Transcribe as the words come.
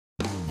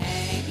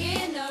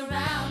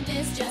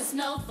It's just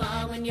no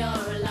fun when you're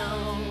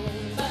alone.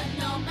 But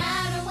no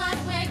matter what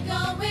we're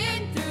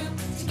going through,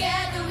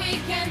 together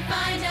we can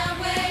find our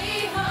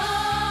way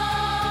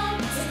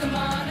home. So come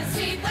on and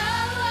sleep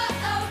over,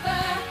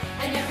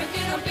 and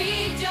everything will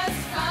be just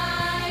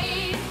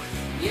fine.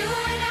 You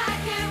and I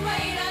can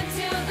wait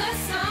until the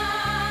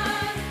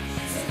sun.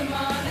 So come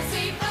on and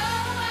sleep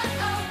over,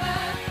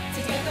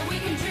 together we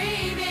can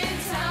dream in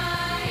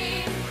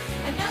time.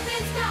 And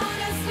nothing's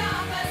gonna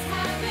stop us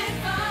having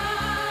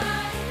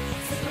fun.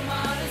 So come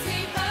on and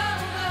sleep over.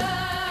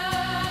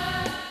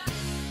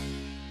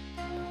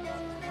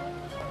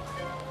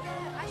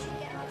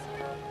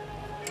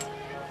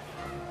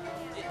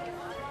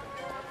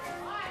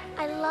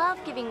 I love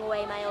giving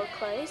away my old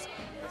clothes.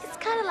 It's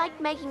kind of like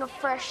making a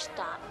fresh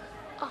start.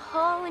 A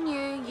whole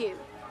new you.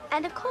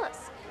 And of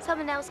course,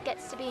 someone else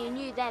gets to be a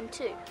new them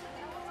too.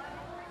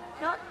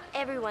 Not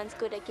everyone's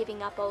good at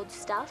giving up old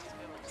stuff,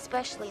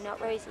 especially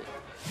not Rosie.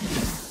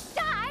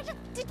 Dad,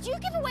 did you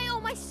give away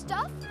all my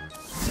stuff?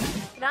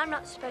 But I'm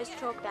not supposed to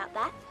talk about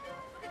that.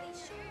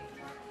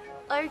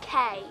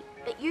 Okay,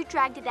 but you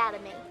dragged it out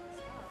of me.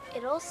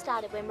 It all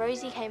started when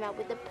Rosie came up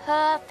with the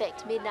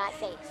perfect midnight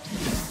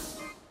feast.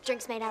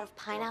 Drinks made out of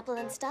pineapple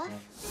and stuff?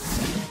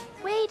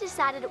 We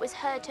decided it was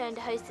her turn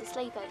to host the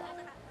sleepover.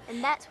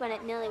 And that's when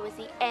it nearly was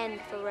the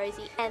end for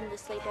Rosie and the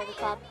sleepover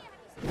club.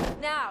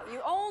 Now, you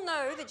all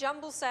know the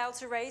jumble sale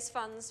to raise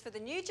funds for the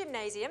new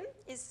gymnasium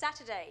is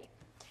Saturday.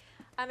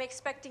 I'm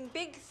expecting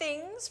big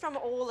things from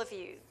all of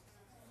you.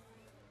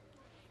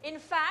 In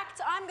fact,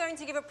 I'm going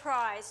to give a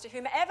prize to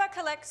whomever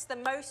collects the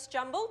most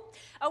jumble.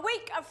 A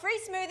week of free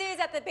smoothies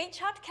at the Beach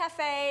Hut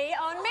Cafe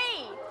on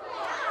me.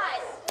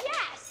 Yes!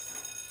 Yes!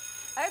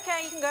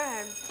 Okay, you can go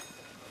home.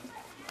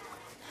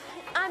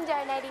 I'm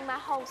donating my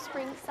whole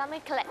spring-summer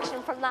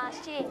collection from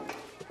last year.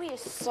 We are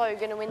so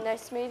gonna win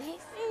those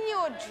smoothies. In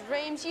your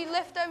dreams, you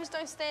leftovers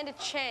don't stand a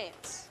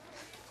chance.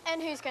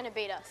 And who's gonna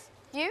beat us?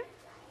 You?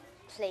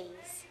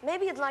 Please.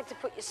 Maybe you'd like to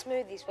put your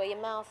smoothies where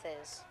your mouth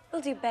is.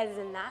 We'll do better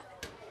than that.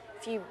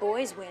 If you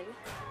boys win,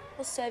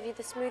 we'll serve you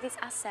the smoothies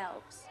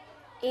ourselves.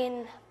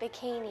 In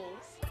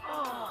bikinis.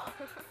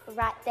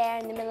 Right there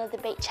in the middle of the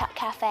Beach Hut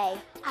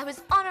Cafe. I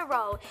was on a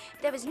roll.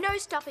 There was no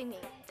stopping me.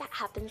 That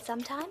happens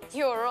sometimes.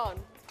 You're on.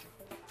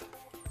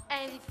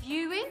 And if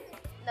you win,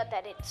 not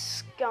that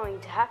it's going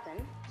to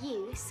happen,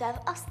 you serve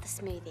us the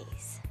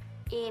smoothies.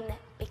 In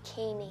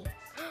bikinis.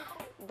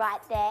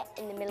 Right there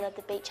in the middle of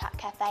the Beach Hut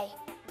Cafe.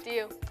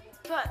 Deal.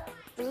 But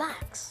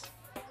relax.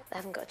 They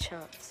haven't got a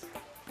chance.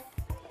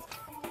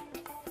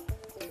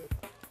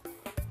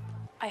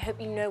 I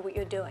hope you know what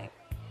you're doing.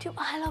 Do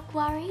I look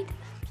worried?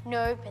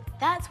 No, but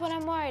that's what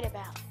I'm worried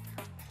about.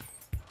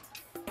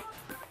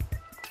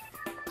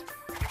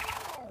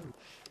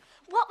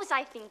 What was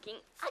I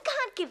thinking? I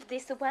can't give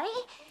this away.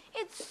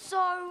 It's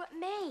so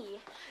me.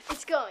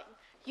 It's going.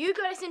 You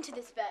got us into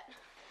this bet.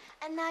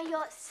 And now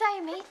your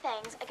so me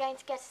things are going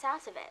to get us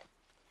out of it.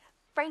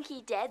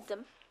 Frankie dared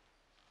them.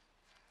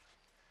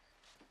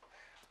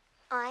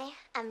 I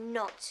am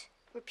not,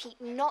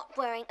 repeat, not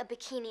wearing a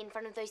bikini in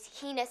front of those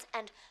heinous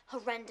and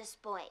horrendous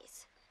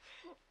boys.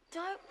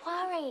 Don't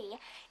worry.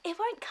 It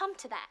won't come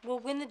to that. We'll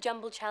win the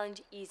jumble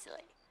challenge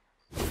easily.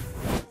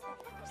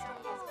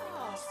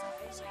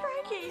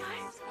 Frankie,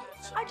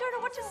 I don't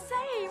know what to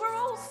say. We're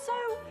all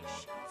so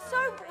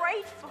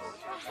grateful.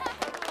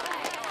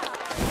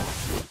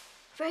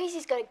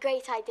 Rosie's got a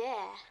great idea.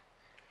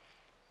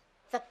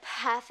 The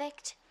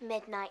perfect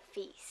midnight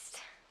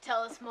feast.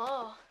 Tell us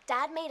more.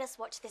 Dad made us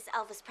watch this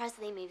Elvis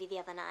Presley movie the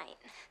other night.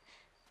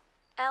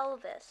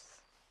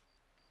 Elvis.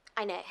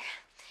 I know.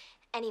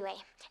 Anyway,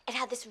 it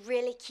had this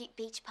really cute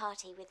beach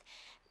party with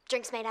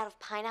drinks made out of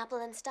pineapple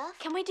and stuff.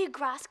 Can we do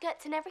grass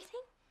skirts and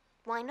everything?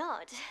 Why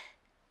not?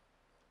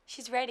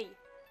 She's ready.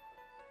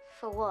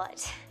 For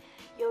what?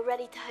 You're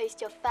ready to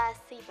host your first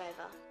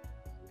sleepover.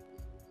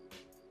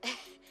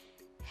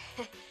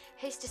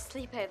 Host a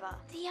sleepover.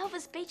 The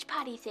Elvis beach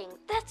party thing.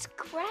 That's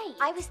great.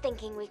 I was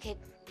thinking we could,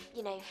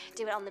 you know,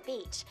 do it on the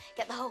beach.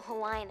 Get the whole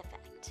Hawaiian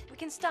effect. We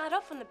can start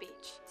off on the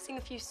beach, sing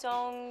a few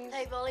songs.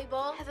 Play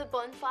volleyball, have a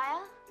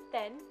bonfire.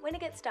 Then, when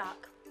it gets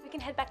dark, we can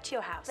head back to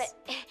your house. But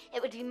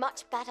it would be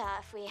much better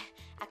if we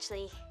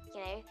actually, you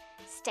know,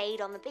 stayed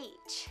on the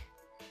beach.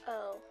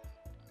 Oh.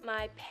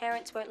 My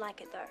parents won't like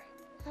it, though.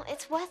 Well,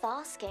 it's worth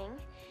asking.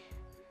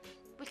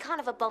 We can't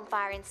have a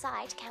bonfire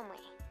inside, can we?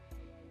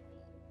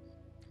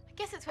 I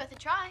guess it's worth a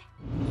try.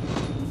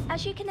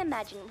 As you can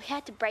imagine, we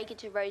had to break it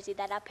to Rosie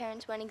that our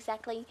parents weren't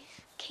exactly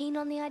keen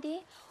on the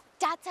idea.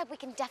 Dad said we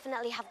can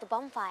definitely have the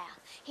bonfire.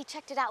 He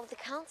checked it out with the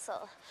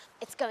council.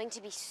 It's going to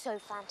be so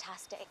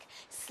fantastic.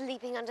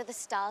 Sleeping under the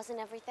stars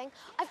and everything.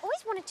 I've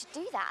always wanted to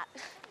do that.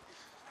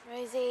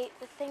 Rosie,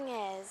 the thing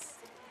is,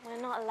 we're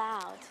not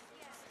allowed.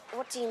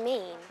 What do you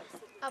mean?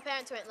 Our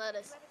parents won't let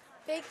us.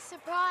 Big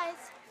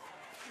surprise.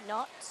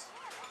 Not.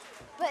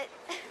 But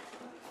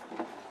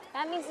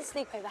That means the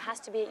sleepover has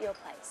to be at your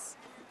place.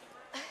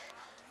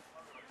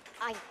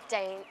 I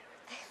don't.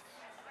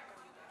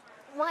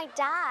 My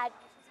dad,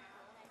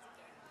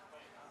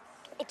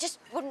 It just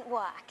wouldn't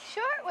work.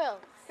 Sure it will.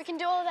 We can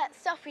do all that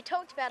stuff we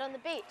talked about on the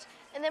beach,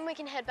 and then we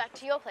can head back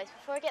to your place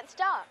before it gets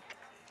dark.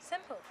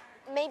 Simple.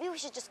 Maybe we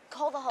should just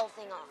call the whole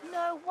thing off.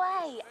 No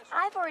way.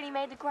 I've already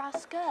made the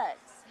grass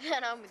skirts.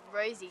 And I'm with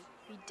Rosie.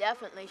 We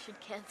definitely should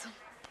cancel.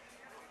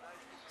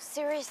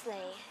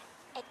 Seriously,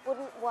 it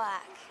wouldn't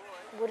work.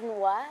 Wouldn't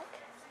work?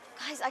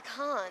 Guys, I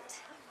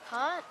can't.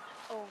 Can't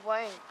or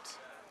won't?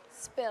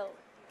 Spill.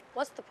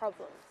 What's the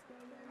problem?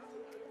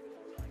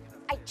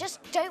 I just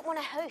don't want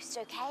to host,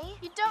 okay?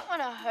 You don't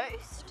want to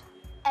host?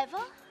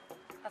 Ever?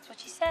 That's what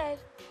she said.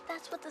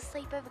 That's what the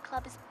Sleepover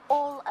Club is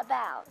all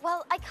about.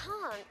 Well, I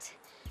can't.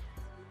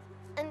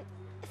 And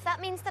if that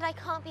means that I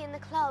can't be in the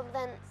club,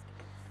 then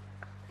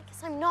I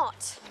guess I'm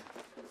not.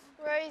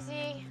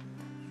 Rosie.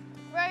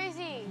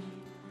 Rosie.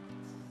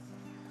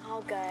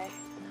 I'll go.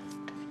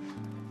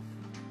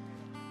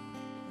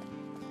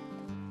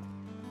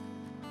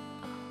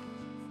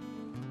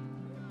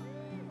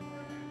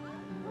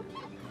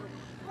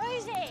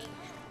 Rosie!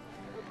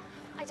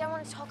 I don't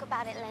want to talk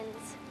about it,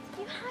 Linz.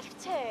 You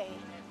have to.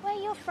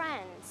 We're your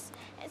friends.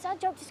 It's our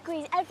job to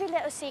squeeze every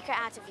little secret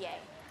out of you.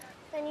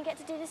 Then you get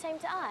to do the same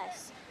to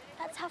us.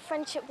 That's how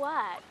friendship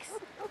works.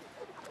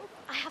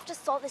 I have to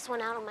sort this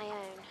one out on my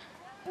own.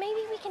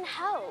 Maybe we can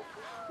help.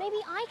 Maybe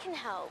I can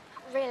help.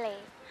 Really,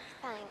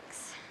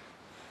 thanks.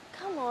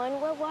 Come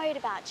on, we're worried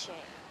about you.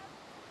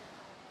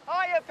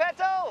 Hiya,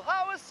 Petal!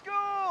 How was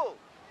school?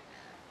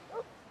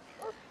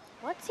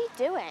 What's he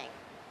doing?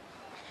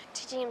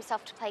 Teaching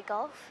himself to play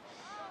golf.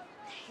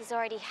 He's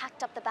already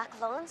hacked up the back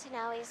lawn, so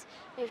now he's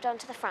moved on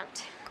to the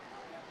front.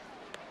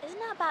 Isn't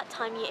it about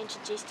time you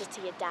introduced us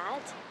to your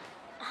dad?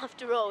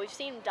 After all, we've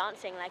seen him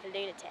dancing like a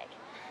lunatic.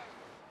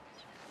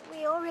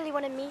 We all really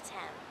want to meet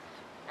him.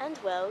 And,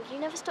 Will, you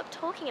never stop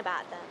talking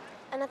about them.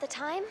 Another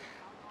time,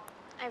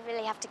 I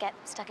really have to get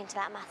stuck into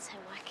that maths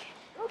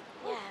homework.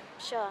 Yeah,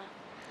 sure.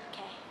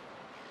 Okay.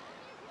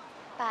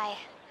 Bye.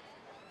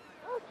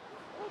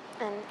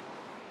 And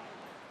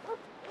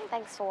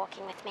thanks for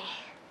walking with me.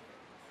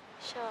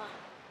 Sure.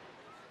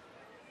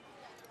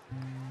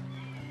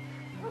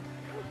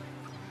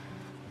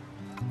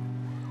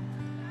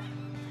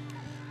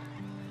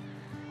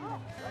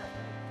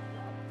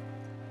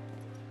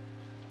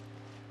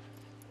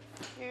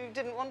 You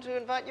didn't want to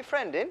invite your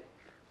friend in?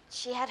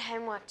 She had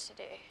homework to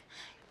do.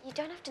 You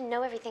don't have to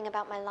know everything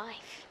about my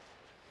life.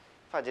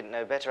 If I didn't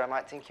know better, I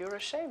might think you were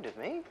ashamed of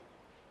me.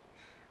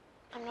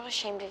 I'm not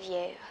ashamed of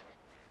you.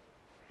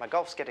 My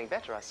golf's getting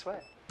better, I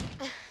swear.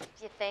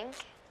 You think?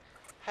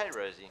 Hey,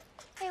 Rosie.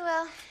 Hey,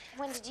 Will.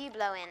 When did you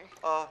blow in?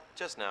 Oh,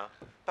 just now.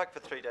 Back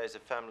for 3 days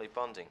of family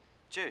bonding.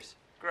 Juice.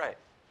 Great.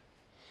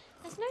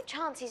 There's no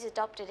chance he's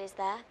adopted, is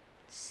there?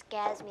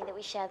 Scares me that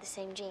we share the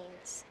same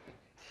genes.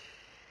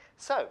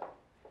 So,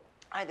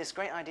 I had this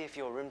great idea for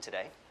your room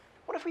today.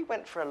 What if we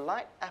went for a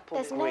light apple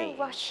There's green?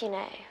 no rush, you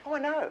know. Oh, I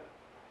know.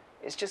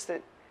 It's just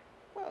that,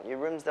 well, your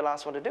room's the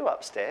last one to do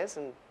upstairs,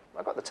 and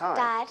I've got the time.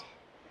 Dad,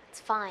 it's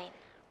fine.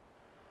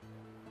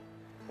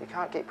 You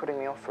can't keep putting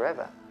me off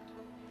forever.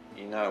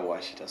 You know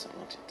why she doesn't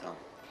want it done.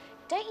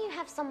 Don't you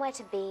have somewhere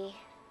to be?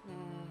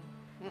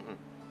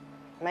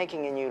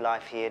 Making a new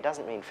life here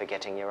doesn't mean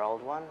forgetting your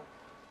old one.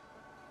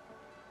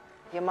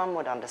 Your mum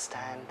would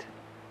understand.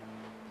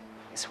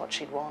 It's what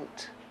she'd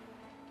want.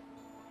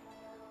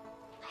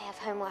 I have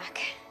homework.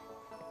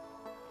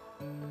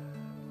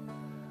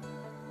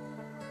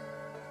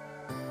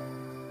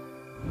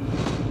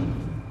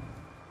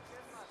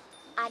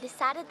 I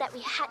decided that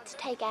we had to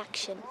take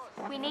action.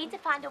 We need to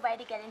find a way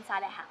to get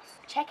inside her house.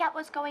 Check out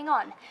what's going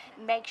on.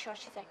 Make sure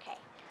she's okay.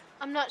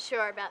 I'm not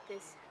sure about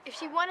this. If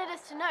she wanted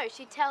us to know,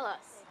 she'd tell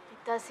us.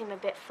 It does seem a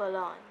bit full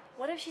on.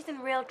 What if she's in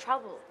real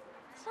trouble?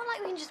 It's not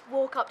like we can just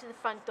walk up to the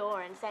front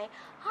door and say,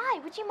 "Hi,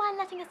 would you mind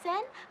letting us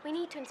in? We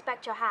need to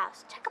inspect your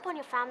house. Check up on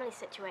your family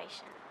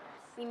situation."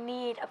 We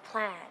need a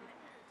plan.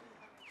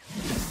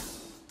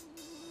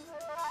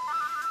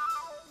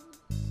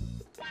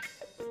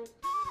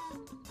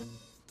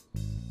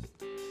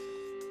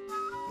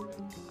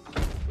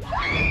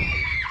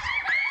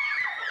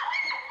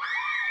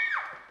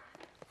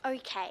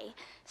 Okay,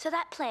 so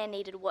that plan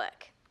needed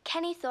work.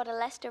 Kenny thought a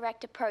less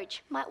direct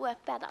approach might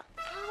work better.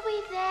 Are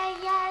we there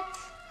yet?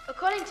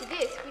 According to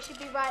this, we should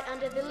be right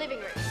under the living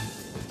room.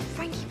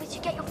 Frankie, would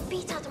you get your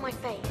feet out of my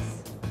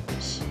face?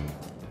 Shh.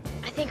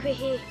 I think we're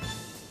here.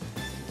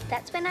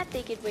 That's when I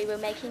figured we were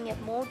making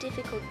it more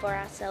difficult for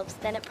ourselves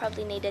than it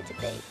probably needed to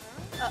be.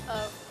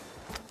 Uh-oh.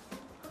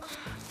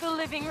 The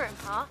living room,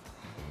 huh?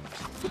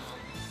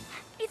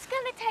 It's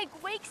gonna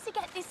take weeks to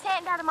get this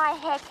sand out of my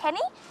hair,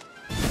 Kenny.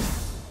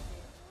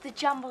 The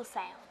jumble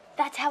sale.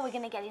 That's how we're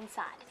gonna get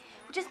inside.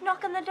 We'll just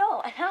knock on the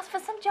door and ask for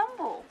some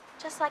jumble.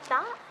 Just like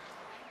that?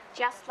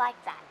 Just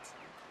like that.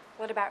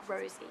 What about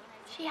Rosie?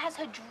 She has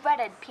her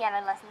dreaded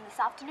piano lesson this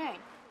afternoon.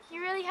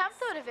 You really have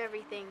thought of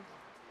everything.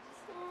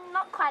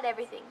 Not quite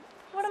everything.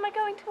 What am I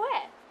going to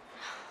wear?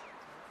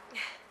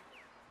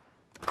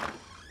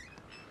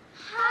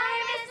 Hi,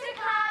 Mr.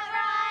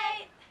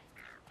 Cartwright!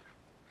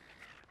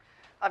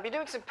 I've been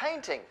doing some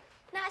painting.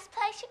 Nice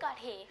place you got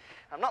here.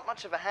 I'm not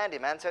much of a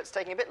handyman, so it's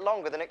taking a bit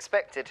longer than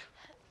expected.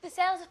 The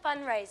sale's a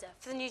fundraiser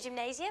for the new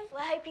gymnasium. We're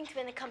hoping to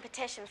win a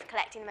competition for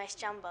collecting the most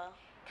jumbo.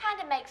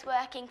 Kind of makes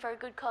working for a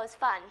good cause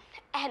fun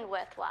and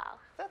worthwhile.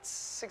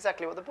 That's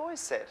exactly what the boys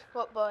said.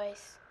 What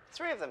boys?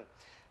 3 of them.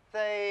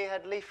 They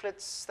had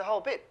leaflets, the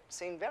whole bit.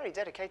 Seemed very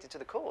dedicated to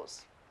the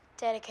cause.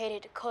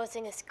 Dedicated to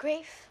causing us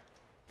grief.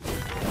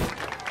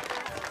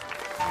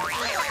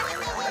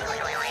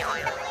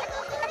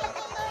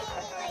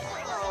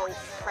 Oh,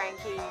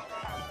 Frankie.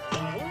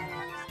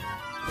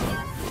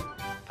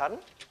 Pardon?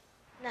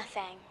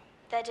 Nothing.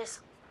 They're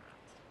just,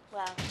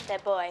 well, they're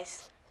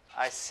boys.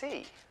 I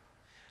see.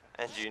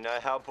 And you know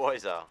how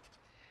boys are.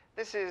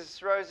 This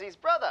is Rosie's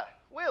brother,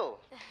 Will.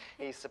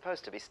 He's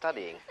supposed to be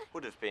studying.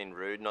 Would have been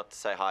rude not to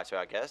say hi to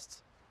our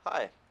guests.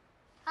 Hi.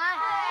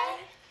 Hi.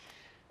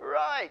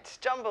 Right,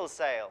 jumble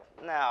sale.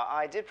 Now,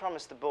 I did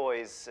promise the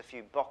boys a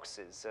few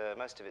boxes.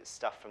 Most of it's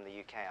stuff from the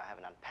UK I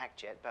haven't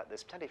unpacked yet, but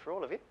there's plenty for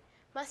all of you.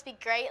 Must be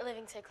great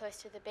living so close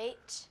to the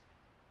beach.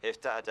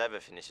 If Dad ever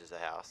finishes the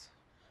house.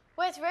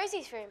 Where's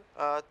Rosie's room?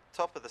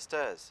 Top of the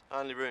stairs.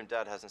 Only room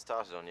Dad hasn't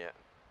started on yet.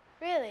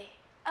 Really?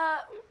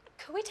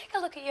 Could we take a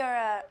look at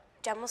your,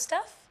 jumble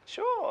stuff?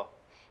 Sure.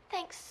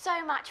 Thanks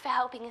so much for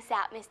helping us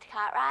out, Mr.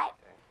 Cartwright.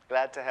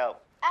 Glad to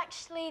help.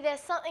 Actually, there's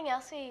something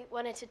else we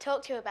wanted to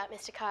talk to you about,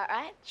 Mr.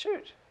 Cartwright.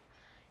 Shoot.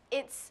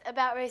 It's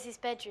about Rosie's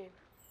bedroom.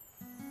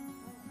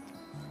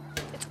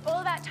 It's all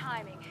about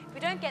timing. If we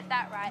don't get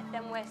that right,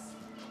 then we're...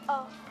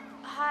 Oh,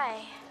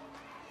 hi.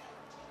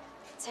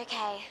 It's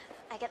okay.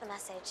 I get the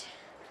message.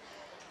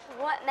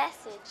 What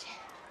message?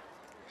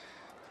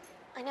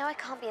 I know I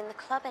can't be in the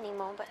club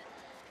anymore, but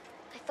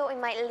I thought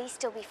we might at least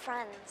still be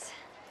friends.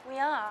 We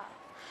are.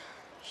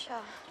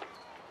 Sure.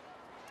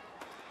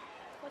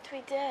 What do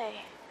we do?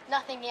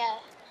 Nothing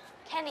yet.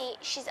 Kenny,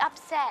 she's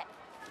upset.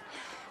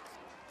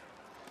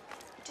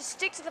 Just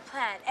stick to the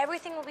plan.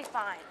 Everything will be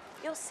fine.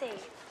 You'll see.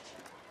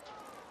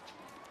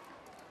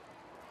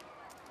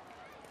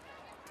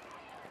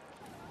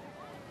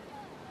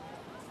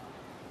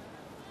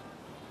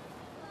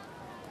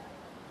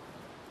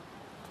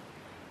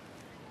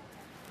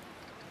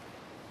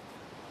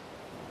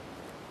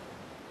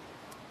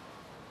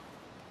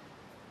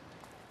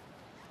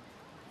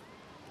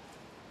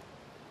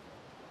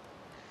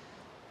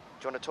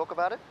 Do you want to talk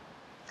about it?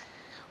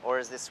 Or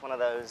is this one of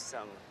those,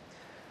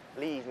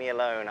 leave me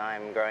alone,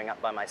 I'm growing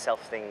up by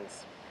myself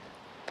things?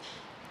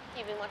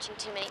 You've been watching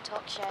too many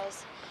talk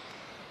shows.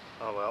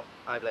 Oh, well,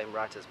 I blame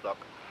writer's block.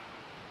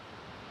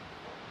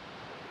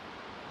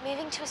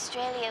 Moving to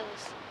Australia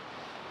was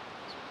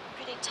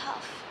pretty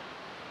tough,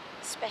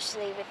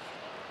 especially with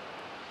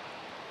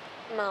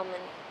Mum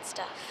and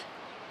stuff.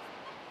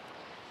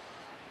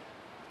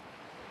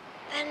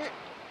 Then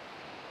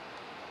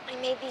I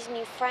made these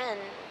new friends,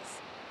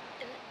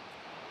 and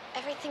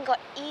everything got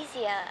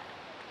easier.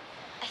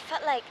 I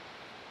felt like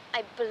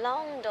I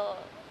belonged or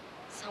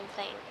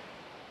something.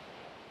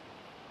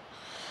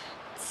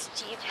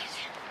 Stupid.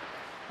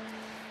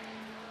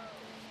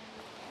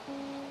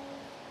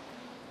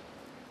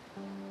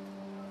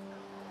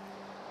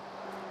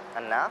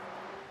 And now?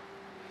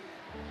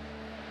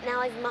 Now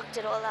I've mucked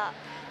it all up.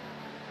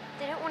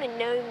 They don't want to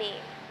know me.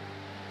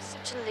 I'm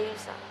such a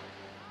loser.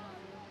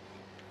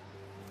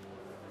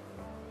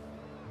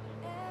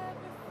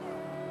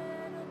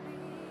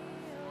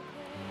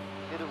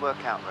 It'll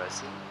work out,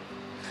 Rosie.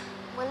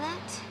 Will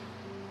it?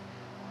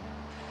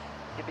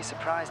 You'd be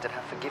surprised at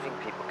how forgiving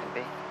people can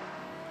be.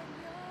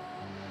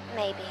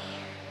 Maybe.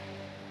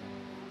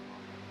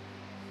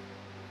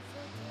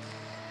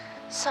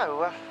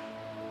 So,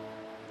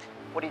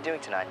 what are you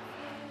doing tonight?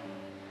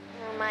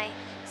 Well, my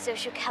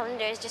social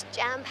calendar is just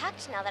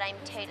jam-packed now that I'm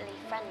totally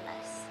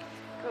friendless.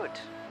 Good.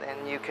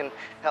 Then you can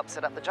help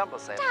set up the jumble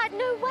sale. Dad,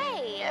 no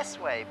way! Yes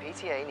way.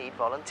 PTA need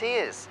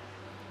volunteers.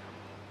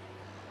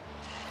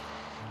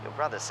 Your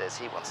brother says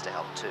he wants to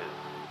help too.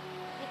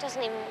 He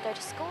doesn't even go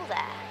to school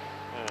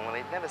there. Well,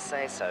 he'd never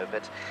say so,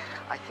 but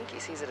I think he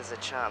sees it as a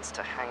chance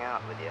to hang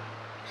out with you.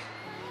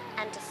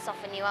 And to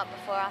soften you up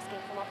before asking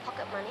for more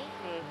pocket money.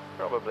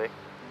 Probably.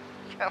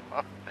 Come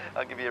on,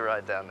 I'll give you a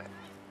ride down there.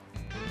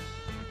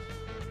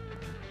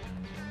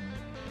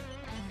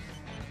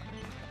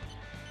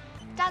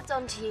 Dad's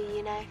on to you,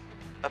 you know.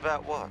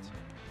 About what?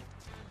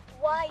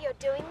 Why you're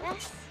doing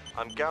this?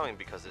 I'm going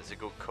because it's a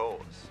good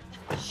cause.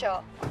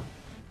 Sure.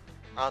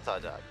 Aren't I,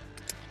 Dad?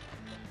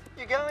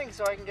 You're going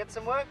so I can get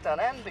some work done,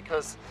 and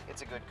because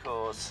it's a good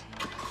cause.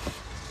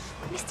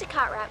 Mr.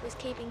 Cartwright was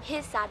keeping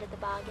his side of the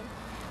bargain.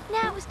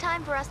 Now it was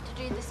time for us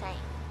to do the same.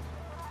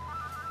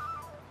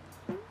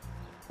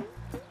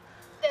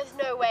 There's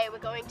no way we're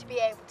going to be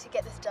able to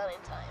get this done in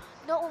time.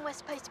 Not when we're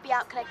supposed to be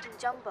out collecting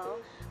jumbo.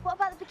 What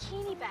about the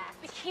bikini bat?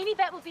 Bikini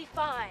bet will be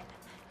fine.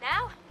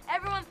 Now,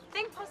 everyone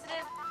think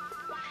positive.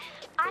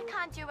 I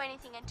can't do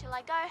anything until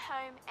I go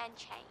home and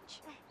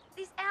change.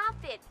 This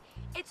outfit,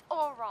 it's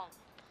all wrong.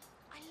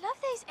 I love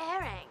those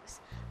earrings.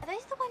 Are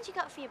those the ones you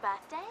got for your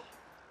birthday?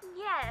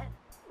 Yeah,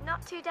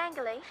 not too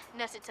dangly.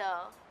 Not at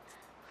all.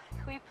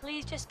 Can we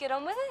please just get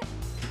on with it?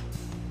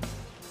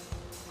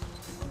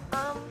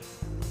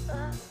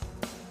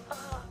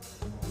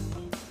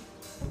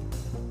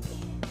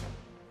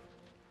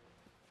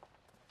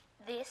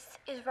 This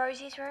is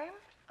Rosie's room?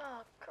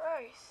 Oh,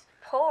 gross.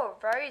 Poor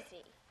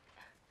Rosie.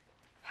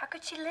 How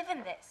could she live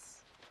in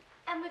this?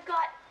 And we've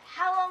got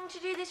how long to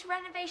do this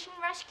renovation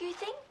rescue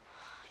thing?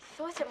 I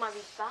thought it might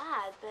be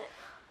bad, but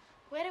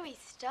where do we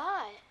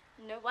start?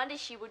 No wonder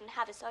she wouldn't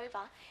have us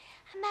over.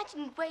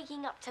 Imagine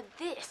waking up to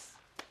this.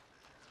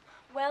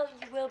 Well,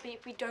 you will be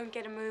if we don't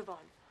get a move on.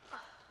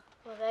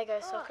 Well, there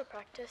goes soccer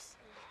practice.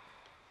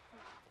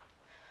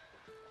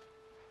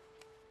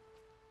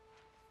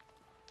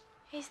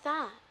 Who's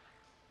that?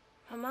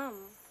 My mum.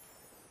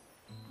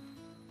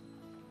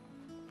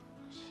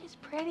 She's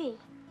pretty.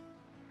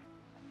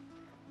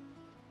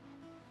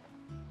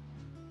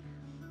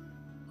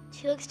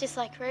 She looks just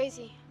like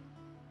Rosie.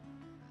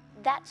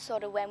 That's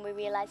sort of when we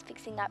realised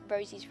fixing up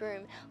Rosie's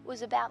room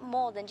was about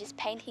more than just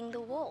painting the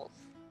walls.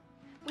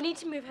 We need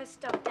to move her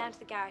stuff down to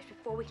the garage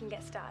before we can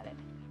get started.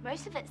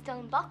 Most of it's still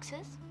in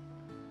boxes.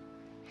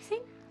 See?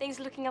 Things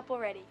are looking up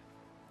already.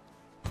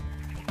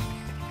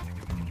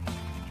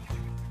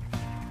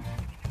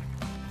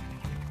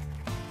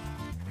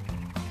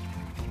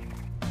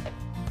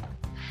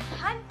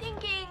 I'm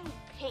thinking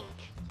pink.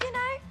 You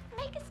know,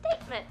 make a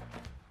statement.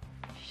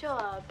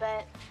 Sure,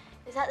 but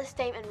is that the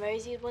statement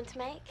Rosie would want to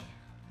make?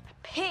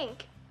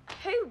 Pink?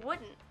 Who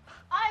wouldn't?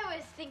 I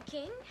was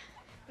thinking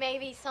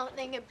maybe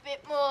something a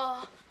bit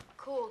more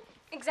cool.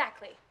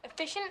 Exactly.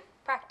 Efficient,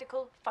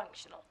 practical,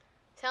 functional.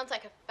 Sounds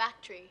like a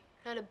factory,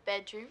 not a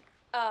bedroom.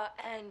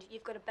 And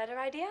you've got a better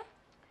idea?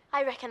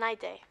 I reckon I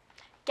do.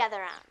 Gather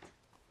round.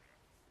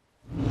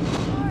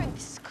 No,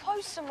 this is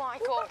closer,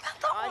 Michael.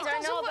 I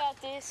don't know about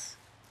this.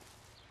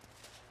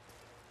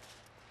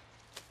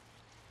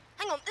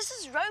 Hang on, this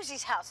is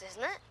Rosie's house,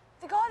 isn't it?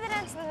 The guy that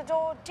answered the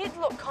door did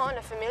look kind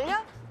of familiar.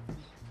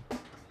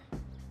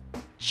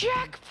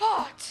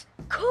 Jackpot!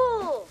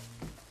 Cool!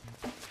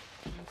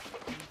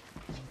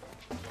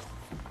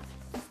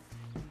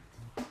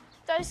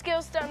 Those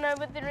girls don't know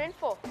what they're in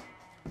for.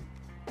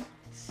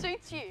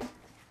 Suits you.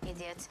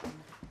 Idiot.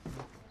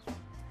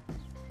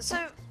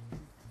 So,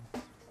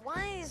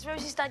 why is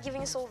Rosie's dad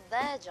giving us all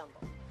their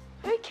jumbo?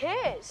 Who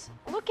cares?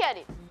 Look at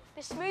it.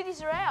 The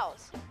smoothies are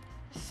ours.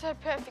 It's so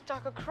perfect I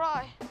could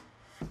cry.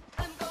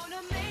 I'm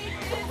gonna make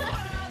this world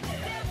a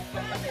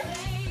different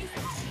place.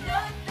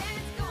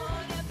 Nothing's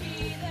gonna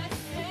be the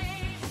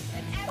same,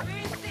 and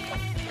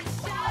everything is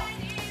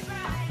shining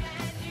bright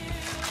and new.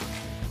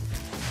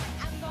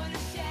 I'm gonna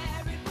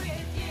share it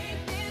with you.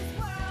 This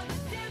world a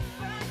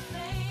different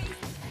place.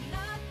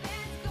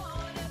 Nothing's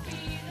gonna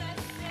be the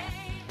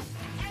same.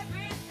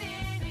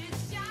 Everything is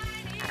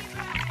shining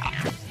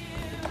bright and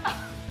new.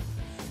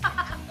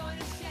 I'm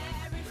gonna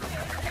share it with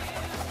you.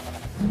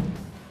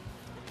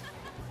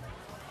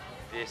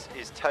 This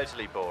is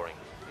totally boring.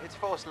 It's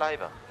forced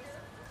labour.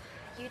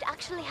 You'd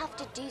actually have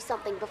to do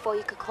something before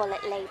you could call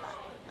it labour.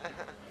 I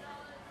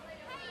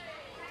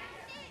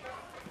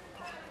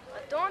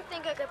don't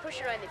think I can push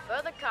her any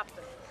further,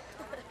 Captain.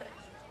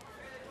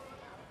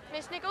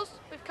 Miss Nichols,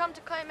 we've come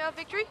to claim our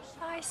victory.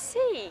 I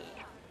see.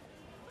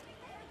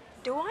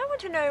 Do I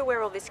want to know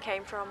where all this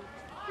came from?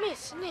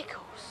 Miss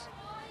Nichols,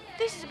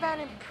 this is about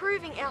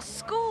improving our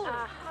school.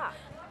 Aha.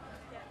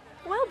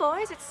 Well,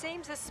 boys, it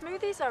seems the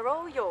smoothies are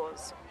all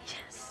yours.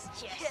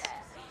 Yes.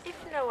 If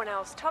no one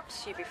else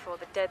tops you before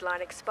the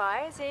deadline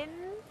expires in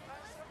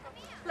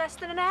less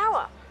than an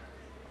hour.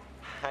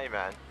 Hey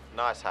man,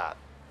 nice hat.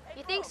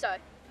 You think so?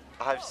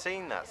 I've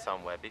seen that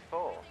somewhere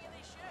before.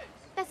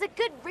 There's a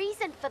good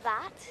reason for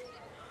that.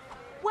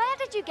 Where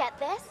did you get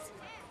this?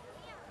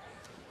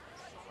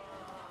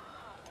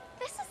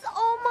 This is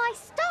all my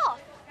stuff.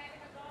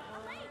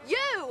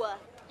 You!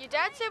 Your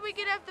dad said we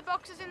could have the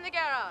boxes in the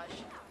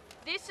garage.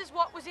 This is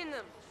what was in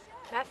them.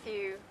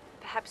 Matthew,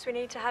 perhaps we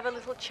need to have a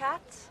little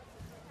chat?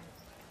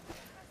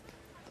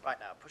 Right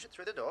now, push it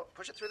through the door.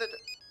 Push it through the door.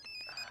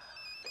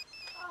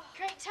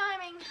 Great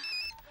timing.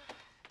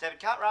 David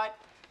Cartwright.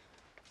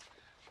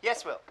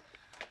 Yes, Will.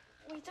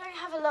 We don't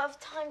have a lot of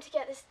time to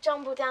get this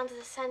jumble down to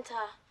the centre.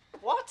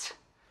 What?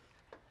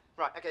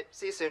 Right, okay,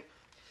 see you soon.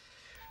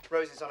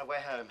 Rosie's on her way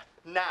home.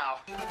 Now.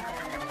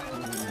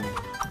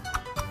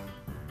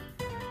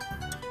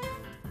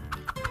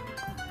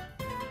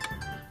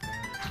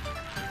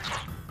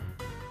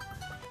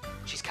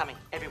 She's coming.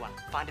 Everyone,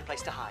 find a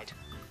place to hide.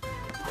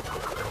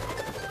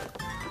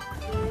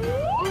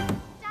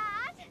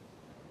 Dad?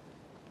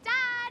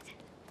 Dad?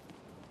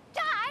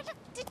 Dad?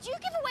 Did you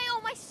give away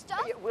all my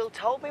stuff? Will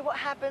told me what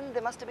happened.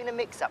 There must have been a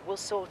mix-up. We'll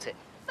sort it.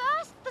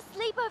 First, the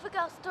sleepover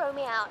girls throw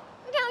me out.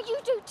 Now you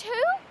do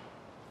too?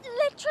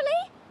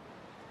 Literally?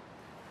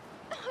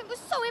 It was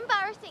so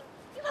embarrassing.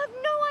 You have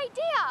no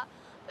idea.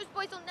 Those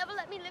boys will never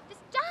let me live this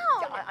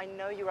down. Yeah, I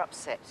know you're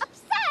upset.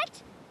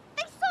 Upset?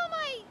 They saw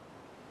my,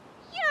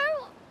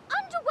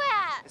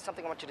 underwear. There's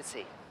something I want you to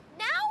see.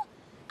 Now,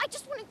 I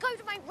just want to go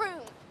to my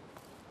room.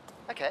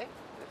 Okay,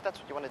 if that's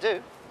what you want to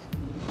do.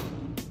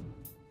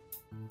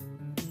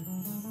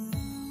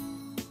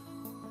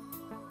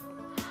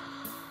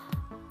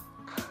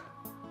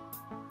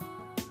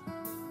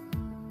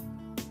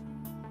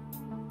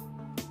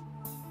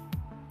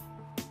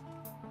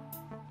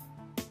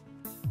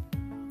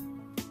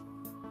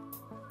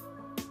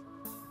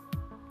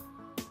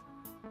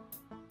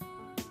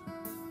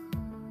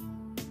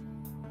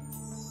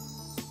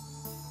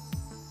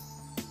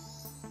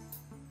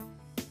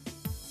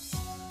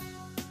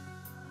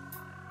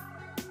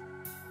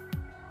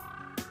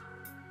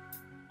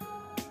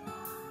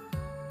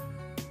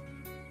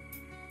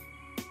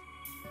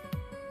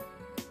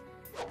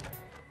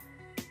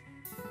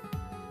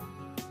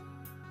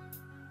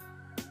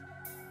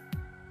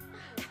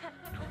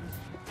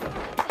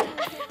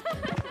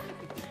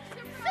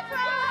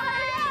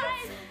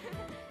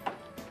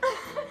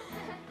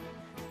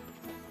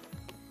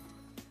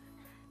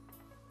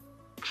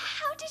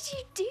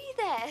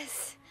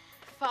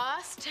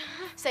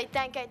 So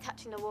don't go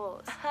touching the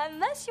walls.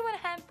 Unless you want a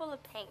handful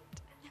of paint.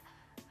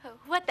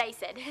 What they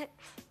said.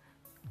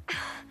 I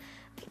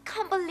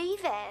can't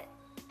believe it.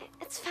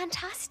 It's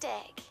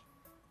fantastic.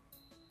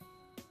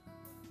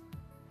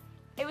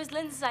 It was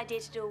Linda's idea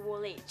to do a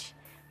wall each.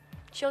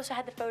 She also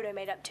had the photo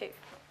made up too.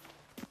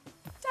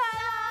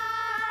 Ta-da!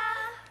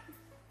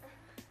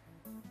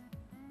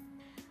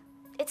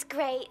 It's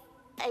great.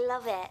 I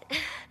love it.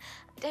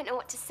 I don't know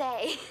what to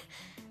say.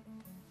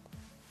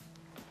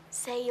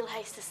 Say you'll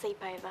host the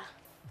sleepover.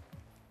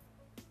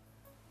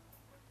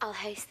 I'll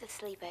host the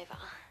sleepover.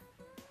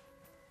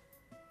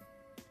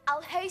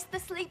 I'll host the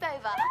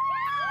sleepover.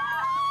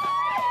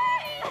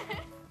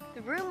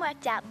 The room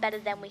worked out better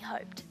than we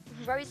hoped.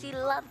 Rosie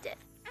loved it.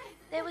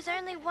 There was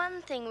only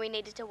one thing we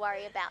needed to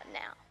worry about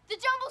now. The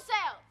jumble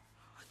sale!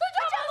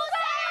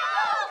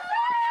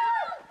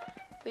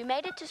 We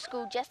made it to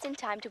school just in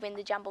time to win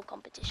the jumble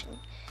competition.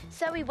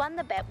 So we won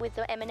the bet with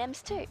the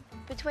M&Ms too.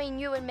 Between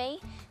you and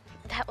me,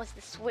 that was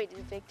the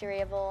sweetest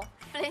victory of all.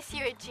 Fliss,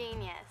 you're a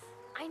genius.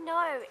 I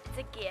know, it's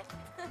a gift.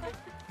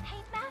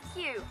 Hey,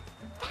 Matthew,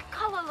 that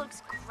collar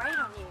looks great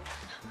on you.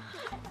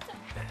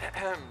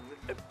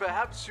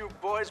 Perhaps you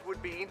boys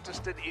would be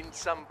interested in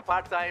some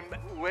part-time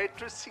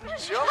waitressing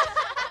job?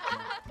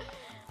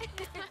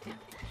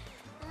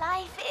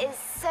 Life is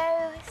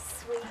so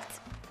sweet.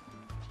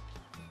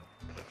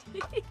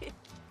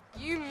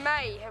 You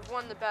may have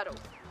won the battle,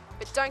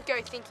 but don't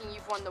go thinking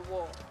you've won the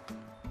war.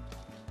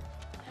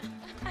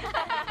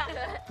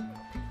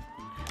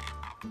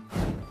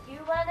 You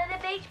wanted a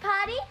beach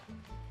party?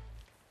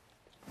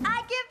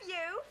 I give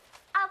you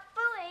a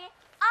fully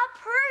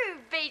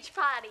approved beach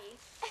party.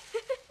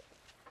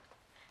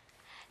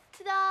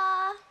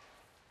 Ta-da!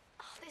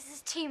 Oh, this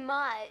is too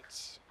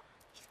much.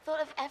 You've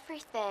thought of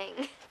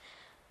everything.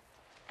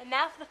 And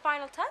now for the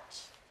final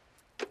touch.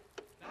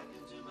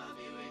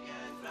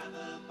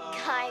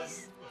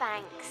 Guys,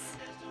 thanks.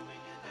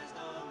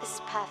 This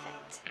is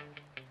perfect.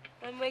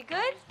 And we're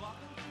good?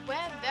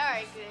 We're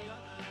very good.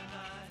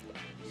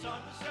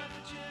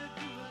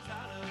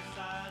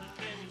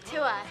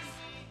 To us.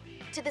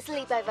 To the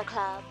Sleepover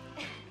Club.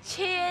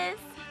 Cheers!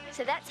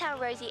 So that's how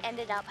Rosie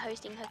ended up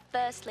hosting her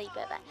first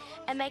sleepover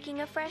and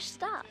making a fresh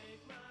start.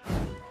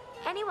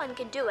 Anyone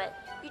can do it.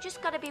 You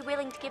just gotta be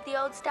willing to give the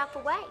old stuff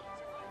away.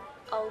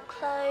 Old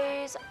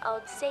clothes,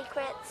 old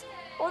secrets,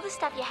 all the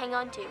stuff you hang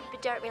on to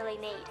but don't really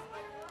need.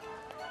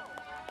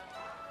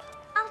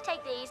 I'll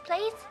take these,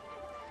 please.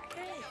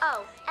 Okay.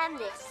 Oh, and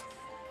this.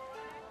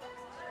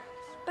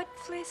 But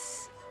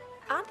Fliss,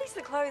 aren't these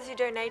the clothes you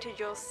donated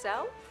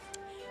yourself?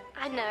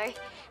 I know.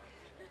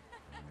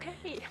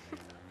 Okay.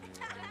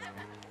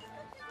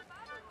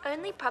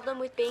 Only problem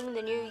with being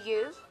the new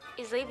you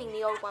is leaving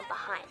the old one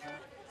behind.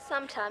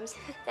 Sometimes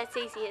that's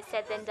easier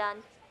said than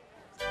done.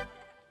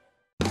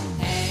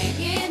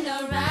 Hanging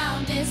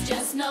around is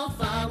just no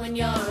fun when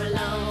you're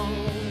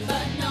alone.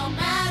 But no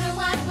matter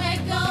what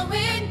we're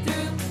going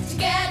through,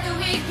 together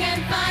we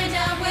can find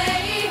our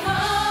way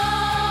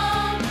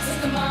home. So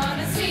come on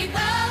and sleep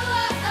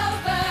over,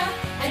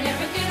 and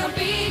everything will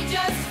be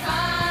just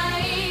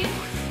fine.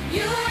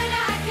 You and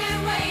I can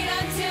wait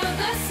until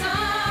the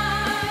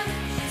sun.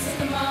 So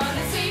come on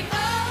and sleep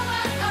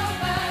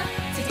over,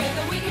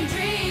 together we can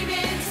dream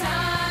in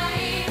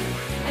time.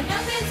 And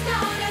nothing's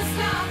gonna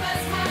stop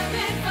us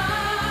having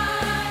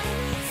fun.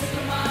 So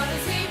come on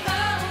and sleep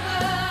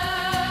over.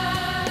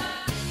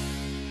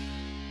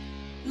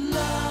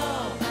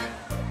 Love,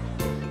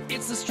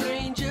 it's the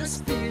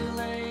strangest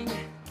feeling.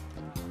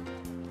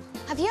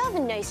 Have you ever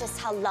noticed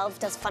how love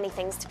does funny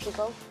things to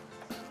people?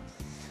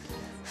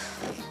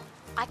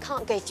 I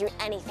can't go through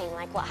anything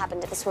like what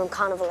happened at the swim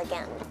carnival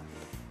again.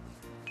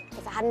 If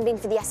it hadn't been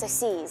for the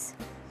SOCs,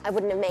 I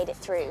wouldn't have made it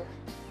through.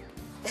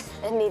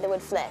 And neither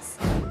would Fliss.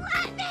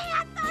 Let me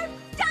at those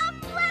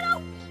dumb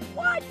little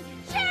wood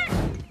shit!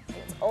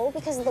 It's all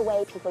because of the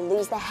way people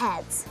lose their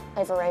heads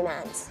over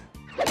romance.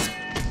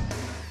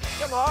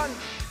 Come on,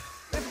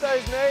 lift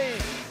those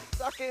knees,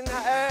 suck in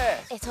that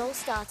air. It all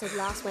started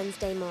last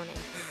Wednesday morning.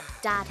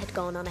 Dad had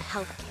gone on a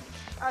health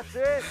kick. That's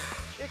it,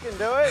 you can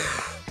do it.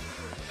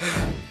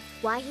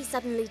 Why he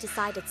suddenly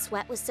decided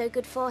sweat was so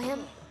good for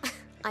him,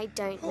 I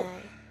don't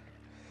know.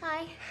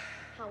 Hi,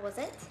 how was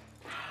it?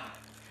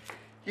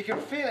 You can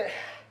feel it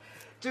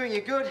doing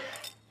you good.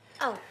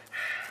 Oh,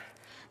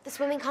 the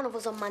swimming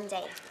carnival's on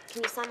Monday.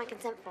 Can you sign my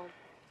consent form?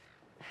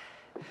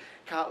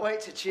 Can't wait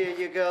to cheer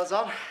you girls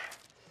on.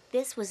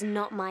 This was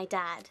not my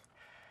dad.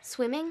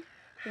 Swimming?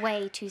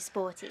 Way too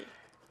sporty.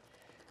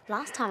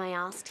 Last time I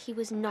asked, he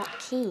was not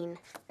keen.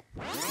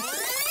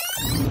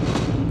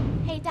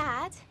 Hey,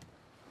 Dad.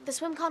 The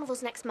swim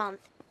carnival's next month.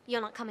 You're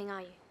not coming,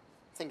 are you?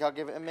 Think I'll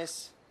give it a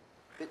miss.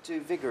 Bit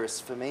too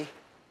vigorous for me.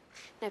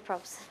 No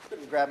probs.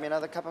 Couldn't grab me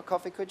another cup of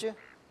coffee, could you?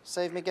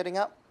 Save me getting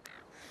up.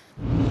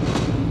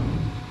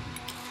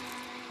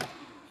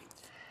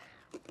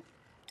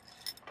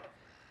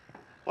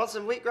 Want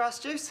some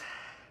wheatgrass juice?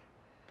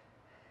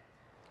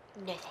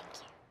 No, thank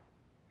you.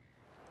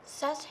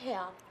 Says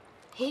here,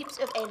 heaps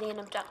of alien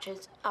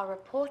abductions are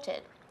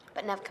reported,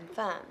 but never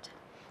confirmed.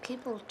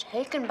 People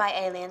taken by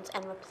aliens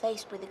and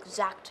replaced with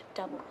exact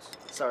doubles.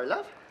 Sorry,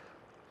 love?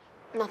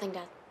 Nothing,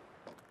 Dad.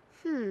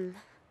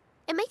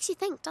 It makes you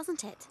think,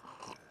 doesn't it?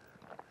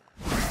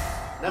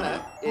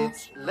 No,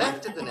 it's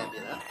left at the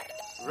nebula,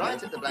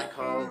 right at the black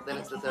hole, then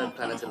it's the third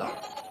planet along.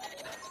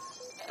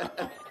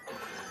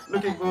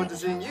 Looking forward to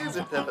seeing you,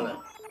 Zip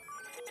Pepperlo.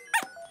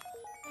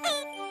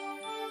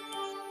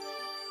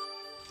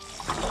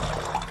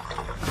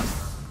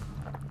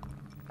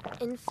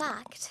 In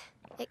fact,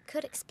 it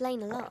could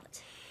explain a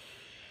lot.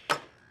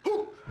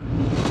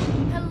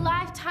 Her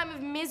lifetime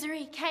of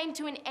misery came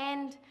to an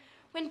end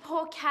when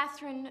poor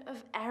Catherine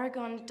of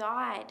Aragon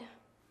died.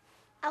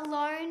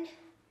 Alone,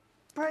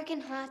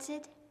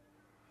 broken-hearted,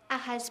 a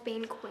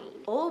has-been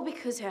queen. All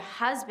because her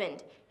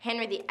husband,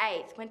 Henry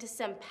VIII, went to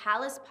some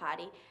palace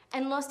party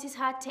and lost his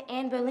heart to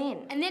Anne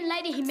Boleyn. And then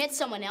later he met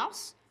someone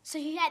else, so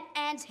he had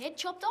Anne's head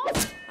chopped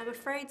off? I'm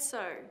afraid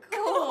so.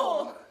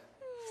 Cool!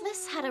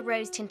 Fliss had a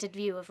rose-tinted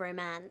view of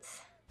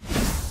romance.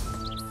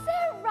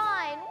 Sir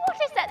Ryan, what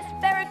is that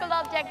spherical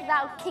object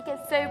thou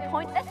kickest so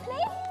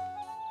pointlessly?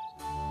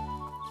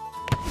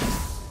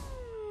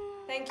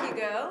 Thank you,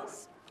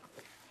 girls.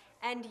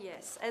 And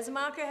yes, as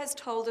Marco has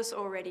told us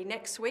already,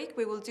 next week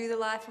we will do the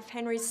life of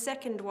Henry's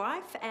second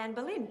wife, Anne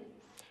Boleyn.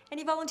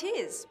 Any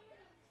volunteers?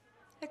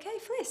 Okay,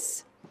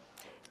 Fliss.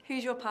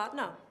 Who's your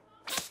partner?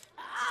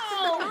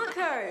 Oh!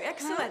 Marco,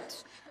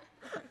 excellent.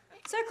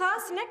 So,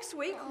 class, next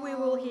week we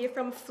will hear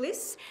from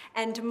Fliss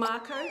and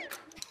Marco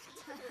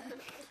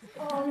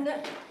on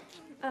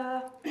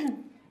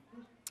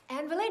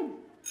Anne Boleyn.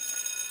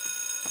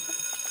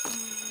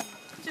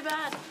 Too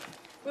bad.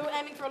 We were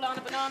aiming for a line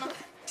of banana.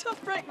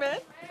 Tough break, man.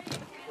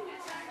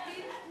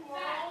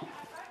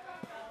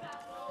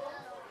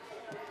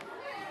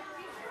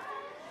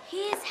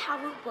 Here's how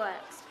it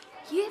works.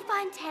 You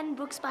find 10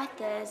 books by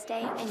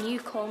Thursday and you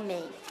call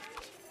me.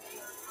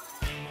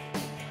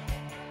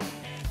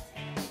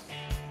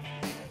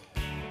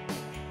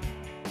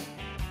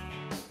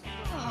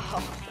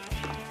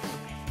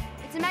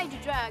 It's a major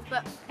drag,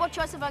 but what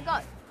choice have I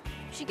got?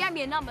 She gave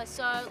me a number,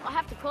 so I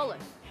have to call her.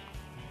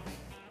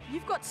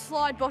 You've got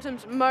Slide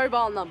Bottom's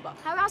mobile number.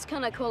 How else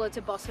can I call her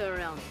to boss her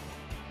around?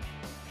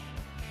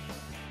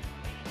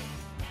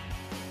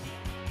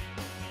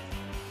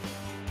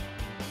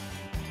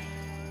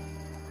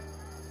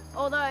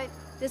 Although,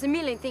 there's a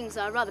million things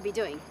I'd rather be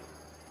doing.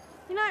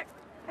 You know,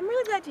 I'm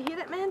really glad to hear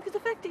that, man, because the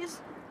fact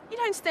is, you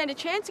don't stand a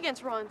chance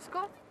against Ryan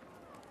Scott.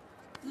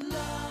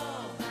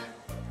 Love,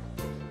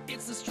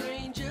 it's the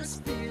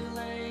strangest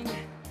feeling.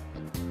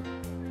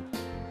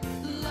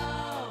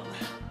 Love,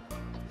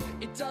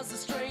 it does the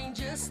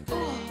strangest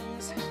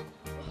things.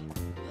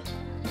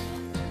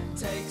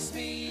 Takes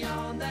me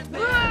on that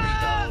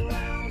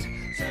merry-go-round,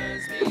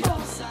 turns me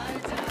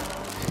upside down.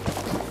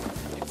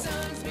 It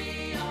turns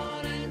me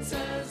on and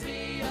turns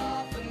me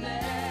off, and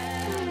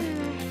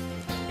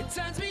then it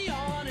turns me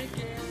on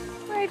again.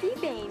 Where have you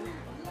been?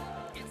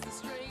 It's the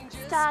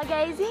strangest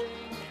Stargazing?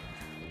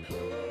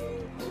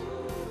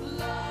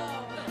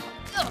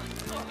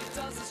 it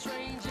does the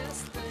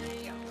strangest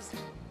things.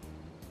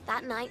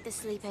 That night, the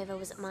sleepover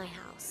was at my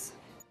house.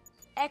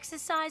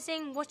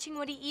 Exercising, watching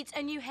what he eats,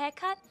 a new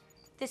haircut?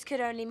 This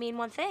could only mean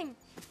one thing.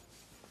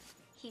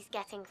 He's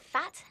getting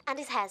fat and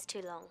his hair's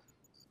too long.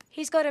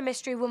 He's got a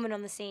mystery woman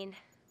on the scene.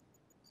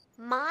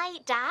 My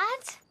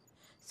dad?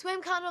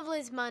 Swim Carnival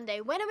is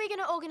Monday. When are we going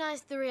to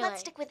organise the relay?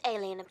 Let's stick with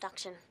alien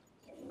abduction.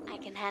 I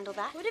can handle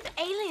that. What have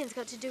aliens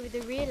got to do with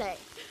the relay?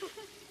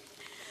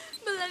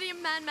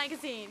 Millennium Man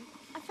magazine.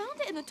 I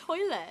found it in the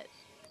toilet.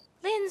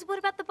 Linz, what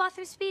about the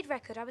bathroom speed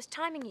record? I was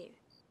timing you.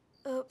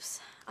 Oops,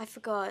 I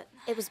forgot.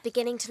 It was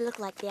beginning to look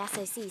like the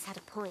SOCs had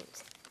a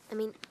point. I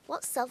mean,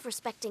 what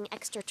self-respecting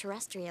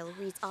extraterrestrial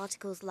reads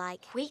articles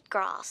like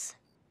wheatgrass?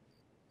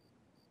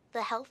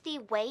 The healthy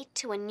way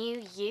to a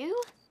new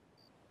you?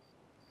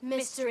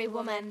 Mystery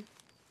woman.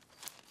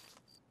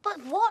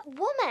 But what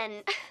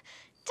woman?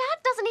 Dad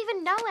doesn't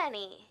even know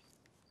any.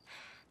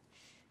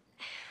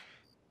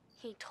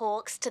 He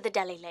talks to the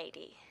deli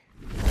lady.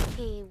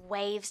 He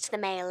waves to the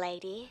mail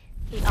lady.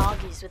 He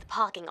argues with the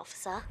parking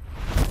officer.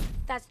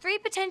 That's 3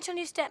 potential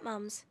new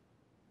stepmoms.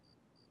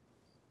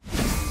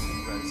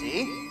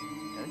 Rosie,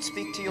 don't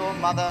speak to your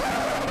mother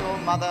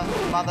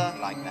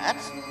like that.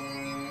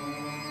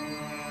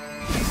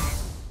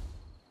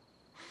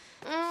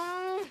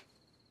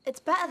 It's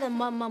better than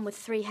one mum with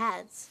 3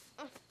 heads.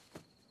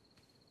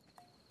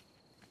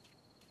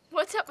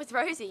 What's up with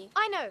Rosie?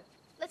 I know.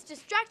 Let's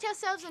distract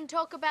ourselves and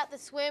talk about the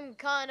swim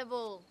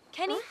carnival.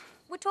 Kenny,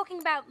 we're talking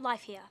about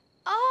life here.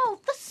 Oh,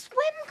 the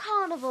swim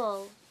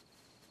carnival.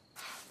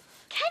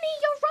 Kenny,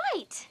 you're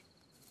right.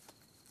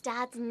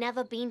 Dad's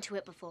never been to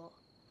it before.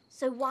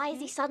 So why is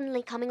he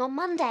suddenly coming on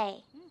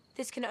Monday?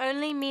 This can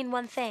only mean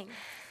one thing.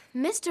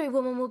 Mystery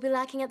woman will be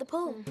lurking at the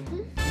pool.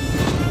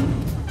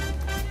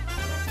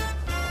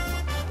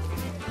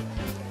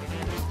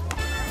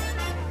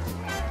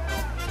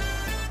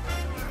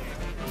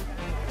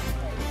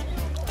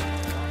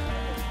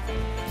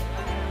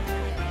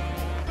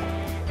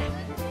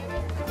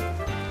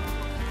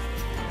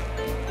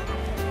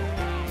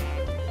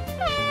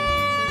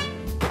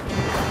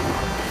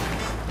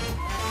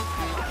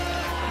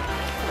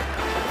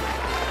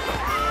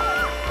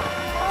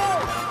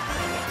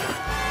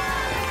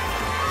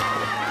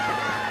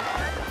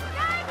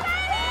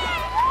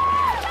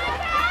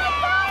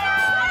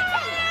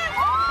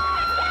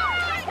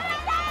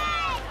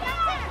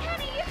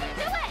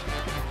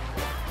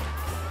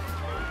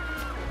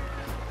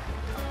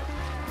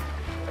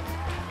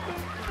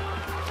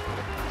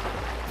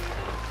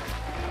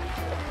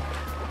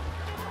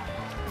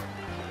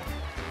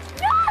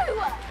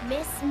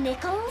 Miss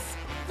Nichols?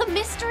 The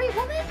mystery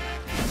woman?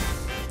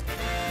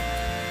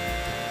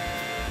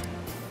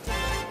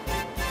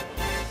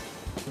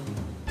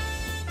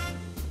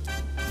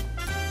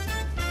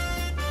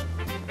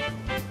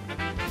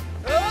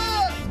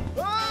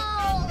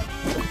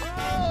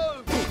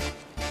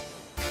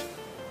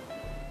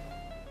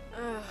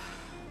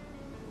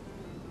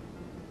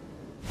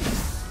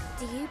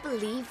 Do you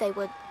believe they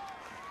were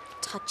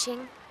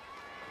touching?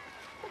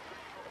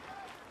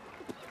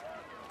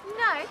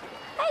 No,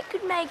 they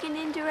could make an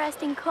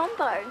interesting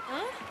combo.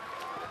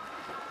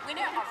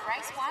 Winner of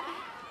race 1,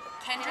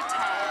 Kendra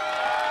Tan.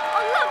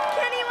 Oh, look,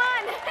 Kenny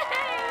won!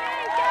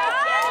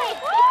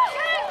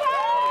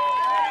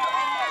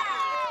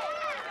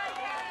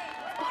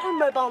 I've got a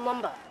mobile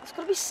number. There's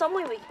got to be some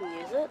way we can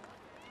use it.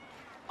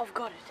 I've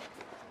got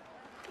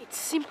it. It's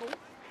simple,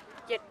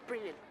 yet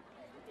brilliant.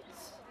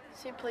 It's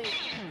simply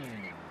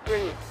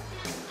brilliant.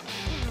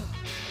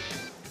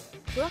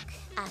 Brooke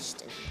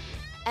Ashton.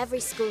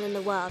 Every school in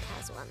the world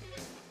has one.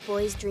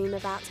 Boys dream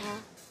about her,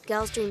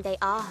 girls dream they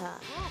are her.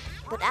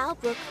 But our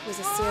Brooke was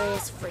a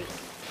serious freak.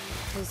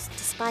 Because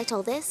despite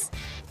all this,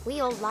 we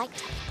all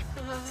liked her.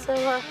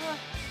 So,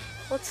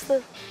 what's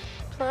the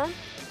plan?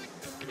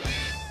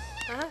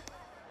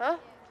 Huh?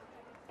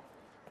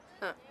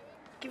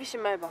 Give us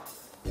your mobile.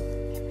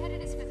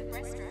 Competitors for the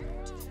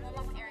breaststroke to the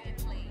warm-up area,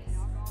 please.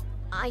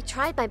 I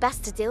tried my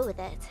best to deal with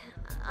it.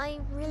 I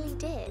really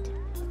did.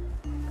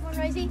 Come on,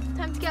 Rosie,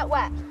 time to get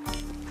wet.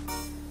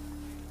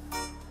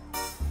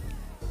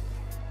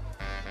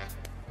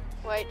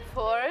 Wait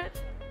for it.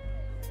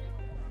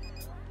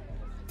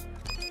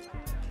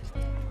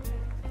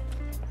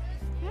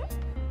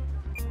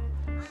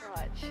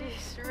 Right,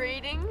 she's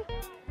reading.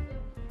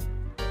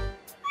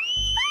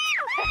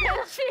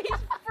 She's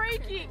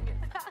freaking.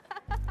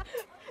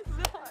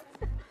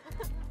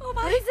 Oh,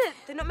 what is it?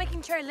 They're not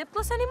making cherry lip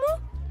gloss anymore?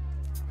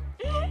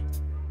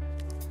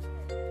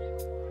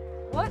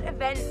 What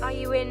event are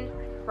you in,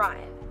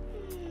 Ryan?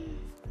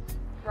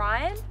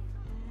 Ryan?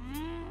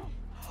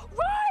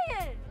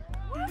 Ryan!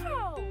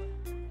 Wow!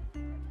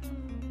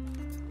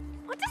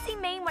 What does he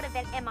mean, what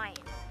event am I in?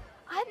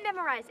 I've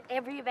memorized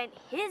every event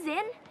he's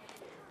in.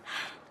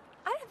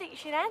 I don't think you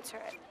should answer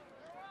it.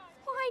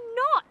 Why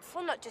not?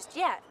 Well, not just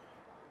yet.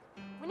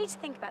 We need to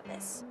think about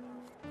this.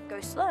 Go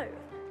slow.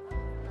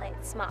 Play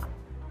it smart.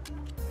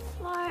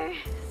 Slow,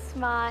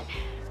 smart.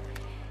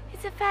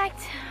 It's a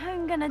fact,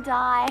 I'm gonna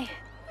die.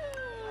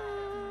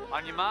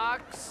 On your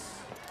marks.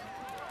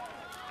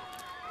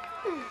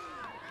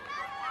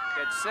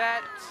 Get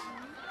set.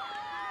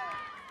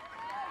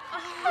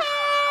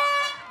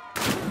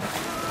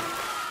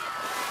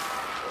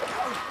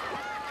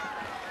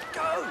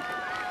 Go!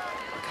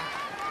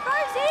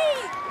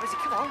 Rosie! Rosie,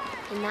 come on.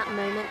 In that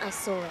moment, I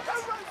saw it.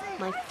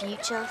 My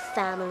future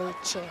family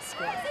cheer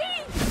squad.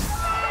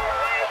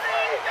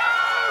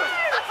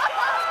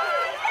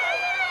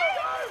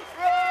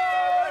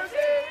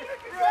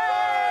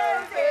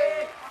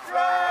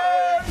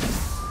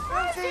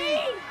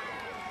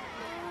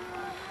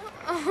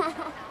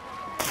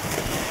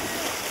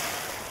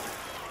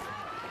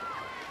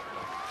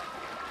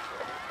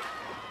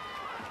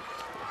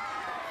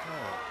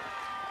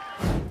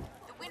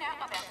 The winner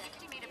of our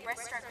 50-metre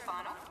breaststroke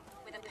final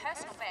with a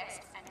personal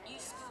best and new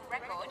school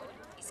record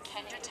is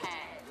Kendra Tan.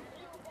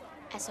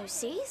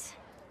 SOCs?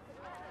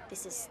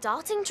 This is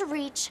starting to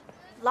reach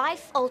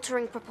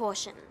life-altering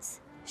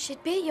proportions.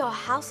 Should be at your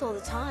house all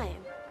the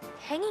time,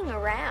 hanging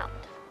around.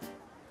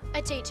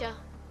 A teacher.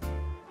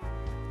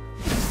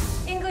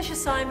 English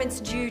assignments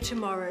due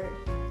tomorrow.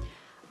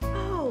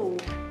 Oh,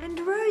 and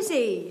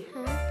Rosie.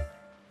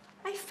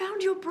 I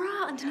found your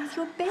bra underneath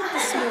your bed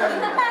this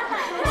morning.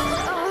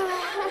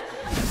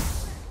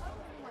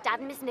 Dad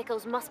and Miss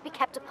Nichols must be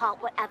kept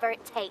apart whatever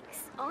it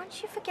takes.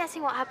 Aren't you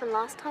forgetting what happened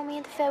last time we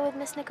interfered with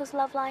Miss Nichols'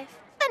 love life?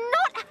 They're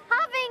not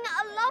having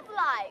a love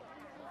life.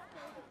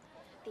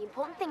 The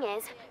important thing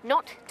is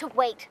not to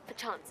wait for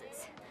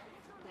chances.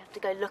 We have to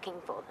go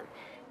looking for them.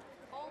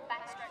 All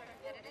backstroke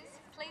competitors,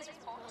 please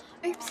report.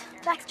 Oops,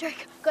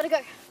 backstroke. Gotta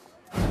go.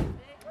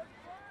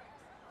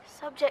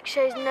 Subject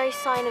shows no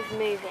sign of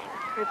moving.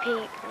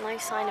 Repeat, no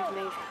sign of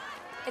moving.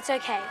 It's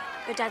okay.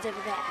 Your dad's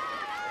over there.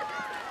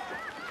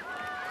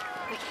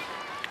 Okay.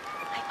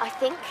 I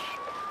think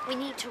we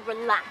need to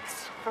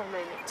relax for a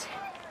moment.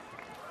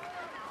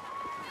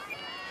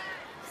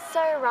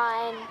 So,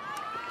 Ryan,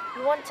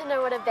 you want to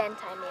know what event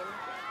I'm in?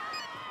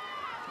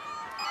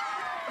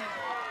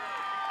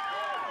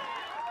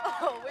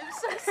 Oh, we've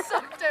so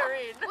sucked her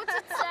in. What's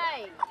it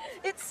say?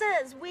 It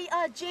says we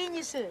are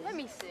geniuses. Let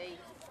me see.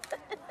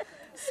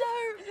 So,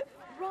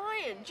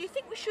 Ryan, do you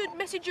think we should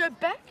message her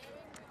back?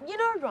 You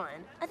know,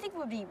 Ryan, I think it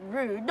would be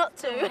rude not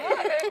to.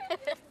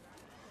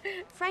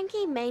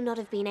 Frankie may not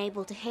have been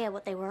able to hear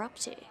what they were up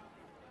to,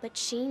 but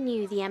she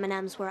knew the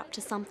M&Ms were up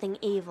to something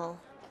evil.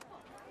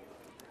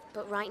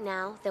 But right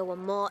now, there were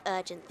more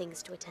urgent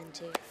things to attend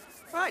to.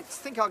 Right,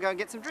 think I'll go and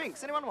get some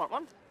drinks. Anyone want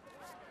one?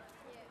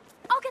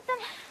 I'll get them.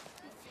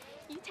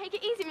 You take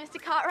it easy,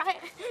 Mr.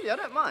 Cartwright. Really, I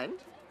don't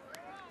mind.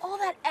 All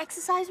that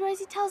exercise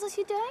Rosie tells us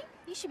you're doing?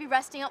 You should be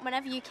resting up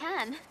whenever you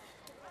can.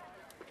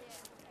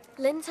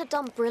 Lynn's had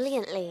done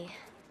brilliantly,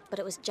 but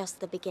it was just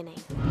the beginning.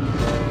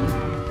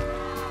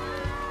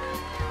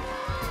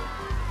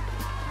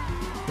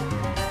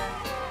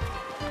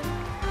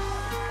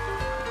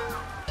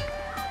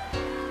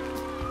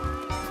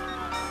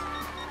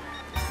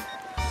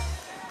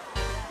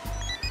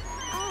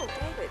 Oh,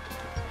 David.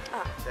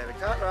 David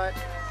Cartwright.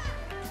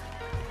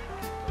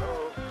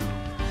 Hello.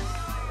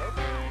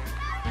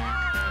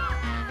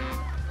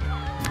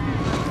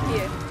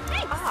 You.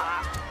 Thanks.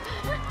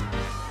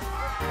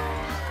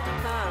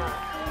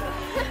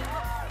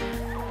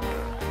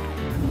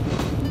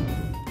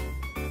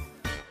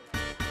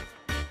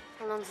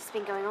 How long's this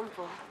been going on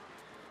for?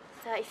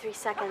 33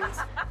 seconds.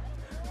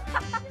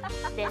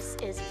 This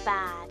is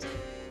bad.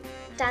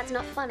 Dad's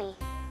not funny.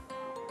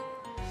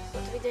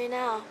 What do we do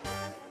now?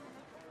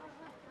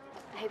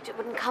 I hoped it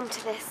wouldn't come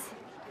to this.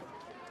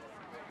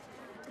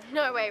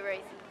 No way,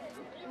 Rosie.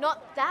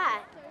 Not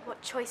that.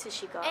 What choice has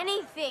she got?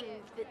 Anything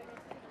but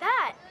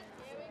that.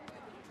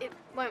 It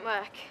won't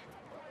work.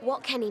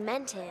 What Kenny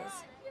meant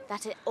is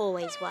that it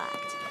always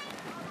worked.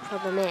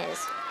 Problem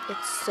is,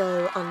 it's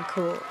so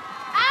uncool.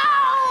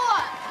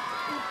 Ow!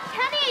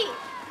 Kenny!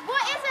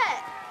 What is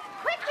it?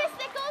 Quick,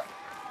 Stickles!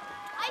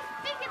 I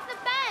think it's the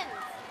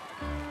bends.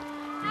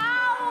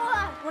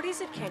 Ow! What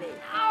is it, Kenny?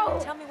 Ow!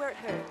 Tell me where it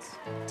hurts.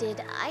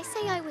 Did I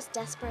say I was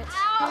desperate?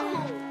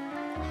 Ow!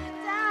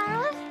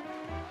 Dad?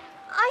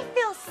 I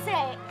feel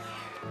sick.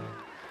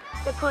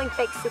 They're pulling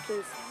fake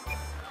sickies.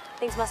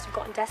 Things must have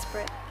gotten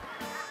desperate.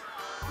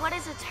 What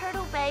is a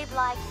turtle babe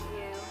like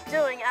you?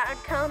 Doing at a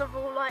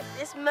carnival like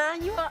this,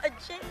 man, you are a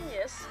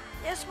genius.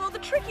 Yes, well, the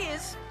trick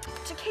is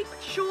to keep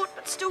it short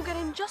but still get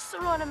in just the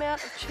right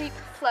amount of cheap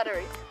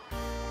flattery.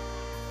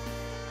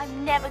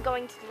 I'm never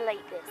going to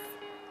delete this.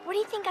 What do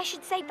you think I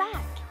should say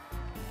back?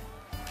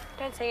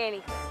 Don't say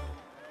anything.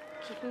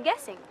 Keep him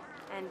guessing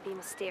and be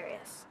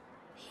mysterious.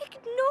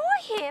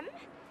 Ignore him?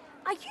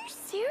 Are you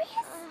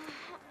serious?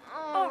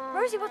 Oh,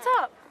 Rosie, what's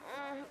up?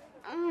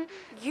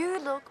 You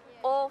look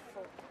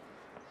awful.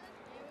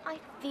 I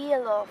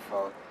feel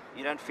awful.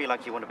 You don't feel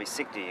like you want to be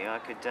sick, do you? I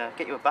could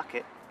get you a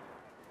bucket.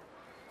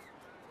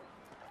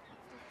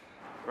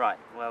 Right,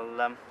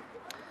 well,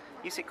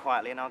 you sit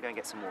quietly and I'll go and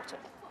get some water.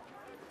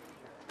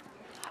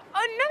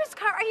 Oh, no, Miss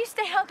Cartwright, you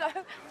stay, I'll go.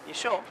 You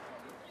sure?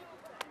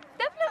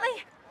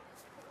 Definitely.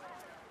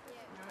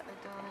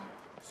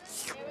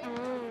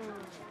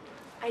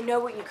 I know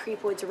what you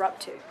creepoids are up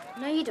to.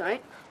 No, you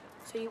don't.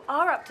 So you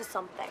are up to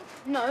something.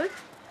 No.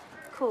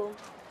 Cool.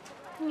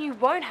 Then you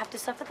won't have to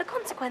suffer the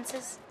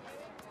consequences.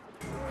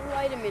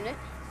 Wait a minute.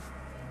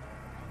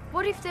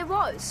 What if there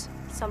was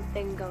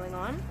something going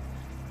on?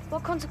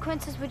 What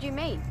consequences would you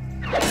mean?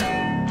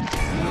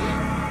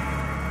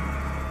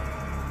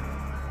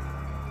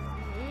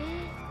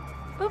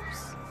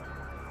 Oops.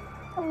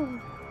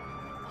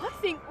 I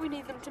think we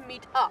need them to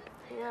meet up.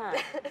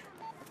 Yeah.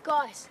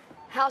 Guys,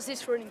 how's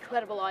this for an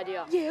incredible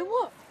idea? Yeah,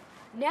 what?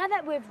 Now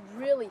that we've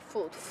really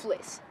fooled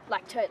Fliss,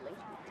 like totally,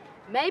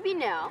 maybe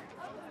now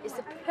is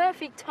the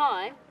perfect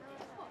time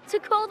to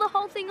call the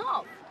whole thing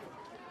off.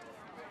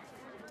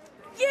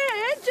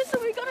 Yeah, just so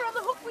we got her on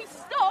the hook, we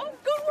stop.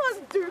 Good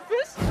one,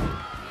 doofus.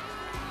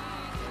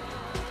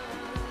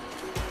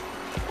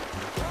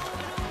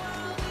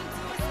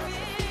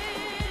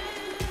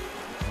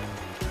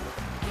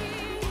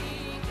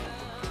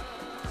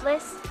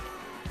 Fliss,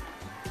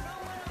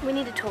 we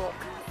need to talk.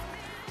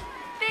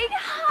 Big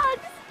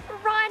hugs!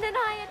 Ryan and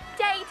I are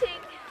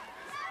dating.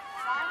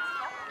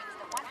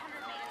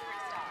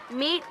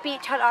 Meet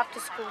beach hut after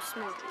school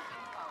smoothie.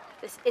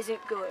 This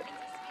isn't good.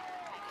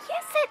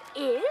 Yes, it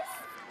is.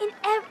 In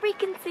every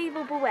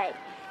conceivable way.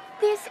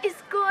 This is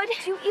good.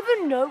 Do you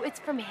even know it's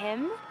from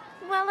him?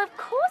 Well, of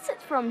course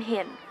it's from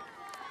him.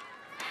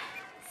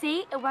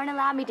 See, it won't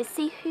allow me to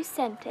see who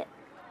sent it.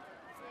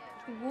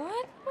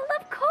 What? Well,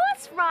 of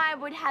course Ryan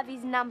would have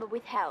his number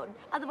withheld.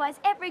 Otherwise,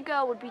 every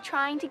girl would be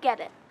trying to get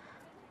it.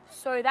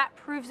 So that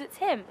proves it's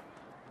him.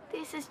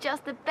 This is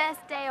just the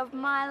best day of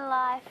my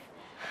life.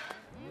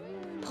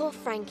 Poor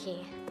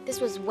Frankie.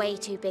 This was way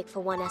too big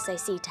for one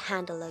SOC to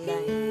handle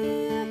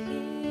alone.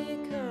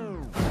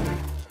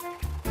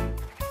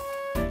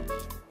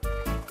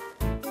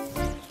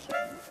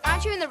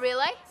 Aren't you in the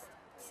relay?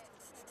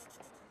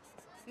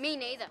 Me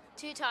neither.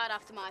 Too tired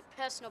after my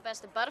personal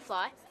best of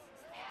butterfly.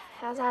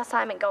 How's our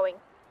assignment going?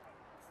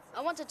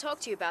 I want to talk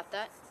to you about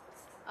that.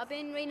 I've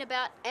been reading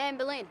about Anne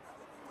Boleyn.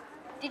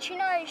 Did you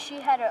know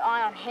she had her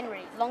eye on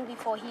Henry long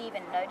before he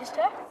even noticed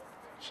her?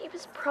 She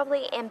was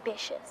probably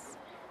ambitious.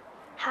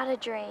 Had a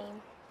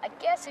dream. I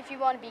guess if you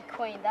want to be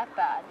queen that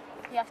bad,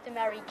 you have to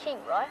marry king,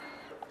 right?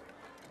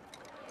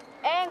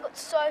 Anne got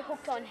so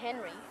hooked on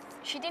Henry,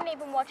 she didn't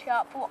even watch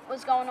out for what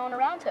was going on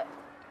around her.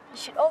 You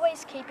should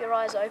always keep your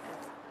eyes open.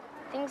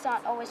 Things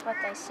aren't always what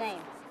they seem.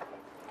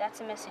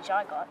 That's a message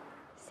I got.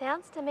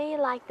 Sounds to me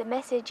like the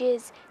message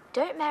is,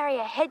 don't marry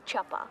a head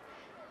chopper.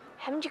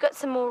 Haven't you got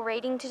some more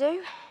reading to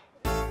do?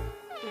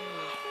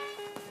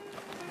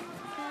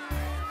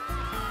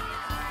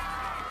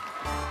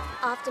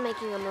 After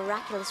making a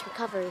miraculous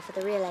recovery for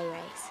the relay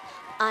race,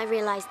 I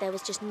realised there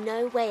was just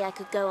no way I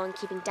could go on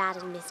keeping Dad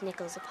and Miss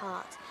Nichols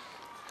apart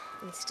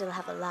and still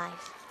have a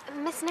life.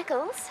 Miss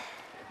Nichols?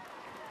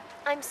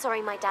 I'm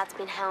sorry my dad's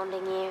been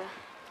hounding you.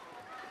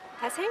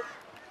 Has he?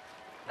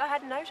 I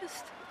hadn't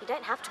noticed. You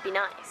don't have to be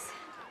nice.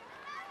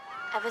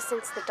 Ever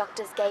since the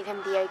doctors gave him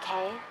the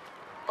okay,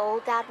 all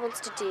Dad wants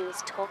to do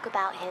is talk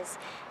about his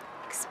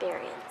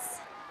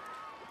experience.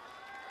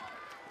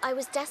 I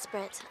was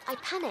desperate. I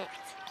panicked.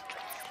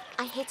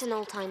 I hit an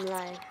all-time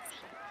low.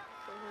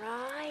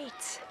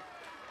 Right.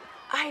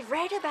 I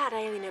read about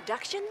alien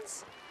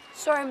abductions.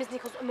 Sorry, Miss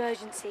Nichols,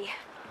 emergency.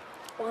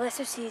 All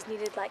SOC is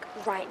needed, like,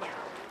 right now.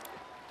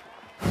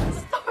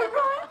 Stop it,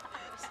 Ryan!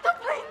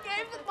 Stop playing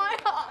games with my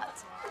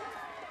heart!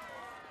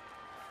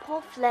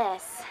 Poor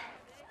Fliss.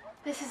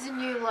 This is a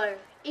new low,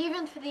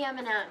 even for the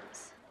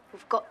M&Ms.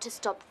 We've got to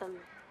stop them.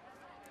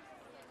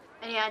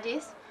 Any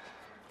ideas?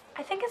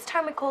 I think it's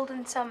time we called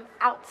in some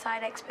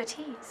outside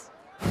expertise.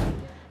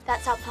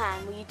 That's our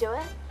plan. Will you do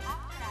it?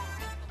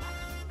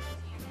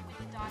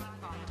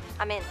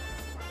 I'm in.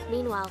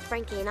 Meanwhile,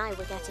 Frankie and I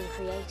were getting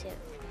creative.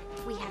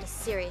 We had a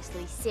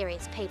seriously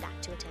serious payback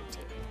to attend to.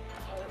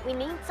 We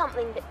need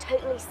something that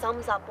totally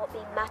sums up what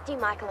being Matthew,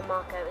 Michael, and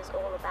Marco is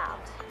all about.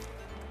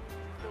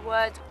 The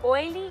words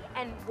oily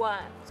and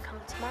worms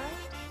come to mind.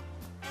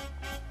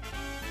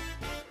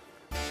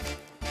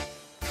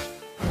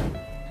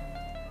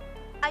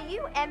 Are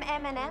you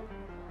M&M?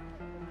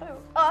 Oh,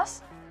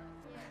 us?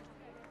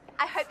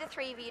 I hope the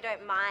three of you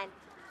don't mind.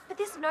 But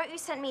this note you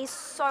sent me is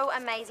so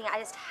amazing, I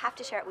just have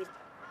to share it with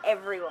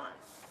everyone.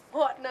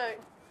 What note?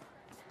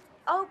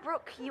 Oh,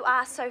 Brooke, you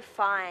are so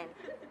fine.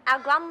 Our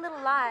glum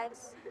little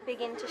lives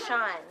begin to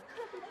shine,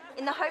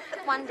 in the hope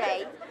that one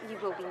day you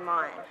will be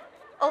mine.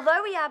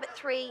 Although we are but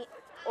three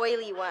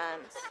oily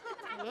worms,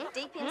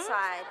 deep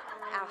inside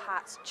our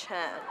hearts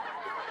churn.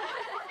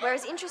 We're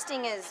as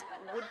interesting as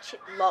wood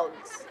chip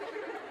logs.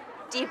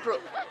 Dear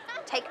Brooke,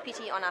 take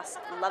pity on us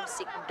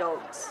lovesick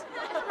dogs.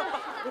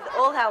 With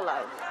all our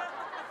love,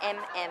 M,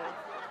 and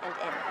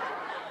M.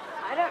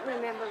 I don't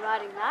remember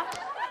writing that.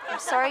 I'm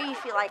sorry you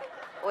feel like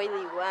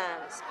oily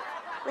worms.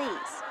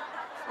 Please,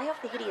 lay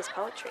off the hideous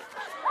poetry.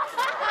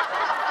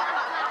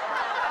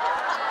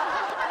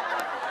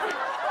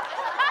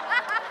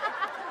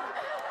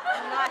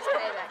 Nice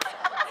payback.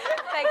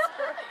 Thanks,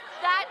 Brooke.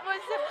 That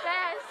was the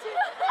best.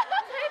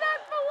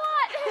 Payback for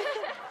what?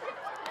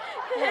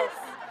 Yes.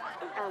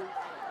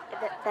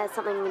 There's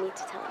something we need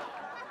to tell you.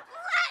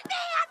 Let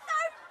me at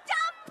those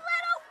dumb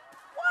little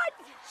wood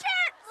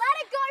shit! Let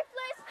it go,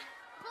 Fliss!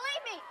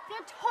 Believe me,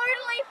 they're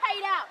totally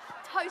paid out.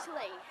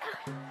 Totally.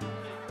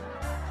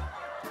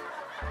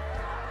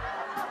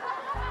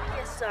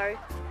 Yes, so.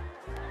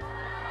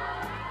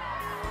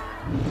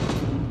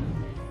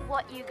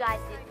 What you guys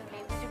did for me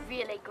was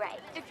really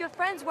great. If your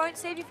friends won't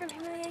save you from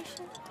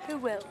humiliation, who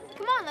will?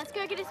 Come on, let's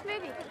go get a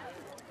smoothie.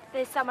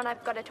 There's someone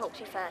I've got to talk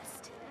to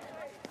first.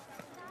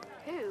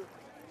 Who?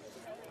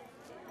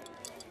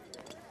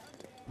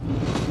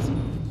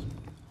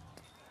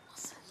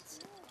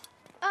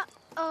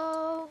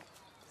 Uh-oh.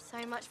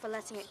 So much for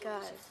letting it go.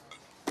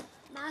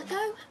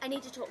 Marco, I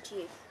need to talk to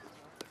you.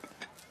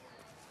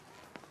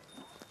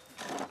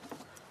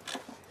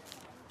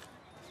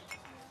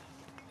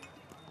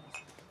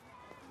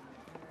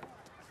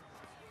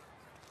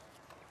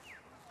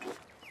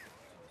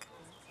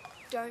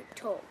 Don't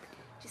talk.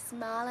 Just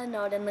smile and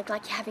nod and look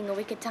like you're having a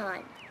wicked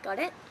time. Got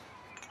it?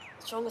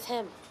 What's wrong with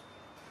him?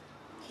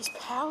 He's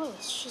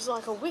powerless. She's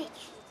like a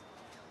witch.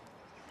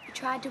 You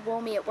tried to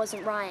warn me it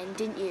wasn't Ryan,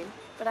 didn't you?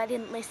 But I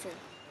didn't listen.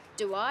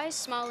 Do I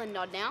smile and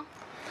nod now?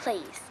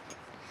 Please.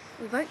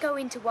 We won't go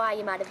into why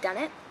you might have done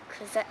it,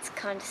 because that's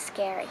kind of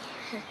scary.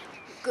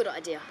 Good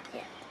idea.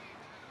 Yeah.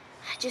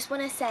 I just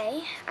want to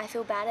say I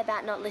feel bad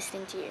about not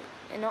listening to you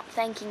and not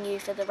thanking you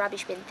for the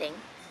rubbish bin thing.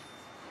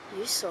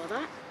 You saw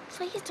that?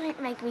 Please don't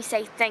make me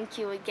say thank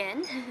you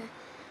again.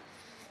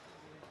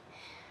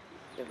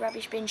 The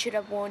rubbish bin should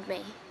have warned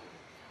me.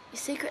 You're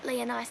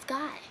secretly a nice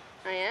guy.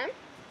 I am?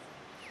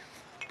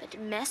 But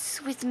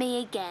mess with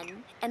me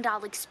again and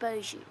I'll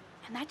expose you.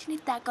 Imagine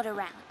if that got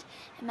around.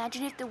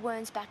 Imagine if the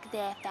worms back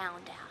there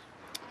found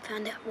out.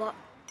 Found out what?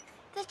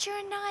 That you're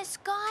a nice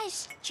guy,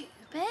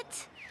 stupid.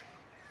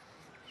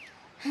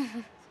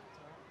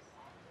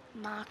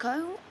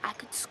 Marco, I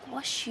could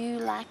squash you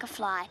like a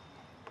fly.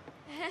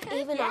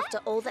 Even after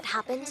all that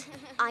happened,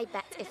 I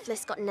bet if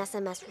Fliss got an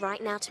SMS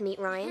right now to meet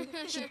Ryan,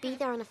 she'd be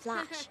there in a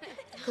flash.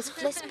 Because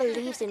Fliss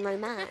believes in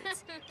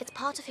romance. It's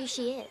part of who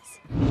she is.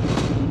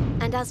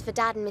 And as for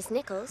Dad and Miss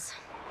Nichols,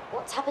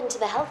 what's happened to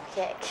the health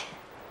kick?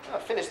 I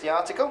finished the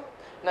article.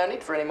 No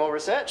need for any more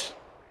research.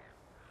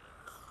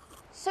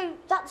 So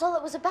that's all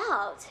it was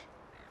about?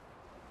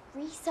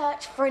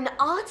 Research for an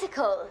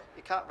article?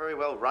 You can't very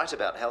well write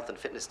about health and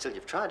fitness till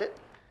you've tried it.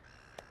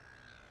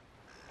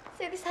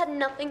 So this had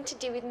nothing to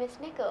do with Miss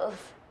Nichols?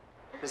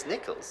 Miss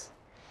Nichols?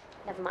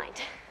 Never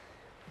mind.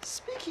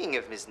 Speaking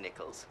of Miss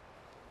Nichols,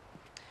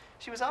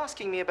 she was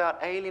asking me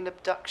about alien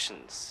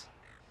abductions.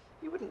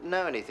 You wouldn't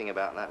know anything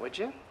about that, would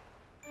you?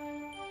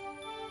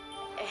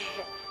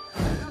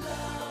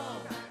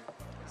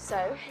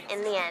 So,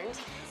 in the end,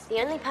 the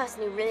only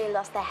person who really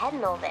lost their head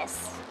in all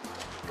this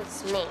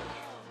was me.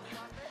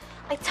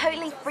 I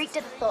totally freaked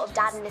at the thought of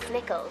Dad and Miss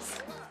Nichols,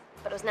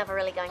 but it was never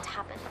really going to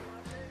happen.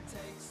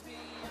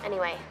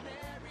 Anyway,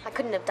 I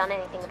couldn't have done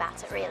anything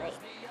about it, really.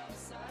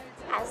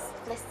 As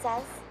Liz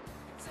says,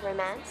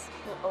 romance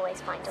will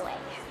always find a way.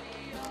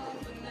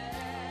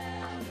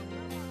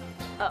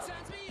 Oh.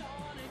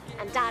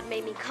 And Dad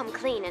made me come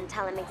clean and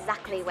tell him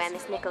exactly where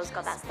Miss Nichols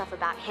got that stuff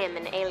about him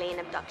and alien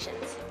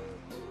abductions.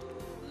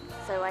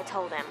 So I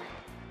told him.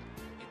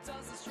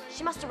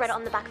 She must have read it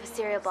on the back of a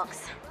cereal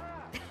box.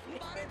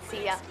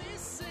 See ya.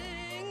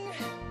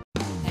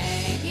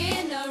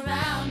 Hanging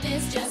around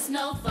is just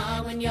no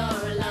fun when you're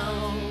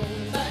alone.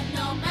 But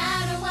no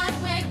matter what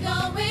we're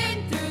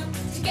going through,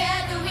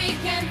 together we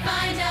can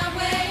find our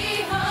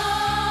way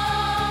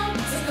home.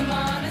 So come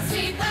on and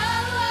sleep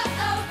over,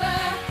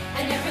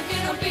 and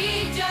everything will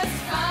be just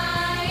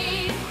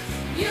fine.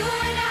 You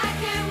and I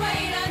can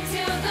wait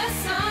until the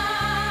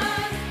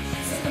sun.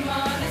 So come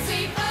on and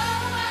sleep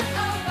over,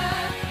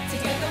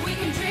 together we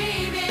can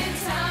dream in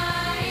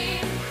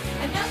time.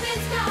 And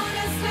nothing's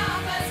gonna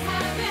stop us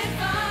having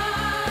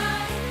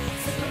fun.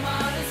 So come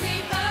on and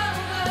sleep over.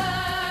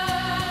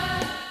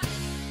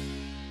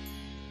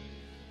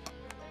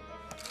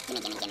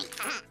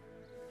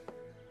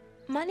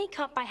 Money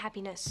can't buy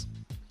happiness.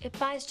 It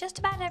buys just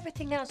about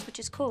everything else, which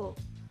is cool.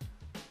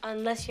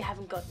 Unless you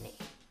haven't got any,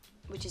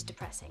 which is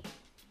depressing.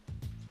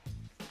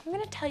 I'm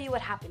gonna tell you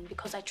what happened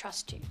because I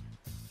trust you.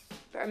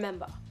 But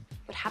remember,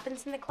 what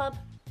happens in the club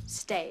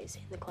stays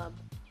in the club.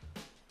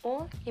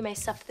 Or you may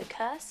suffer the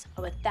curse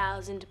of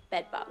 1,000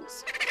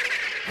 bedbugs.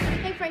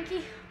 Hey,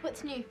 Frankie,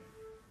 what's new?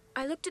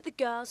 I looked at the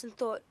girls and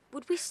thought,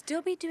 would we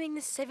still be doing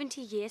this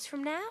 70 years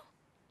from now?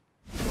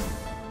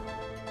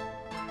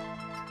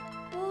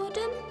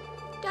 Boredom?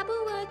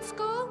 Double word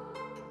score?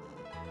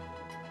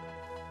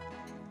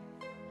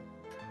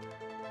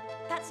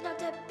 That's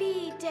not a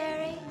B,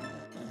 Derry.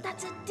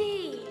 That's a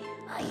D.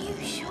 Are you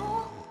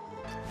sure?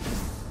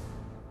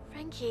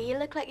 Frankie, you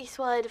look like you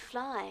swallowed a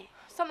fly.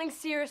 Something's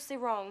seriously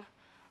wrong.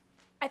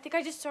 I think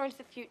I just saw into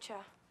the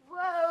future.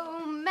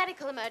 Whoa,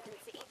 medical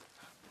emergency.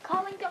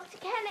 Calling Dr.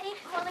 Kenny.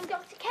 Calling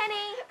Dr.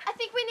 Kenny. I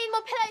think we need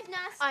more pillows,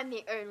 nurse. I'm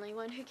the only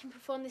one who can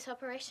perform this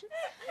operation.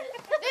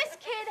 This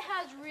kid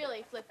has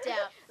really flipped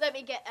out. Let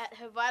me get at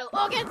her vital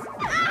organs.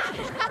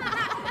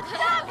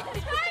 Stop!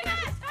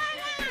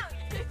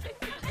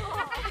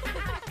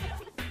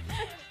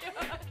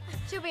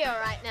 She'll be all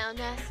right now,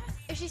 nurse.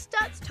 If she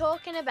starts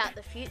talking about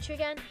the future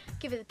again,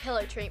 give her the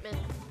pillow treatment.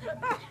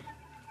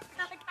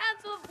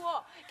 Council of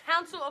War.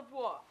 Council of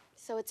War.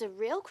 So it's a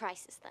real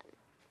crisis then?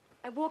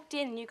 I walked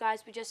in and you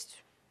guys were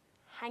just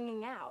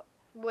hanging out.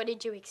 What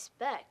did you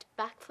expect?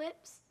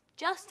 Backflips?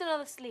 Just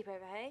another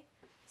sleepover, hey?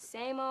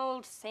 Same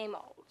old, same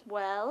old.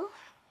 Well?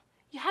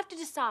 You have to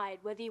decide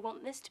whether you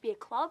want this to be a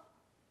club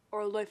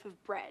or a loaf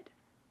of bread.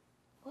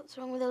 What's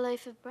wrong with a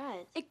loaf of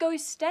bread? It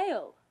goes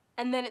stale,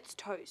 and then it's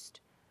toast.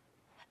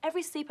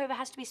 Every sleepover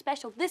has to be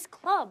special. This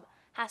club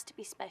has to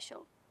be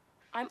special.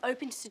 I'm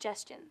open to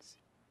suggestions.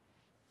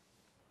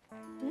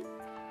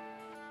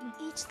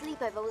 Each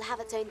sleepover will have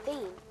its own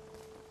theme.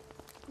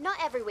 Not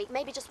every week,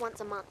 maybe just once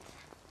a month.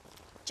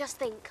 Just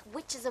think,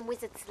 witches and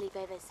wizards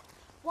sleepovers.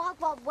 Wild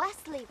Wild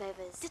West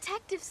sleepovers.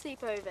 Detective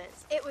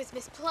sleepovers. It was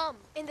Miss Plum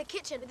in the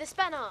kitchen with a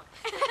spanner.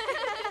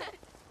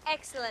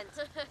 Excellent.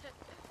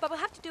 But we'll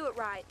have to do it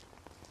right.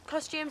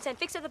 Costumes and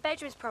fix up the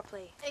bedrooms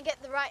properly. And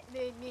get the right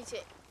mood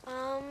music.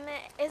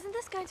 Isn't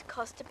this going to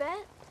cost a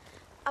bit?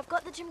 I've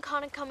got the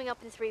gymkhana coming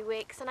up in 3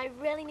 weeks and I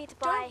really need to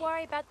buy... Don't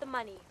worry about the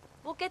money.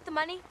 We'll get the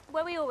money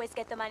where we always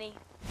get the money.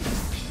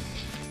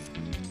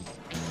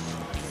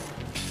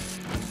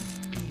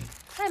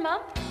 Hi,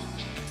 Mum.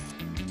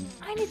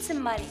 I need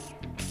some money.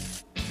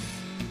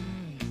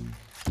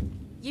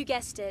 You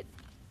guessed it.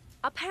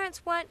 Our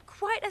parents weren't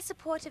quite as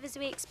supportive as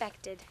we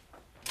expected.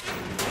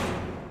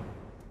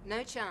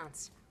 No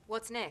chance.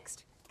 What's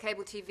next?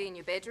 Cable TV in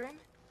your bedroom?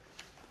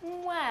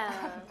 Well...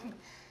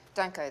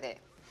 Don't go there.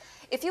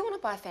 If you want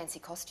to buy fancy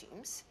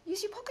costumes,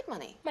 use your pocket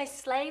money. My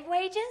slave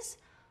wages?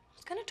 I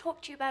was going to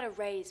talk to you about a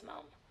raise,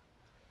 Mum.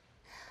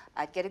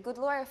 I'd get a good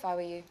lawyer if I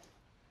were you.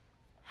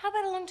 How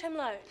about a long-term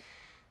loan?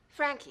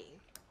 Frankie,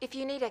 if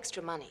you need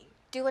extra money,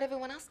 do what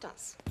everyone else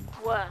does.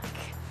 Work.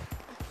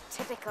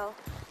 Typical.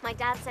 My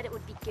dad said it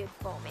would be good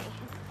for me.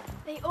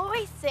 They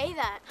always say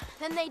that.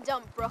 Then they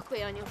dump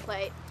broccoli on your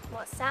plate.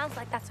 Well, it sounds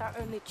like that's our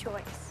only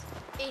choice.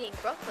 Eating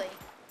broccoli.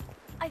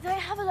 I don't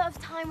have a lot of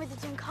time with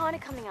the gymkhana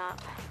coming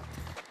up.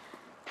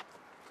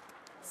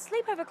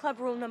 Sleepover club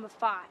rule number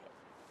 5.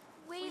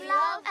 We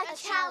love a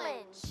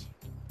challenge.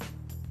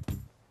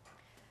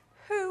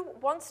 Who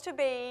wants to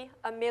be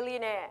a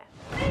millionaire?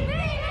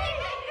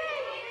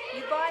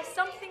 You buy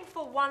something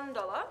for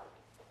 $1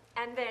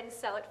 and then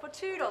sell it for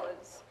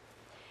 $2.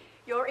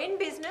 You're in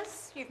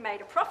business, you've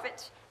made a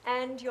profit,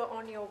 and you're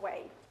on your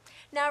way.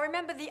 Now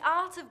remember, the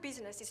art of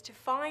business is to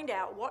find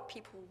out what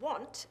people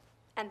want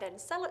and then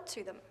sell it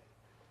to them.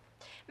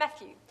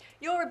 Matthew,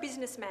 you're a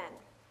businessman.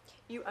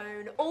 You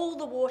own all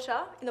the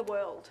water in the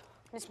world.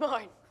 It's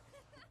mine.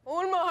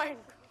 All mine.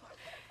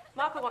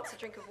 Michael wants a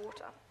drink of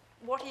water.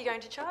 What are you going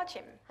to charge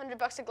him?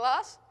 $100 a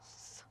glass?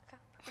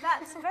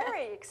 That's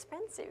very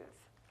expensive.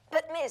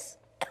 But miss,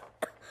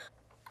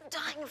 I'm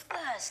dying of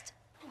thirst.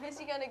 Where's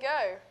he going to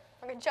go?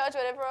 I can charge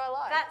whatever I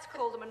like. That's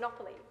called a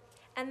monopoly.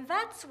 And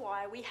that's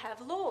why we have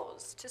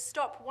laws to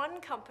stop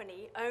one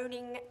company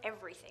owning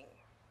everything.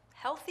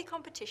 Healthy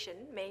competition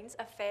means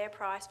a fair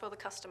price for the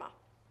customer.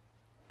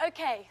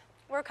 Okay,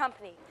 we're a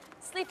company.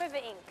 Sleepover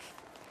Inc.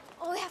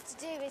 All we have to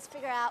do is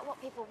figure out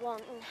what people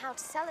want and how to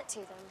sell it to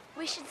them.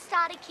 We should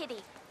start a kitty.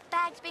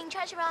 Bags being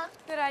treasurer.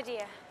 Good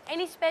idea.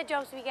 Any spare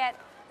jobs we get,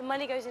 the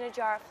money goes in a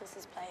jar at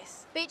Fliss's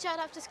place. Beach out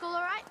after school,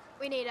 all right?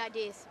 We need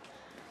ideas.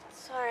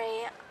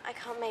 Sorry, I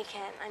can't make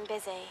it. I'm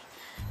busy.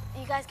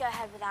 You guys go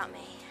ahead without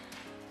me.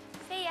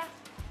 See ya.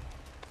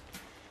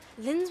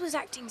 Linz was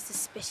acting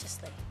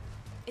suspiciously.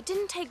 It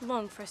didn't take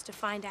long for us to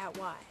find out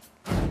why.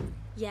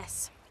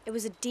 Yes, it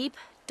was a deep,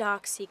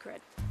 dark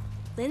secret.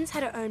 Linz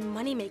had her own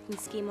money-making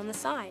scheme on the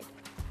side.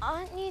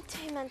 Aren't you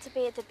two meant to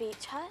be at the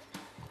beach hut?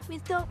 We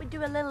thought we'd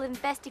do a little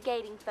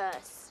investigating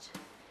first.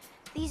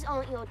 These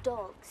aren't your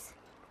dogs.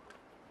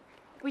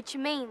 Which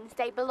means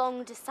they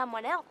belong to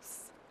someone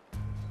else.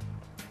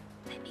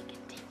 Let me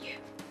continue.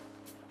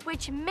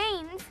 Which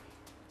means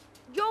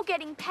you're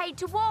getting paid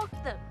to walk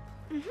them.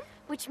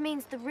 Which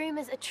means the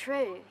rumours are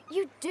true.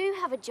 You do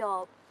have a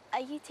job.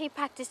 Are you two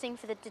practicing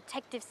for the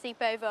detective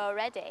sleepover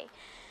already?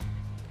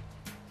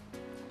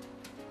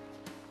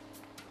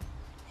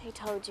 Who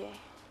told you?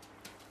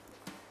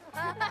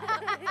 I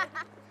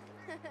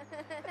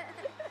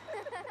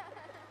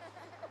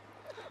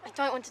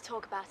don't want to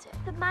talk about it.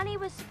 The money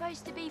was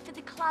supposed to be for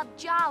the club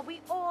jar.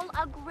 We all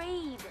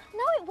agreed.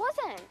 No, it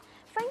wasn't.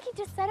 Frankie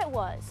just said it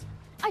was.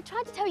 I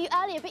tried to tell you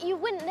earlier, but you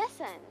wouldn't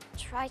listen.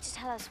 Try to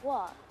tell us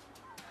what?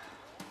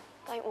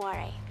 Don't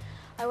worry.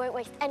 I won't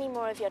waste any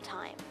more of your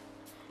time.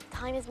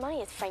 Time is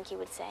money, as Frankie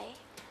would say.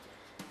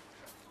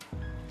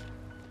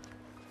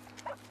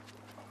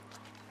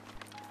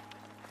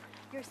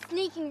 You're a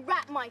sneaking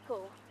rat,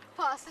 Michael.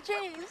 Pass the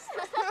cheese.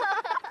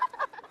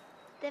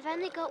 They've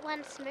only got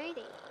one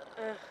smoothie.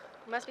 Ugh,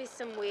 must be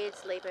some weird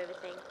sleepover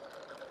thing.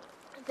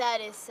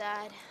 That is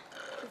sad.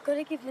 We've got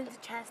to give Linz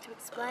a chance to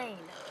explain.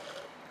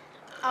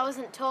 I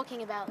wasn't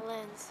talking about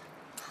Linz.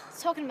 I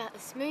was talking about the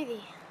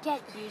smoothie.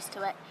 Get used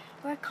to it.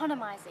 We're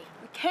economizing.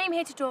 We came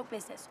here to talk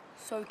business.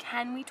 So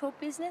can we talk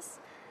business?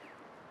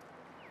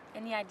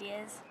 Any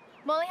ideas?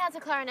 Molly has a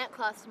clarinet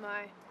class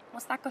tomorrow.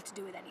 What's that got to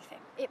do with anything?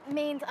 It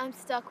means I'm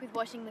stuck with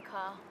washing the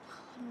car.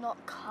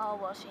 Not car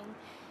washing.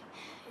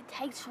 It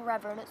takes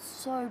forever and it's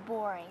so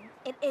boring.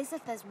 It is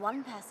if there's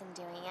one person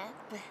doing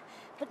it,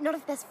 but not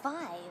if there's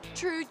 5.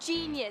 True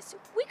genius.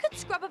 We could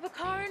scrub up a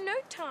car in no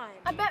time.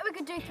 I bet we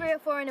could do 3 or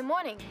 4 in the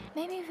morning.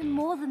 Maybe even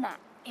more than that,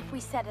 if we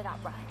set it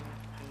up right.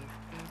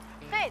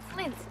 Hey, it's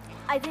Linz.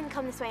 I didn't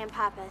come this way on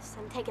purpose.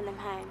 I'm taking them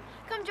home.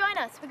 Come join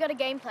us. We got a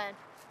game plan.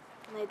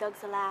 No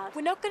dogs allowed.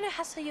 We're not going to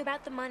hassle you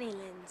about the money,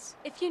 Linz.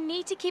 If you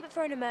need to keep it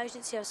for an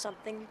emergency or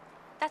something,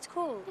 that's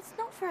cool. It's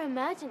not for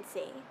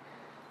emergency.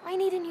 I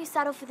need a new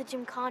saddle for the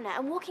gymkhana,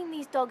 and walking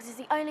these dogs is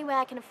the only way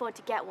I can afford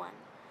to get one.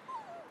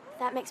 If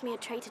that makes me a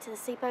traitor to the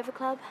sleepover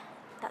club,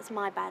 that's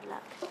my bad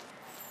luck.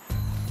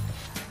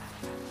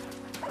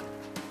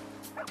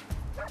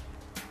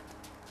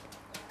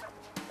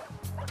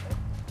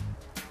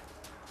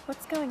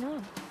 What's going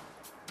on?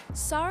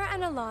 Sarah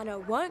and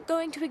Alana weren't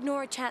going to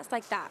ignore a chance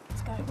like that.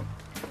 Let's go.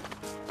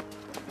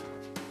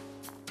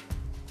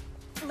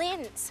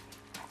 Linz,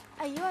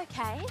 are you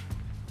okay?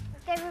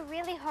 They were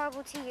really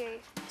horrible to you.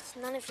 It's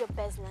none of your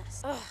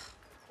business. Ugh.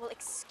 Well,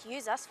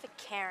 excuse us for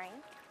caring.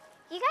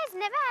 You guys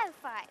never have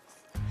fights.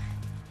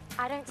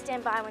 I don't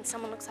stand by when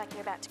someone looks like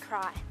you're about to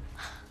cry.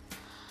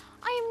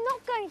 I am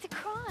not going to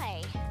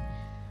cry.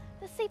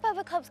 The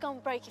sleepover club's gone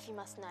broke, if you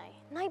must know.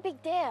 No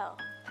big deal.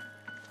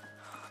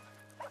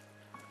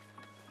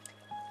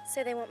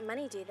 So they want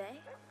money, do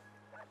they?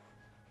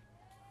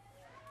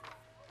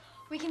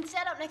 We can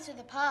set up next to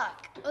the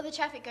park. All the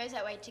traffic goes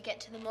that way to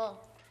get to the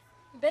mall.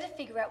 We better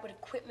figure out what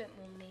equipment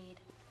we'll need.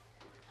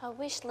 I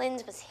wish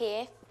Linz was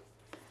here.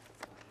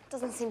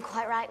 Doesn't seem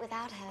quite right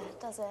without her,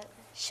 does it?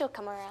 She'll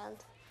come around.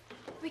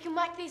 We can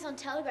whack these on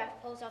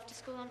telegraph poles after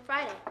school on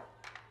Friday.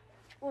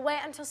 We'll wait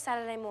until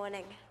Saturday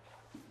morning.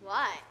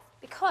 Why?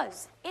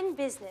 Because, in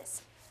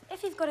business,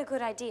 if you've got a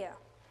good idea,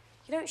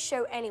 you don't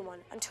show anyone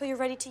until you're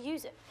ready to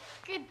use it.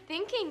 Good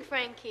thinking,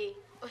 Frankie.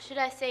 Or should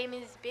I say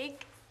Ms.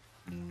 Big?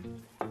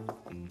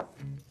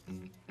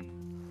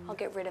 I'll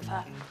get rid of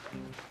her.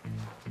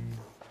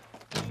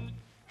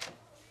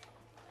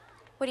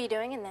 What are you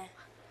doing in there?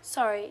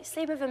 Sorry,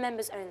 sleepover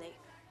members only.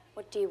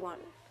 What do you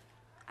want?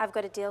 I've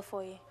got a deal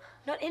for you.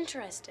 Not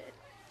interested.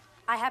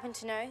 I happen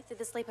to know that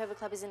the sleepover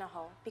club is in a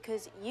hole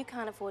because you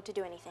can't afford to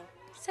do anything.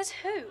 Says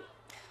who?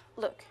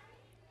 Look,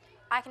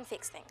 I can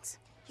fix things.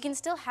 You can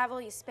still have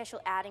all your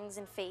special outings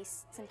and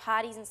feasts and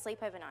parties and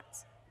sleepover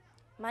nights.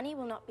 Money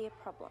will not be a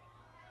problem.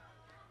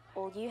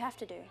 All you have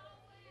to do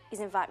is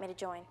invite me to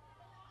join.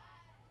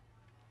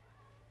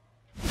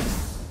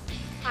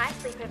 Hi,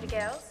 Sleepover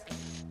girls.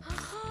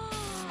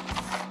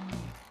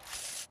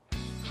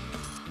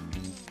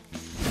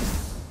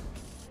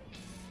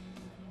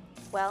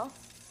 Well,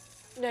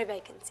 no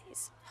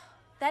vacancies.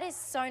 That is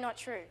so not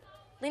true.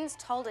 Lynn's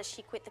told us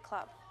she quit the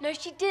club. No,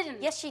 she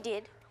didn't. Yes, she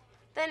did.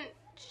 Then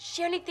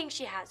she only thinks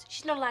she has.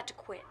 She's not allowed to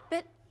quit.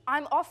 But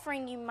I'm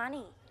offering you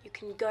money. You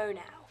can go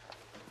now.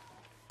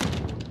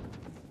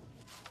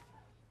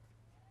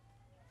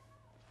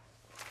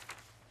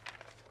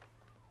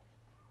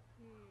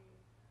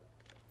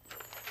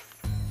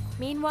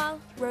 Meanwhile,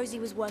 Rosie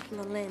was working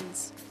on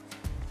Lynn's.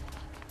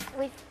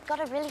 We've got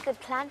a really good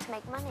plan to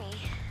make money.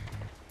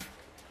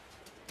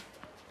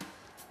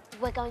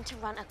 We're going to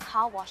run a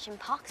car wash in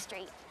Park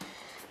Street.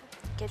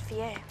 Good for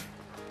you.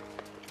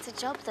 It's a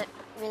job that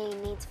really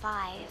needs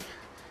 5.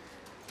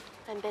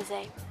 I'm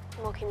busy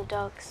walking the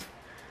dogs.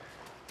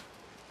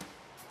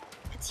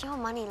 It's your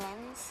money,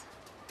 Linz.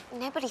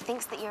 Nobody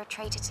thinks that you're a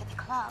traitor to the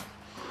club.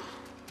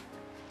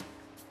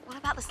 What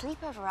about the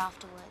sleepover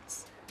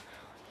afterwards?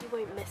 You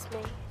won't miss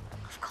me.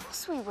 Of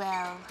course we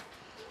will.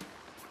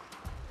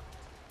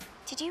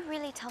 Did you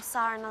really tell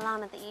Sarah and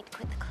Alana that you'd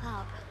quit the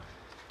club?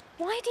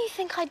 Why do you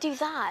think I'd do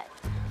that?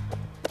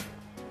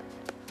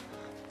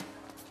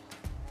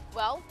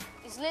 Well,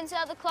 is Lindsay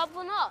out of the club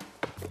or not?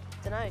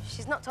 Dunno,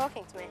 she's not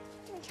talking to me.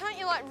 Can't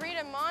you, like, read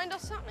her mind or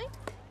something?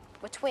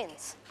 We're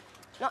twins,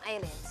 not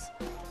aliens.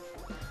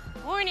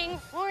 Warning,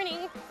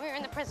 warning, we're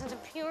in the presence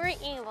of pure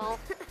evil.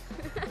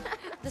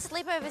 The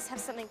sleepovers have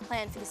something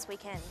planned for this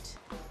weekend.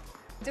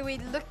 Do we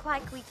look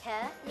like we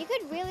care? You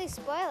could really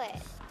spoil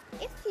it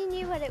if you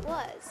knew what it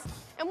was.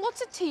 And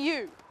what's it to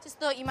you? Just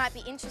thought you might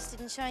be interested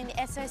in showing the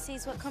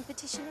SOCs what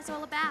competition is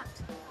all about.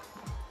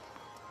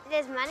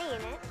 There's money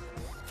in it.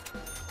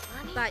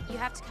 But you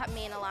have to cut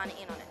me and Alana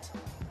in on it.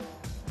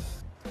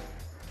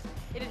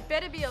 It had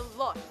better be a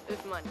lot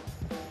of money.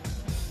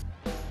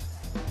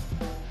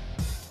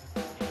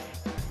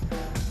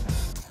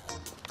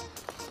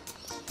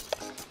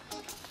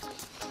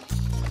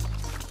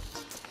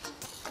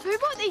 Who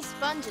bought these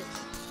sponges?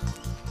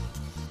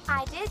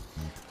 I did.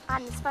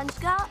 I'm the sponge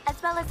girl,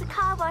 as well as the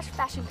car wash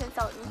fashion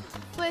consultant.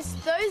 Bliss,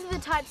 those are the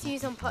types you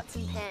use on pots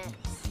and pans.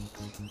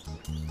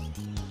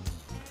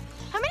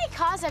 How many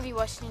cars have you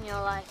washed in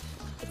your life?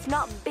 It's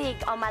not big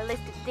on my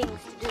list of things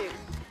to do.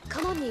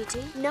 Come on, you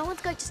two. No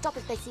one's going to stop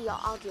if they see you're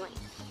arguing.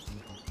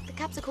 The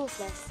caps are cool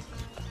for this.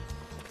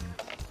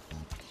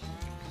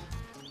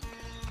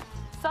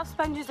 Soft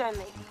sponges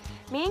only.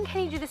 Me and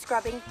Kenny do the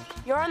scrubbing.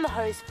 You're on the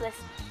hose, Fliss.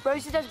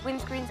 Rosie does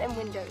windscreens and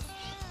windows.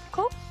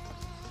 Cool?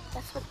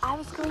 That's what I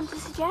was going to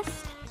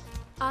suggest.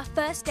 Our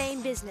first day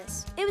in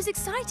business. It was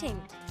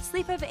exciting.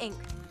 Sleepover Inc.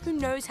 Who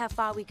knows how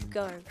far we could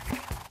go?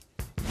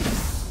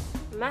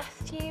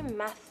 Matthew.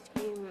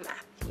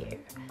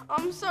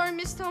 I'm sorry,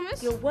 Miss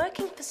Thomas. You're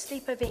working for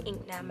Sleepover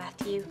Inc. now,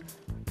 Matthew.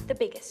 The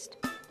biggest,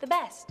 the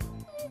best.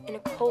 In a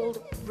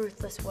cold,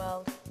 ruthless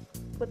world,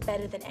 we're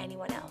better than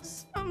anyone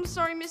else. I'm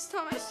sorry, Miss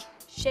Thomas.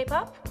 Shape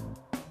up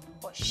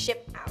or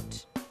ship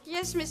out.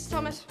 Yes, Miss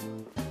Thomas.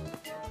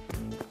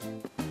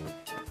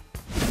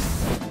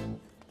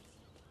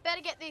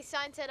 Better get these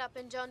signs set up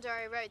in John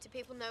Dory Road so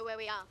people know where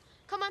we are.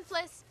 Come on,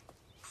 Fliss.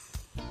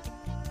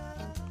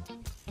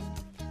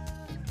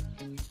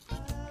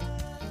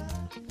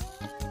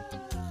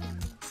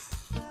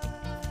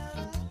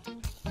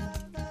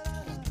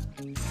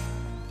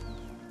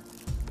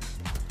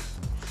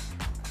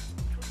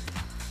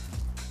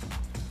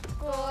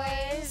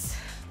 Boys.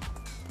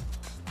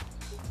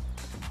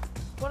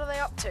 What are they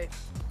up to?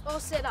 All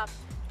set up.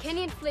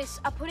 Kenny and Fliss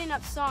are putting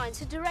up signs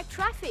to direct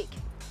traffic.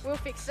 We'll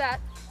fix that.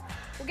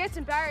 We'll get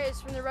some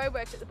barriers from the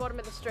roadworks at the bottom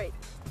of the street.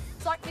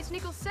 It's like Miss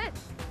Nichols said.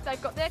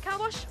 They've got their car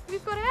wash,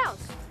 we've got ours.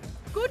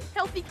 Good,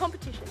 healthy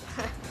competition.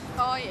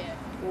 Oh, yeah.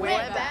 We're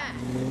back.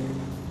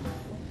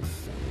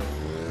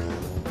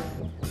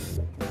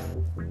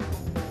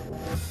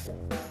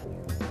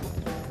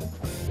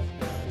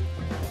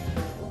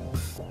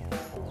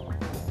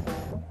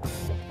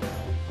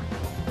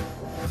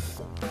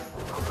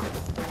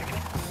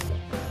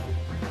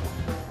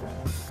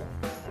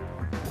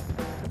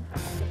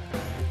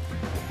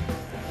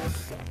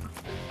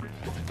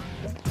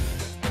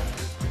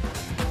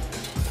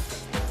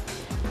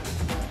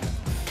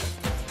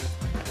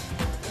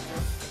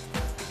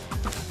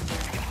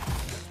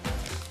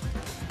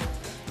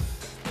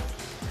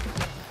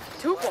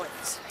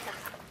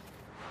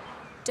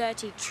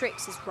 Dirty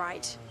tricks is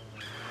right.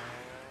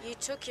 You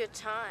took your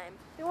time.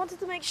 We wanted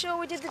to make sure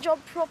we did the job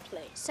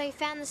properly. So you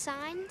found the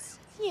signs?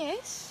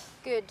 Yes.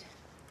 Good.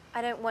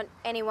 I don't want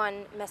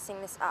anyone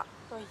messing this up.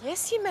 Oh,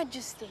 yes, Your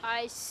Majesty.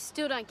 I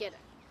still don't get it.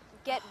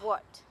 Get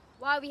what?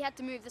 Why we had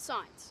to move the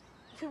signs.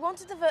 We want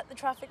to divert the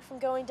traffic from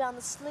going down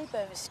the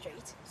Sleepover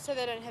Street So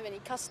they don't have any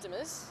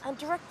customers. and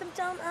direct them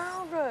down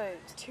our road.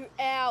 To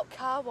our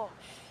Car wash.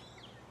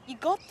 You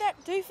got that,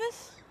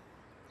 doofus?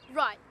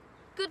 Right.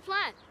 Good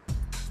plan.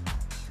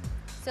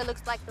 So it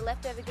looks like the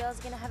leftover girls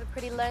are going to have a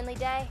pretty lonely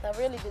day. They'll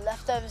really be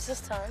leftovers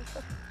this time.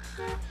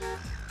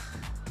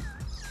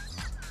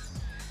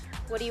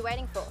 What are you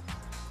waiting for?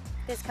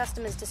 There's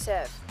customers to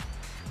serve.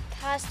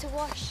 Cars to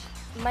wash,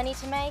 money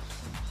to make.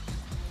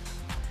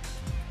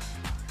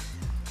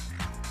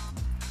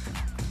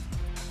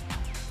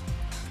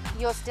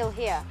 You're still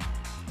here.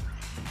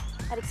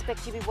 I'd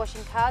expect you'd be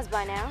washing cars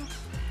by now.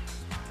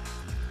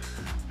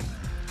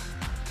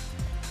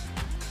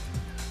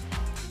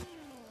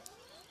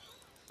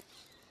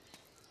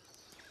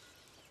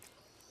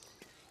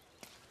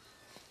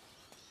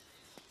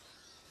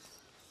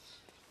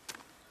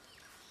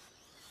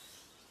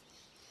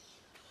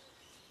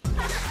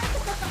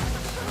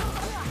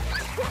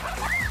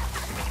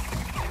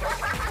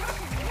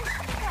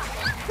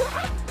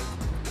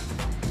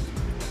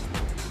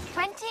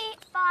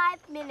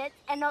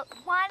 And not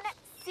one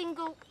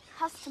single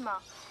customer.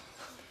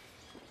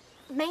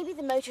 Maybe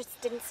the motorists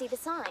didn't see the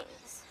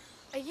signs.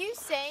 Are you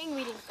saying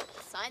we didn't put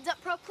the signs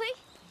up properly?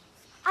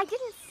 I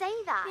didn't say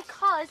that.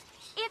 Because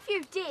if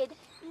you did,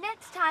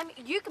 next time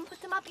you can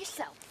put them up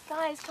yourself.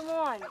 Guys, come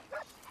on.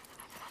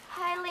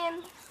 Hi,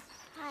 Lynn.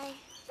 Hi.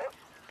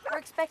 We're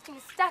expecting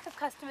a stack of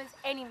customers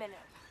any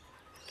minute.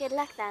 Good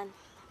luck then.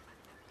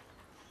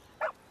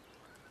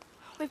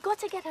 We've got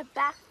to get her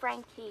back,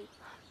 Frankie.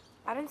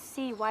 I don't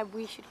see why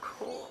we should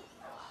call.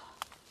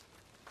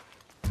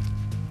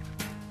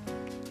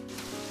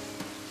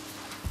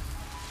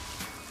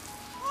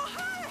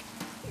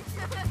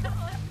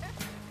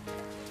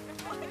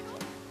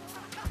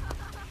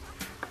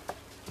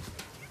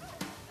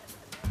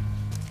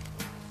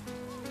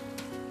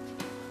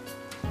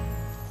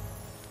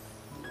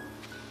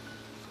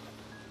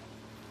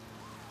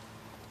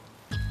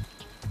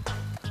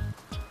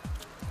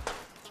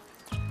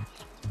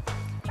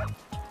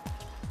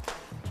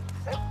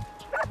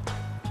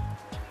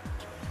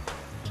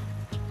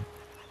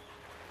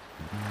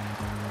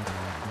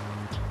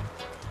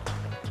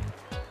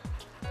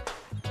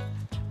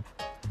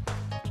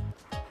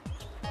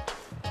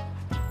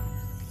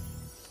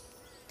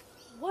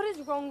 What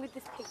is wrong with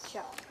this picture?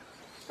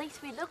 At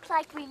least we look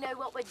like we know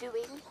what we're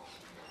doing.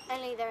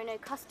 Only there are no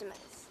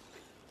customers.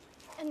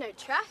 And no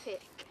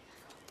traffic.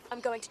 I'm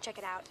going to check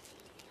it out.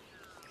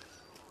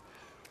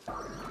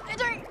 I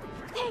don't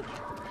think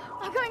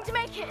I'm going to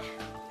make it.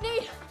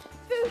 Need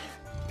food.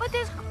 But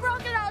there's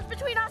crocodiles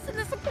between us and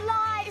the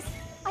supplies.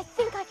 I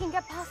think I can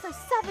get past those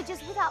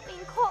savages without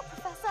being caught,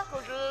 Professor.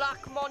 Good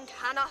luck,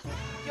 Montana.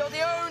 You're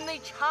the only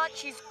chance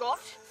she's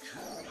got.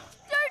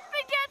 Don't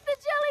forget the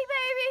jelly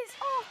babies.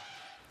 Oh.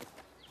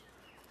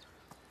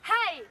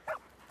 Hey!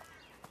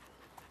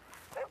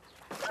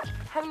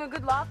 Having a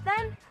good laugh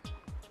then?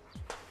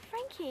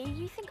 Frankie,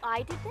 you think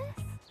I did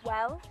this?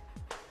 Well,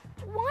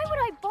 why would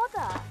I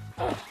bother?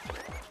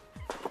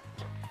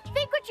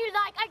 Think what you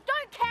like. I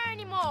don't care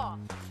anymore.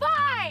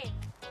 Fine!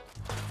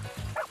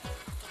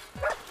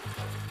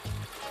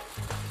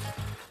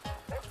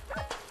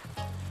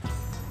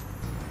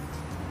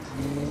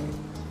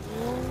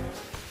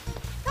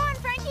 Come on,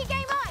 Frankie,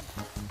 game on!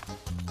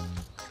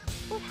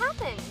 What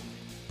happened?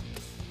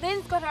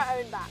 Lynn's got her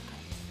own back.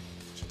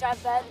 She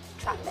diverted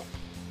the traffic.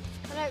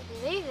 I don't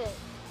believe it.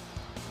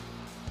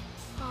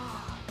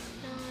 Oh,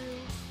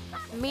 no.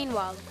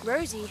 Meanwhile,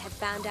 Rosie had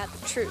found out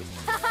the truth.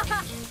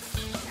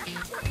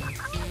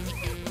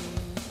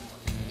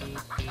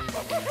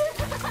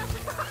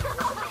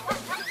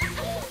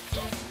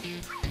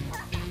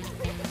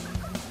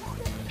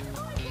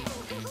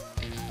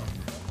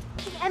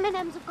 The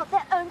M&Ms have got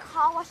their own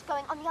car wash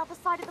going on the other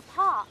side of the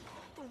park.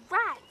 The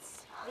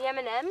rats. The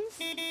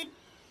M&Ms?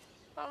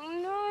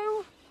 Oh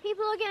no.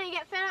 People are going to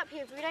get fed up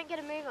here if we don't get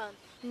a move on.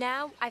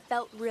 Now I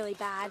felt really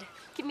bad.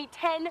 Give me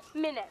 10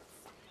 minutes.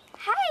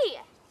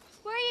 Hey!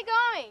 Where are you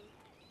going?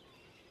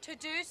 To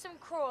do some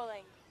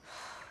crawling.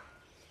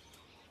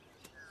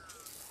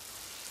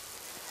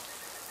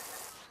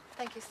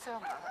 Thank you so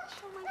much.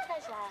 Oh, my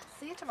pleasure.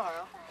 See you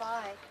tomorrow.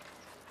 Bye.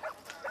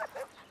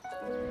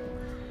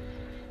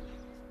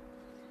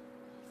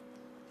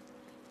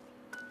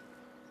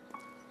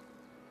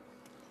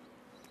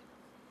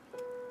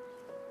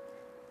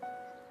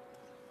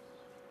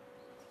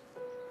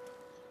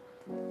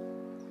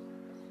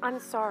 I'm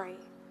sorry.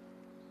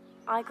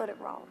 I got it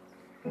wrong.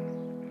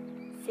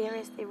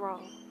 Seriously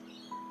wrong.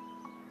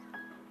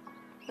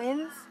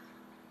 Linz?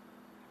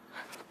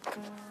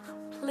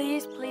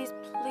 Please, please,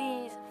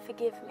 please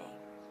forgive me.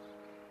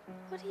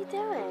 What are you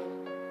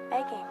doing?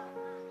 Begging.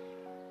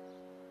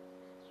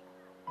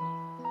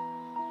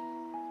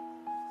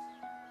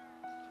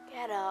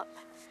 Get up.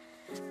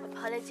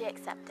 Apology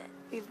accepted.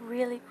 We've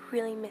really,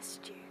 really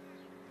missed you.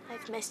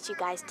 I've missed you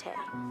guys too.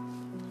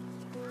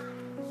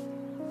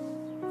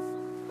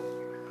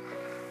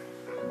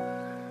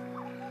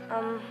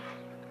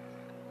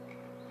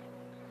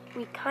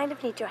 We kind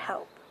of need your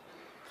help.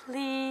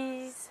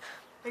 Please.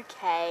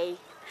 Okay.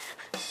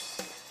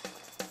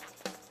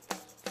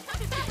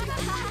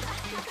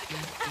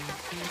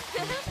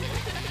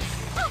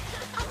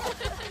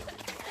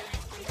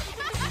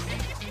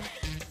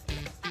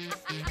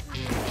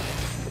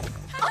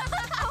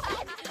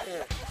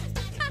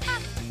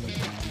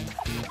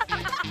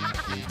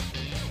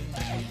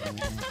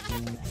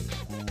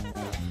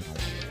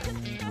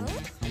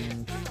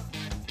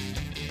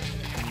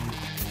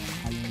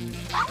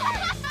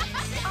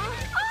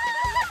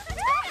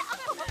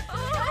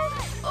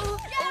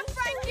 Yeah,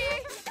 Frankie!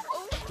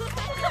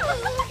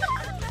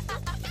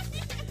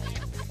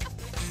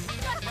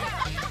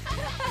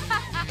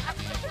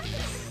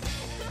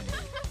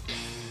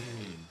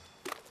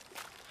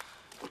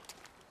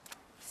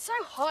 So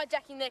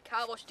hijacking their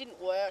car wash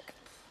didn't work.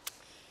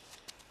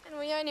 And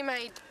we only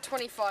made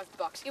 25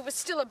 bucks. It was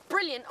still a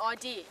brilliant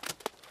idea.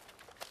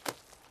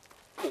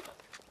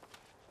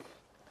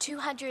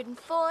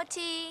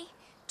 240,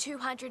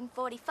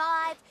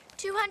 245,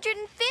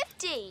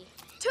 250.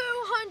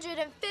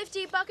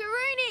 250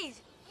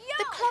 buckaroonies!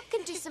 The club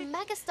can do some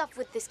mega stuff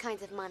with this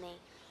kind of money.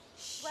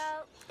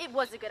 Well, it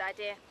was a good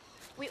idea.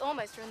 We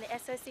almost ruined the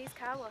SOC's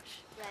car wash.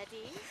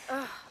 Ready?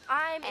 Ugh,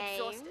 I'm Aim.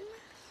 exhausted.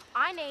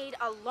 I need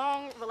a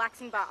long,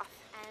 relaxing bath.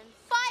 And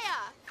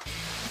fire!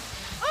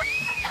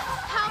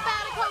 How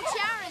about a cold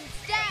shower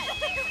instead?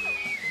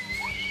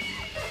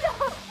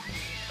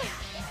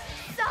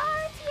 So,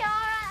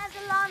 Tiara as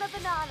a Lana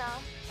Banana.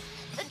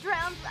 The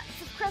drowned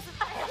rats of Crescent.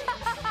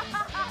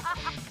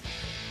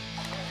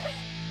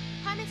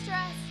 Hi, Mr.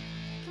 S.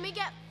 Can we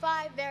get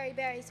 5 very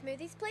berry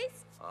smoothies,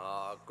 please?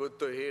 Ah, good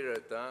to hear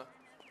it, huh?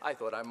 I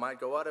thought I might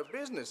go out of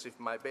business if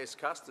my best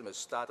customers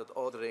started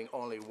ordering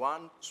only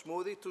one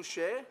smoothie to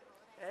share.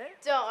 Eh?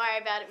 Don't worry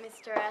about it,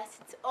 Mr. S.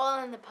 It's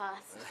all in the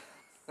past.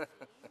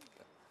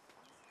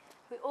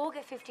 We all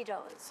get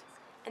 $50.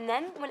 And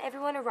then, when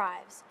everyone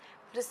arrives,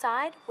 we'll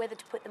decide whether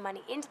to put the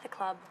money into the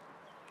club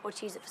or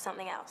to use it for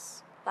something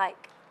else.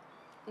 Like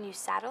a new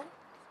saddle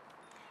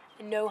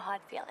and no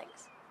hard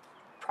feelings.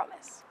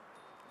 Promise.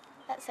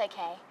 That's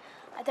okay.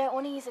 I don't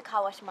want to use the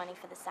car wash money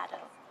for the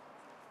saddle.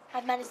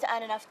 I've managed to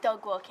earn enough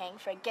dog walking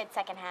for a good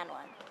second-hand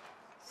one.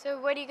 So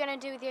what are you going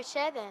to do with your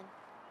share then?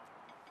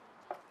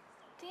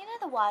 Do you know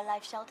the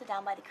wildlife shelter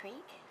down by the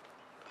creek?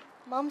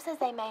 Mom says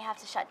they may have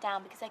to shut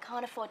down because they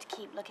can't afford to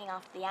keep looking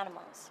after the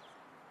animals.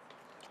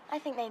 I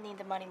think they need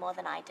the money more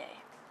than I do.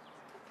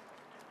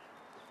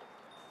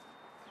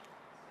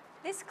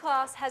 This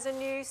class has a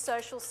new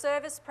social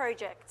service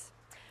project.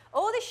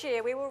 All this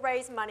year we will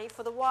raise money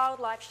for the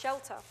wildlife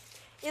shelter.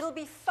 It'll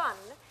be fun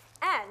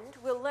and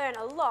we'll learn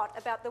a lot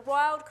about the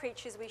wild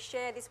creatures we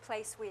share this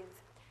place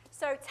with.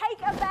 So take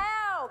a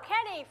bow,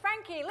 Kenny,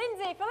 Frankie,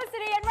 Lindsay,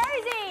 Felicity and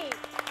Rosie,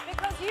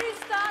 because you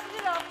started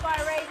it off by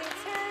raising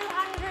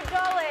 $200.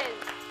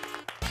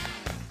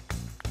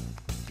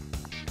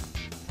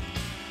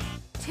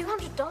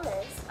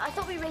 $200? I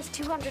thought we raised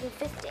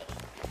 250.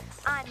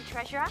 I'm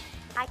treasurer.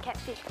 I kept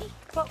 50.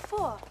 What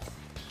for?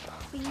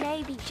 We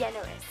may be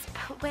generous,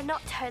 but we're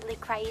not totally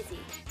crazy.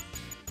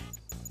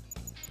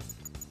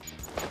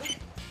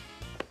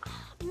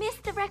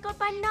 Missed the record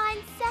by 9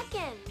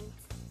 seconds.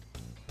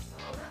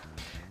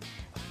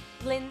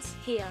 Lynn's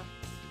here.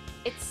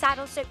 It's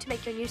saddle soap to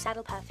make your new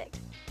saddle perfect.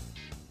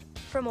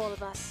 From all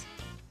of us.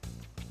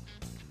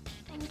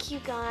 Thank you,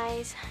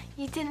 guys.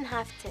 You didn't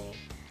have to.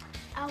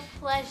 Our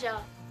pleasure.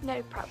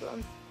 No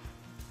problem.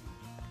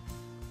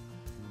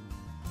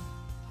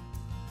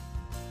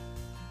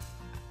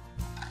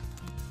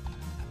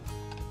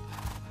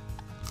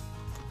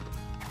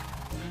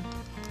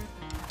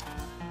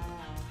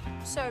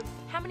 So,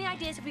 how many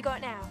ideas have we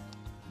got now?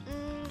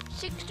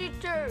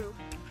 62.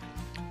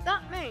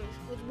 That means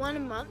with one a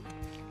month,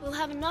 we'll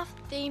have enough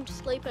themed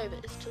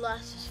sleepovers to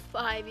last us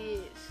 5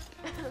 years.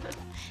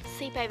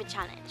 Sleepover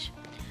challenge.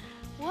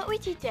 What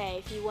would you do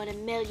if you won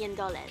 $1 million?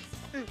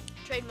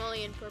 Trade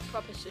Molly in for a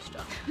proper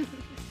sister.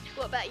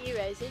 What about you,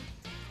 Rosie?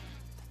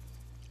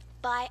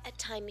 Buy a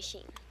time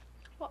machine.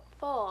 What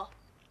for?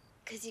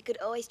 Because you could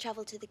always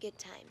travel to the good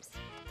times.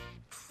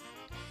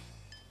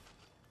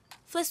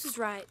 Fliss was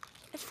right.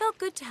 It felt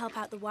good to help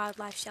out the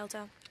wildlife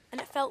shelter,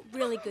 and it felt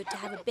really good to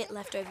have a bit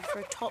left over for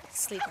a top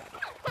sleepover.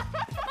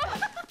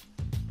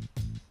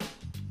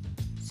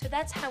 So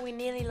that's how we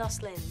nearly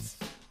lost Lynn's,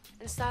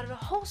 and started a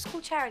whole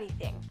school charity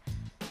thing,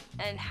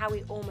 and how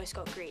we almost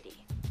got greedy.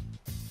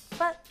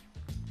 But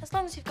as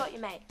long as you've got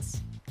your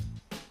mates,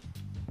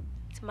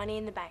 it's money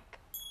in the bank.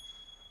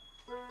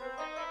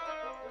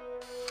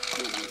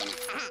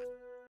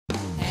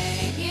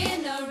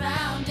 Hanging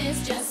around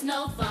is just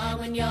no fun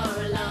when you're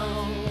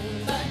alone.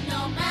 But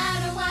no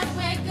matter what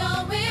we're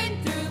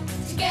going through,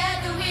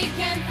 together we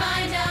can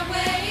find our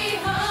way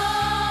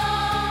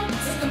home.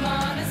 So come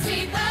on and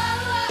sleep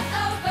over,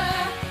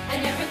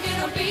 and everything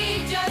will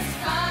be just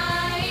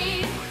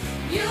fine.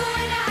 You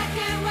and I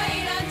can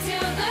wait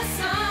until the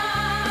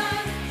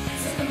sun.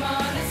 So come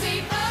on and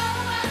sleep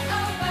over,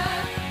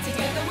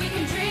 together we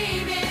can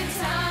dream in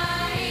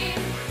time.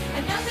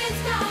 And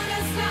nothing's gonna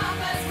stop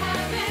us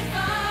having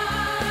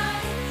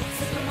fun.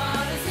 So come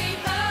on and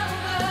sleep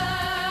over.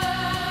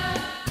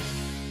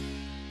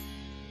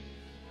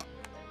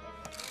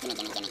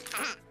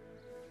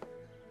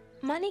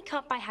 Money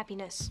can't buy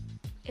happiness.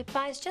 It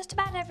buys just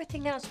about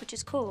everything else which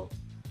is cool.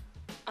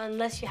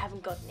 Unless you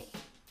haven't got any,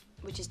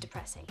 which is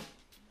depressing.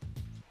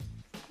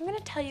 I'm gonna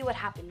tell you what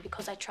happened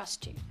because I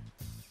trust you.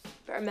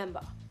 But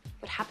remember,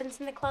 what happens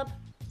in the club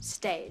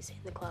stays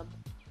in the club.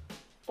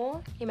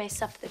 Or you may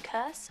suffer the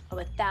curse of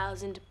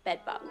 1,000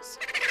 bedbugs.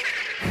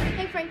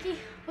 Hey, Frankie,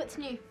 what's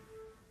new?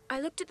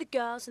 I looked at the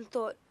girls and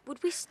thought,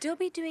 would we still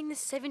be doing this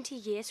 70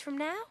 years from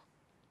now?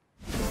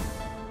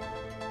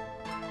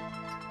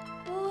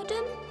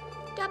 Boredom?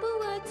 Double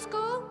word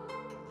score?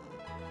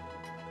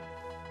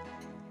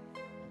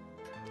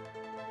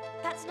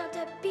 That's not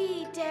a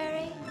B,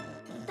 Derry.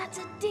 That's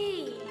a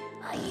D.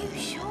 Are you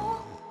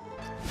sure?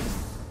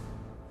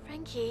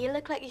 Frankie, you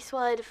look like you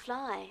swallowed a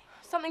fly.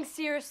 Something's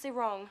seriously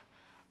wrong.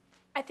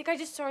 I think I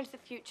just saw into the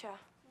future.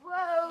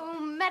 Whoa,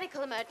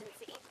 medical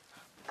emergency.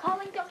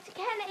 Calling Dr.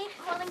 Kenny.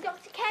 Calling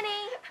Dr. Kenny.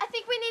 I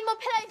think we need more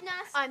pillows,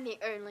 nurse. I'm the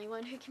only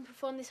one who can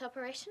perform this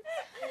operation.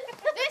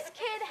 This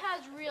kid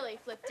has really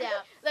flipped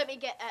out. Let me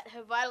get at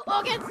her vital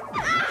organs.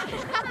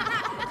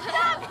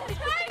 Stop!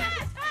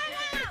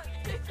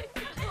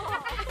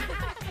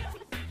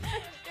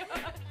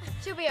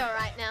 She'll be all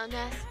right now,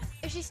 nurse.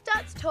 If she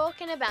starts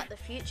talking about the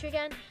future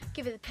again,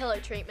 give her the pillow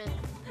treatment.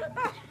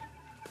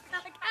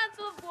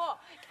 Council of War.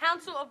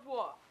 Council of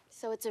War.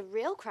 So it's a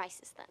real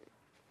crisis then?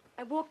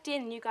 I walked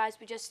in and you guys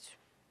were just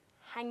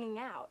hanging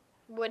out.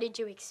 What did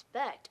you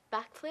expect?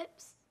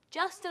 Backflips?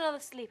 Just another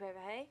sleepover,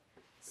 hey?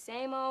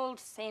 Same old,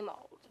 same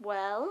old.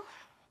 Well?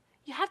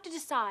 You have to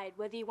decide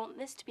whether you want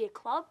this to be a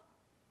club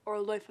or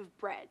a loaf of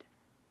bread.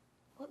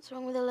 What's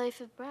wrong with a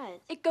loaf of bread?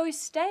 It goes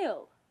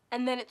stale,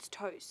 and then it's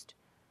toast.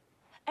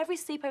 Every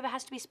sleepover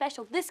has to be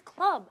special. This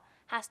club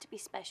has to be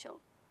special.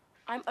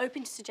 I'm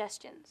open to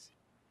suggestions.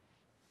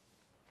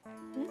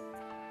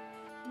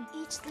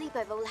 Each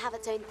sleepover will have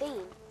its own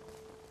theme.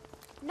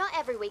 Not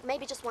every week,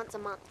 maybe just once a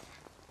month.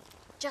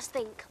 Just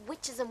think,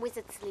 witches and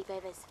wizards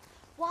sleepovers.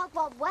 Wild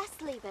Wild West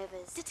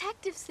sleepovers.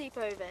 Detective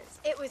sleepovers.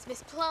 It was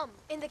Miss Plum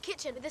in the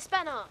kitchen with the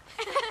spanner.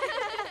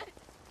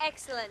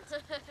 Excellent.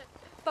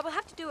 But we'll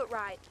have to do it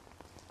right.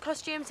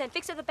 Costumes and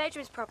fix up the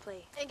bedrooms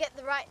properly. And get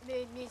the right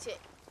mood music.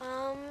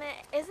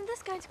 Isn't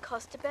this going to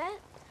cost a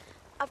bit?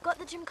 I've got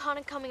the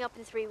gymkhana coming up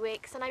in 3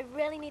 weeks and I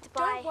really need to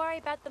buy... Don't worry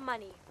about the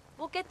money.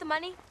 We'll get the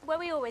money where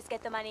we always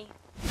get the money.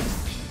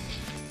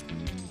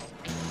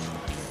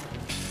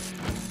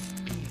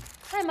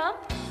 Hi, Mum.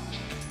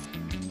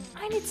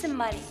 I need some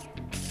money.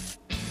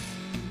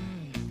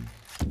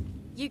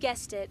 You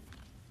guessed it.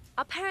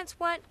 Our parents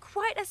weren't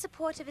quite as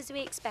supportive as we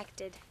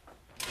expected.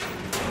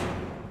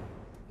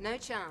 No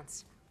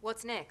chance.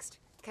 What's next?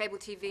 Cable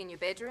TV in your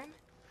bedroom?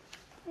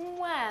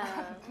 Wow.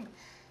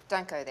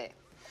 Don't go there.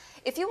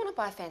 If you want to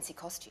buy fancy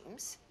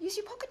costumes, use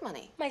your pocket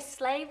money. My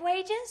slave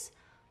wages?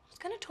 I was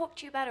going to talk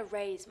to you about a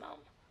raise, Mum.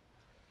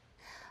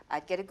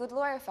 I'd get a good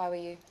lawyer if I were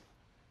you.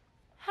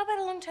 How about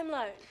a long-term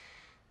loan?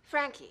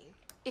 Frankie,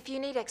 if you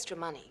need extra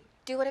money,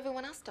 do what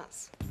everyone else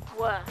does.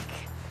 Work.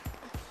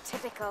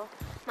 Typical.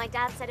 My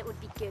dad said it would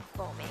be good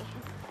for me.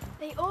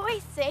 They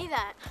always say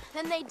that.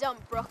 Then they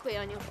dump broccoli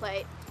on your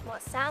plate. Well,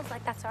 it sounds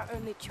like that's our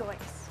only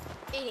choice.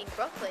 Eating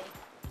broccoli?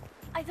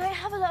 I don't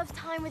have a lot of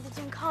time with the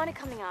gymkhana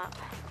coming up.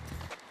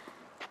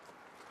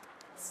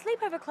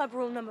 Sleepover club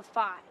rule number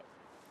 5.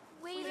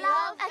 We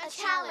love a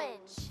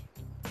challenge.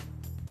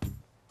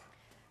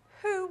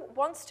 Who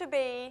wants to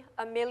be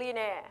a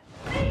millionaire?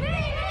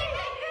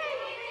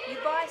 You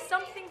buy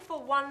something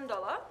for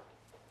 $1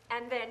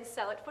 and then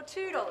sell it for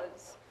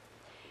 $2.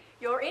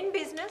 You're in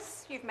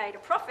business, you've made a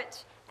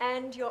profit,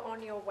 and you're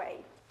on your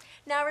way.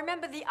 Now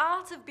remember, the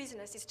art of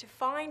business is to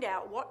find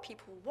out what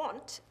people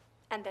want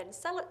and then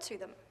sell it to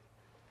them.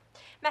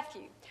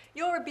 Matthew,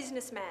 you're a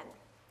businessman.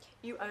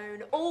 You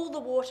own all the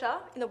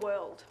water in the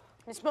world.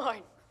 It's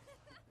mine.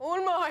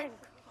 All mine.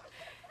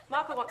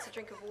 Michael wants a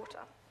drink of water.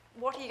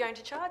 What are you going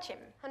to charge him?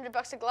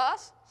 $100 a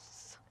glass?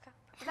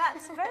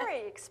 That's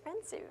very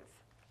expensive.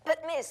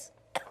 But miss,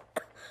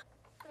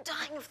 I'm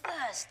dying of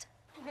thirst.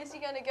 Where's he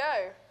going to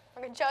go?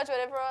 I can charge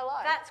whatever I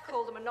like. That's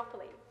called a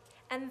monopoly.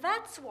 And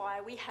that's why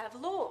we have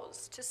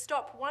laws to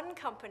stop one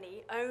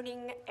company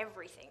owning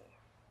everything.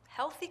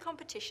 Healthy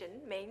competition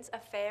means a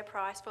fair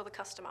price for the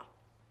customer.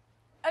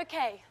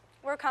 Okay,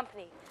 we're a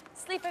company.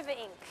 Sleepover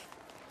Inc.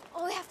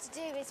 All we have to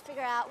do is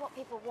figure out what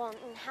people want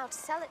and how to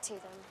sell it to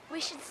them.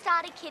 We should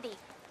start a kitty.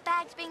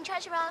 Bags being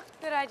treasurer.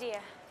 Good idea.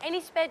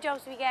 Any spare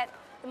jobs we get,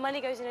 the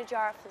money goes in a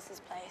jar at Fliss's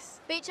place.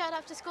 Beach out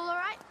after school, all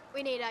right?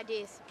 We need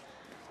ideas.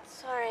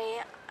 Sorry,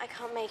 I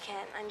can't make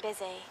it. I'm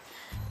busy.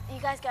 You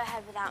guys go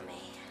ahead without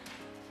me.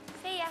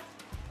 See ya.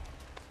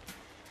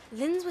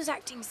 Linz was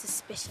acting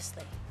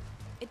suspiciously.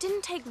 It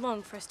didn't take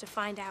long for us to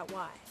find out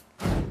why.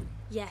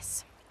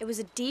 Yes, it was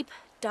a deep,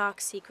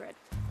 dark secret.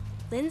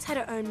 Linz had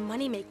her own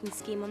money-making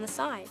scheme on the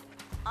side.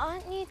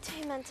 Aren't you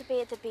two meant to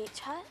be at the beach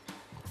hut?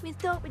 We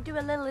thought we'd do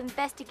a little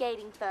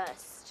investigating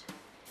first.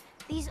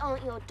 These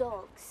aren't your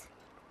dogs.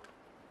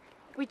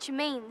 Which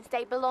means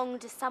they belong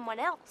to someone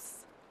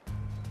else.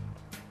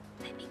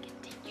 Let me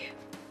continue.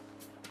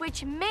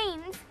 Which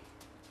means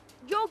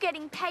you're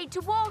getting paid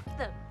to walk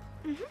them.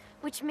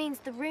 Which means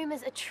the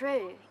rumors are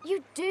true.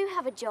 You do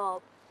have a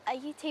job. Are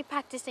you two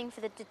practicing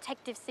for the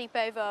detective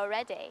sleepover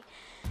already?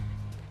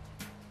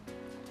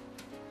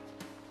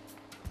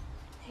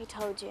 Who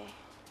told you?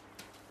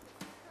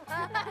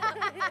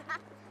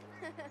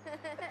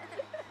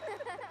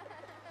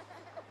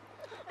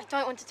 I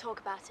Don't want to talk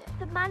about it.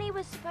 The money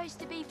was supposed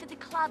to be for the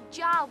club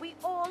jar. We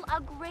all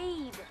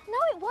agreed. No,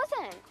 it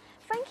wasn't.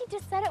 Frankie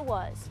just said it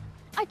was.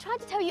 I tried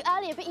to tell you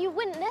earlier, but you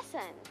wouldn't listen.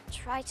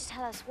 Try to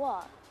tell us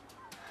what?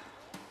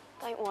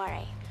 Don't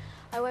worry.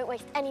 I won't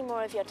waste any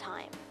more of your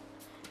time.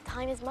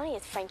 Time is money,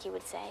 as Frankie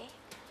would say.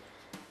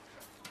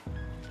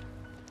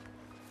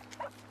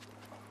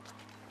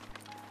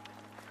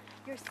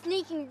 You're a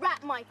sneaking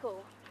rat,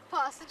 Michael.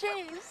 Pass the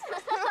cheese.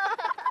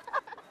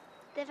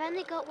 They've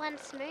only got one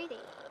smoothie.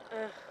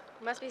 Ugh,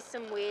 must be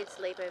some weird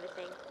sleepover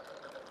thing.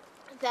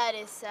 That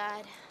is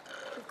sad.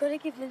 We've got to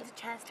give Linz a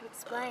chance to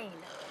explain.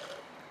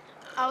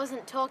 I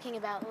wasn't talking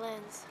about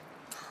Linz.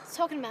 I was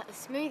talking about the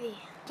smoothie.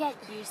 Get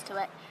used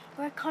to it.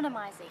 We're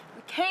economizing.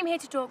 We came here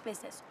to talk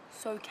business.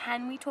 So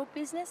can we talk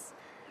business?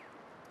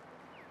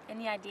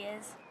 Any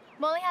ideas?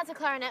 Molly has a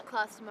clarinet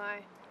class tomorrow.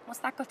 What's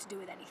that got to do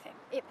with anything?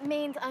 It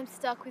means I'm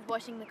stuck with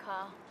washing the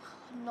car.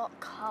 Not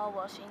car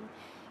washing.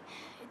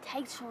 It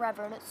takes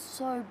forever and it's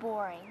so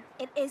boring.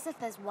 It is if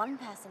there's one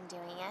person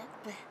doing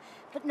it,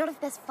 but not if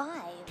there's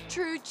 5.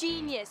 True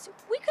genius.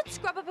 We could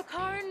scrub up a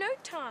car in no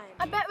time.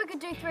 I bet we could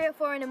do 3 or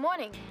 4 in the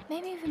morning.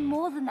 Maybe even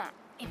more than that,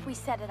 if we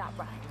set it up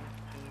right.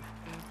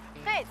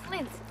 Hey, it's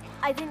Linz.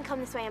 I didn't come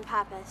this way on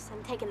purpose.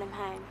 I'm taking them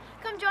home.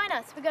 Come join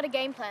us. We got a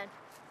game plan.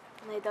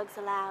 No dogs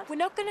allowed. We're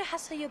not going to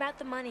hassle you about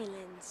the money,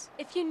 Linz.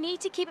 If you need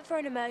to keep it for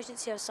an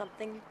emergency or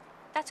something,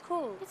 that's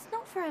cool. It's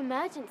not for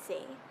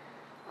emergency.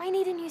 I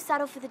need a new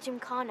saddle for the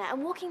gymkhana,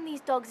 and walking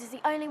these dogs is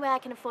the only way I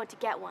can afford to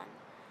get one.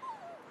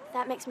 If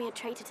that makes me a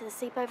traitor to the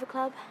Sleepover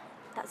Club,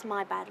 that's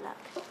my bad luck.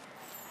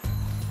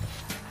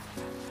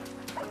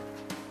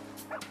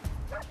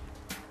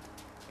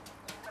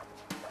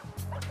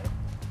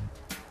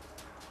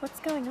 What's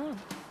going on?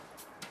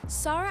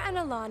 Sarah and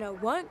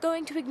Alana weren't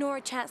going to ignore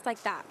a chance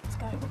like that. Let's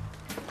go.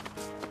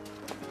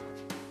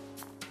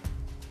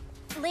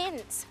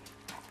 Linz,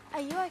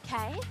 are you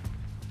okay?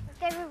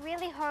 They were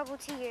really horrible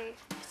to you.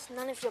 It's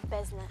none of your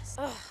business.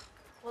 Ugh.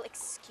 Well,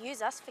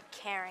 excuse us for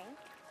caring.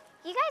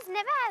 You guys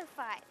never have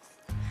fights.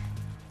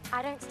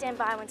 I don't stand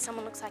by when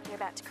someone looks like you're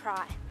about to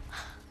cry.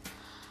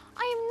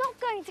 I am not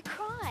going to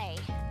cry.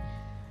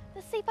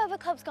 The Sleepover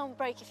Club's gone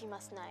broke, if you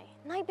must know.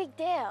 No big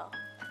deal.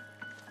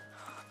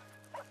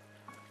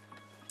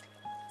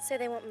 So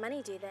they want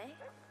money, do they?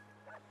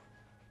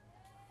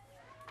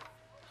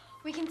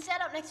 We can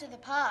set up next to the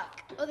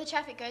park. All the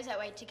traffic goes that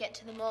way to get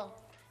to the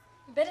mall.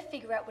 We better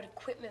figure out what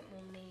equipment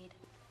we'll need.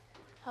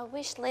 I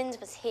wish Linz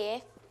was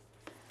here.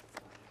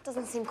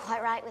 Doesn't seem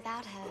quite right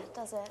without her,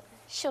 does it?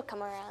 She'll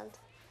come around.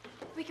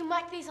 We can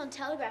whack these on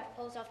telegraph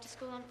poles after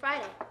school on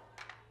Friday.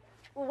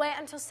 We'll wait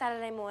until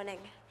Saturday morning.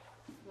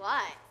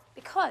 Why?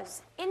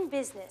 Because, in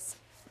business,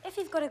 if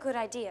you've got a good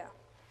idea,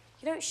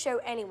 you don't show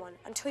anyone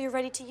until you're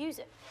ready to use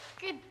it.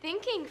 Good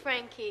thinking,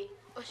 Frankie.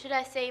 Or should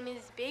I say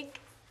Ms. Big?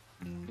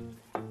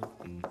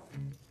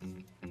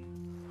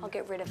 I'll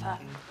get rid of her.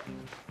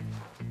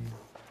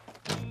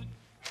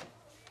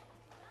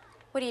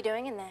 What are you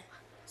doing in there?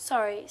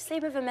 Sorry,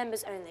 sleepover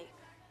members only.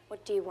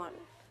 What do you want?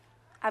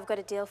 I've got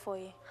a deal for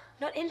you.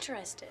 Not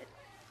interested.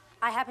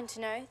 I happen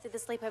to know that the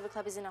Sleepover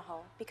Club is in a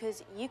hole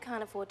because you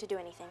can't afford to do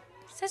anything.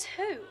 Says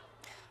who?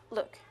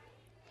 Look,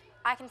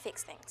 I can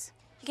fix things.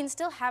 You can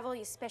still have all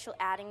your special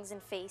outings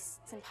and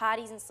feasts and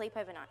parties and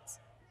sleepover nights.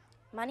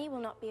 Money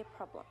will not be a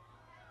problem.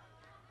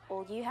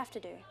 All you have to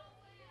do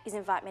is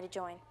invite me to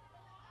join.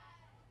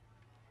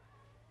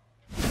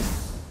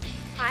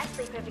 Hi,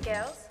 Sleepover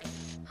girls.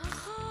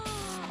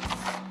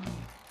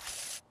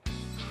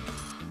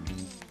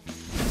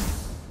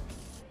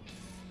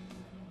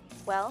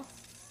 Well?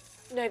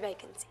 No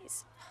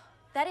vacancies.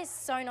 That is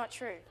so not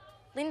true.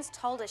 Linz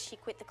told us she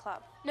quit the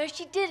club. No,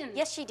 she didn't.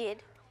 Yes, she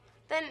did.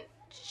 Then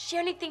she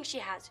only thinks she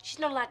has. She's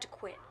not allowed to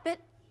quit. But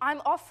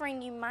I'm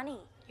offering you money.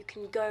 You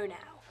can go now.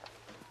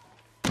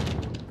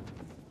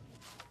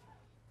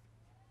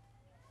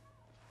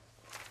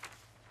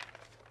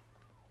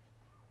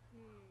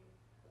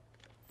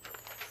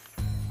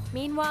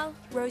 Meanwhile,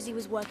 Rosie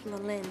was working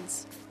on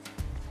Linz.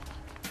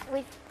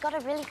 We've got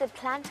a really good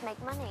plan to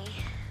make money.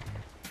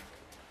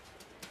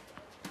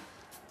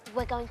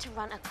 We're going to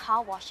run a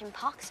car wash in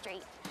Park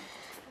Street.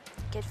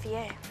 Good for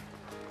you.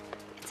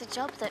 It's a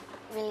job that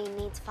really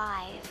needs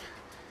 5.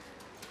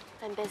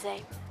 I'm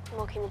busy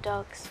walking the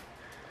dogs.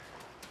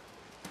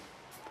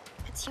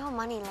 It's your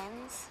money,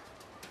 Linz.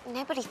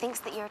 Nobody thinks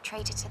that you're a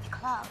traitor to the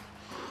club.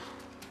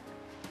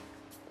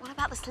 What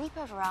about the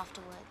sleepover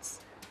afterwards?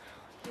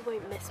 You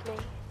won't miss me.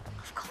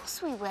 Of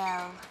course we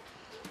will.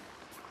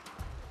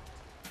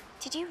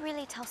 Did you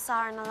really tell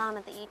Sarah and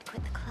Alana that you'd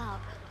quit the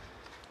club?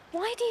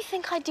 Why do you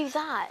think I'd do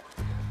that?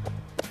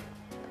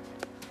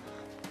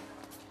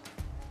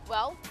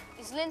 Well,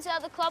 is Linz out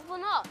of the club or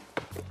not?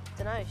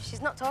 Dunno,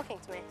 she's not talking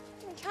to me.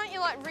 Can't you,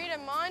 like, read her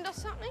mind or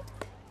something?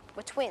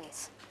 We're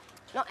twins,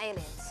 not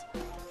aliens.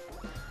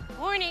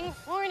 Warning,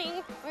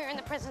 warning. We're in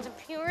the presence of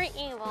pure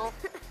evil.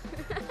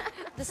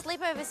 The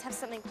sleepovers have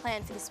something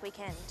planned for this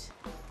weekend.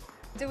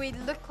 Do we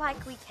look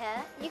like we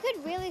care? You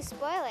could really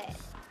spoil it.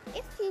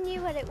 If you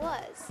knew what it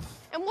was.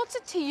 And what's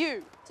it to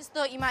you? Just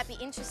thought you might be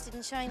interested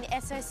in showing the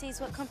SOCs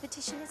what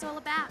competition is all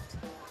about.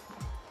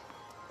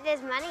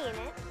 There's money in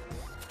it.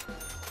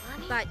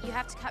 But you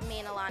have to cut me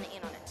and Alana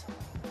in on it.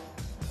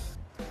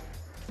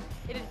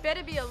 It had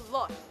better be a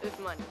lot of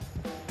money.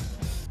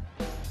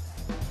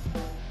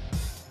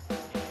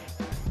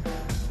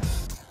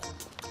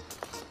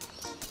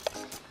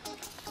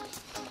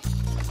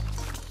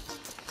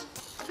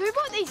 Who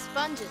bought these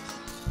sponges?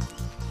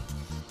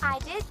 I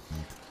did.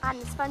 I'm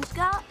the sponge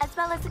girl as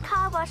well as a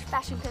car wash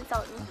fashion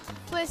consultant.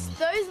 Bliss,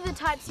 those are the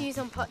types you use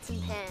on pots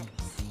and pans.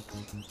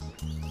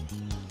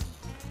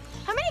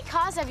 How many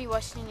cars have you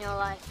washed in your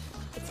life?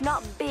 It's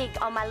not big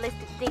on my list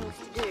of things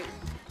to do.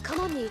 Come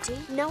on, you two.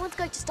 No one's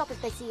going to stop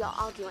if they see you're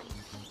arguing.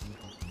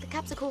 The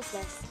caps are cool,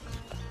 Bliss.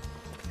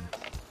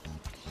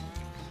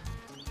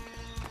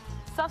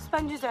 Soft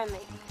sponges only.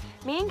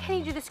 Me and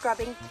Kenny do the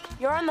scrubbing.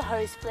 You're on the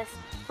hose, Bliss.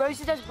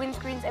 Rosa does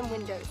windscreens and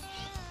windows.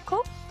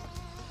 Cool?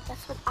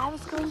 That's what I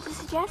was going to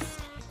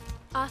suggest.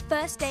 Our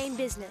first day in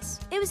business.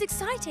 It was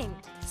exciting.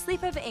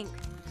 Sleepover Inc.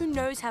 Who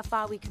knows how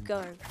far we could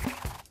go?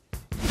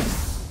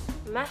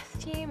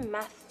 Matthew.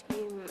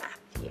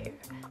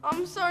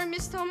 I'm sorry,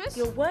 Miss Thomas.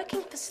 You're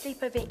working for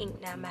Sleepover Inc.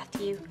 now,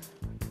 Matthew.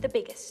 The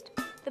biggest,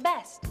 the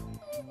best.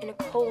 In a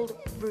cold,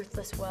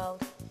 ruthless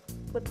world,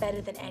 we're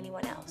better than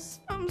anyone else.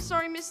 I'm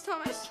sorry, Miss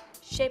Thomas.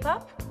 Shape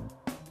up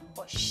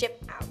or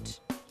ship out.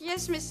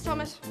 Yes, Miss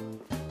Thomas.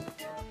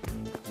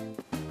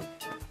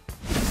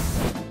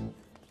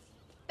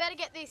 Better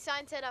get these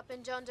signs set up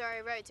in John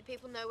Dory Road so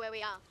people know where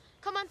we are.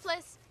 Come on,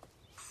 Fliss.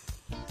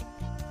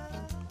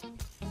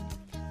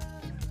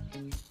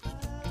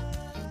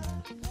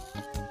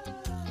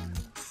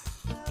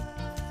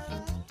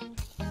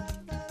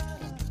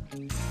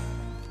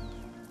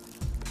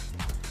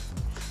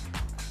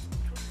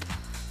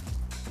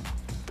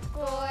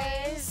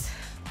 Boys.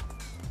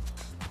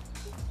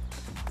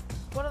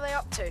 What are they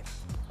up to?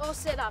 All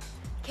set up.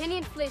 Kenny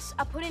and Fliss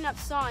are putting up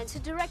signs to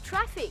direct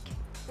traffic.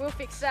 We'll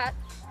fix that.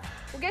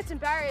 We'll get some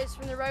barriers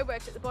from the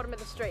roadworks at the bottom of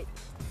the street.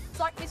 It's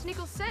like Miss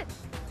Nichols said.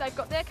 They've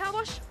got their car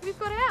wash, we've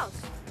got ours.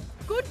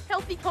 Good,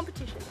 healthy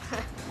competition.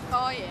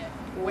 Oh yeah.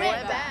 We're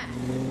back.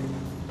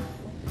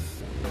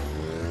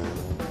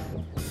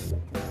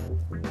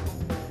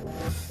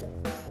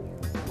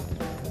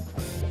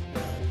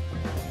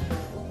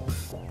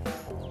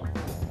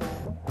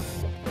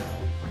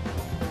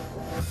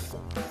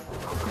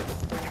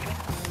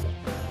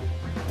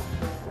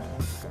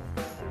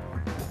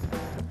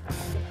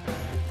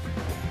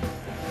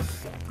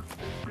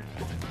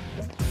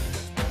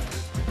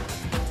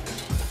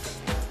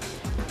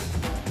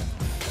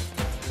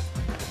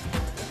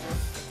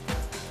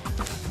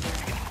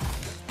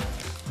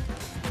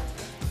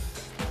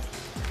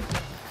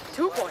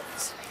 2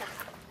 points.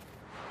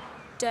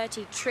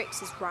 Dirty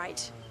Tricks is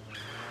right.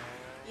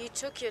 You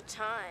took your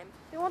time.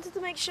 We wanted to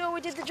make sure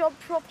we did the job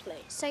properly.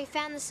 So you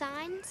found the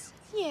signs?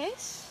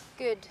 Yes.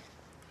 Good.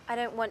 I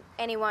don't want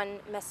anyone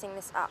messing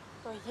this up.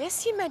 Oh,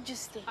 yes, Your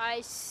Majesty.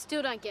 I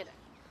still don't get it.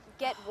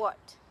 Get what?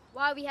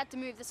 Why we had to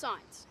move the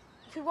signs.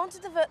 We want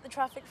to divert the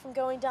traffic from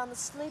going down the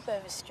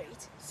Sleepover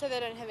Street. So they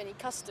don't have any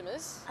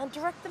customers. And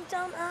direct them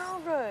down our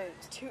road.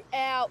 To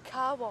our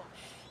car wash.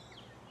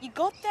 You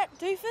got that,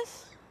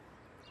 doofus?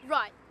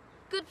 Right.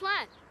 Good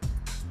plan.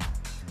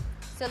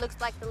 So it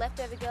looks like the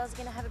leftover girls are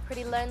going to have a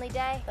pretty lonely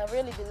day. They'll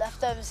really be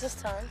leftovers this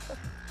time.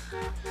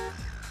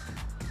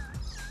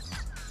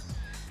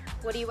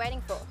 What are you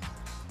waiting for?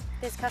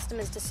 There's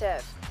customers to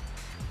serve.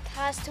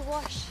 Cars to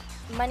wash.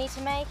 Money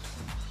to make.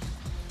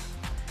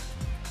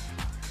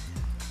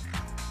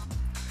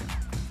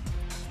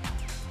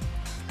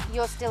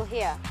 You're still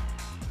here.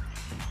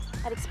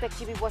 I'd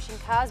expect you to be washing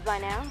cars by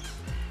now.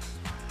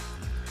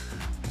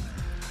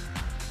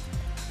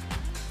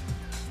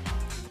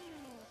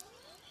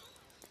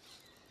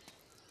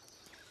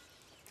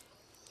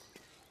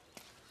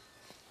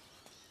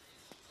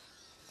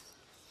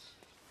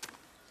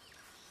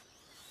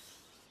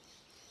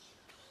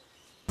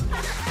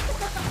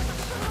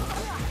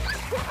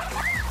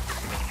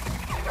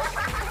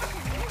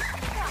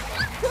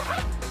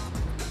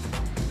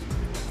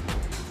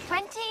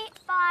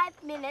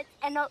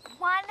 And not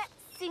one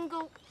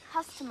single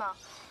customer.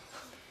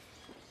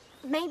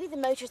 Maybe the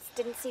motorists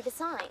didn't see the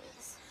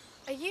signs.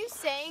 Are you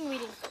saying we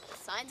didn't put the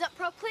signs up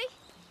properly?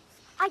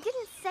 I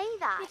didn't say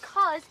that.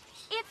 Because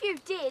if you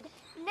did,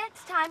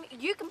 next time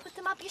you can put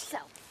them up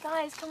yourself.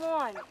 Guys, come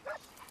on.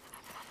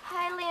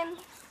 Hi, Lynn.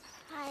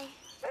 Hi.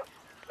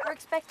 We're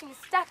expecting a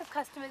stack of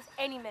customers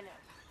any minute.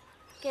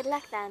 Good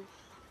luck then.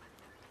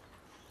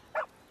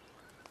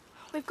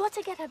 We've got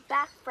to get her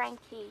back,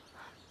 Frankie.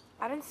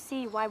 I don't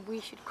see why we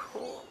should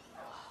call.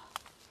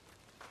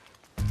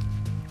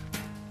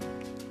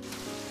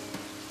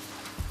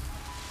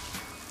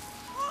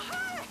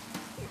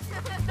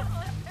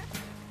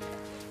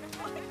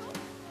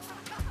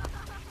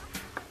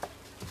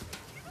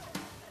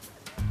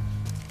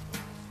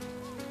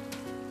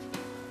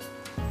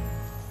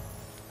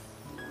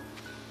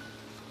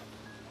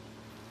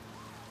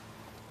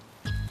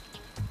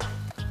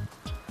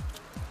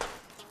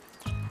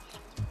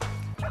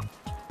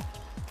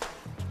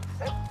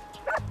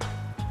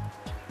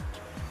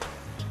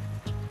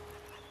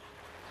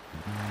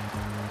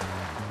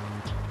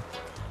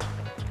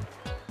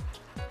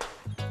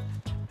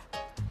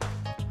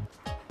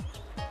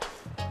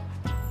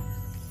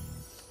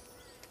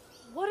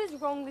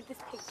 wrong with this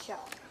picture?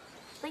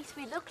 At least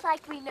we look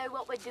like we know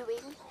what we're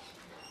doing.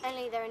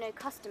 Only there are no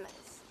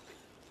customers.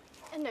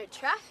 And no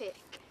traffic.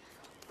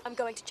 I'm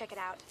going to check it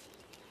out.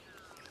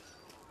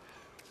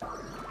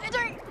 I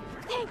don't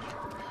think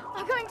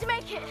I'm going to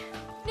make it.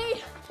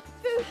 Need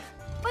food,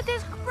 but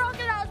there's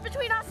crocodiles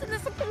between us and the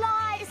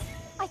supplies.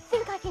 I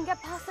think I can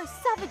get past those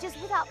savages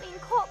without being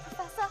caught,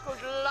 Professor.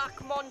 Good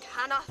luck,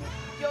 Montana.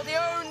 You're the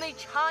only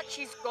chance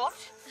she's got.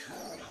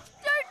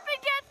 Don't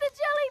forget the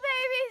jelly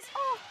babies.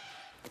 Oh.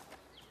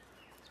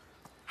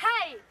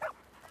 Hey!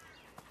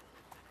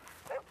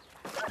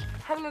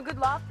 Having a good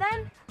laugh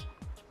then?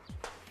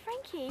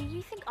 Frankie,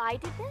 you think I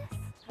did this?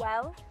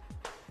 Well,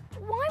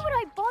 why would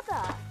I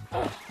bother?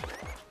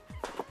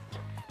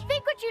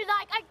 Think what you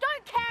like. I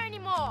don't care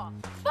anymore.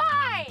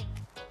 Fine.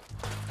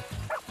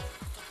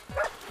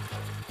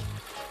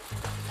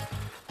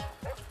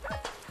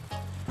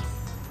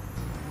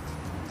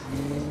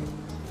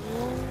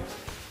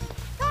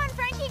 Come on,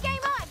 Frankie,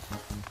 game on.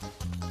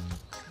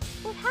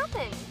 what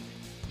happened?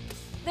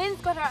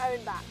 Lynn's got her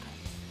own back.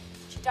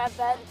 She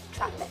diverted the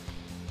traffic.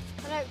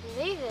 I don't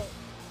believe it.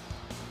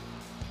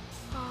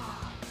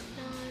 Oh,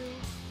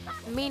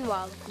 no.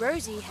 Meanwhile,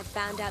 Rosie had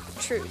found out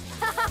the truth.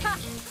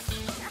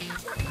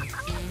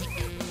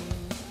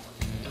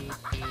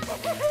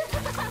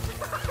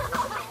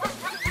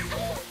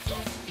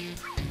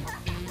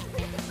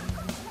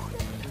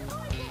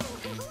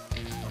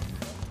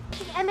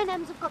 The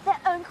M&Ms have got their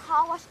own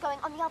car wash going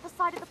on the other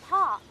side of the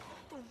park.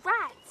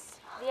 Rats!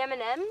 The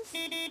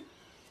M&Ms?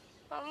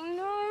 Oh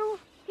no.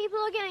 People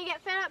are going to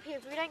get fed up here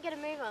if we don't get a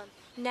move on.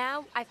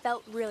 Now I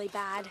felt really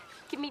bad.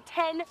 Give me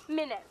 10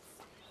 minutes.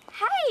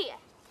 Hey!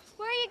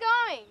 Where are you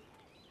going?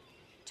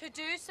 To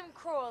do some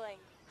crawling.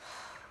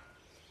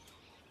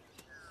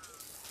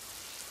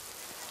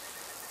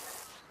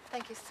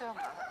 Thank you so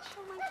much.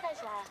 Oh, my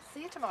pleasure.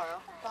 See you tomorrow.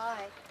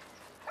 Bye.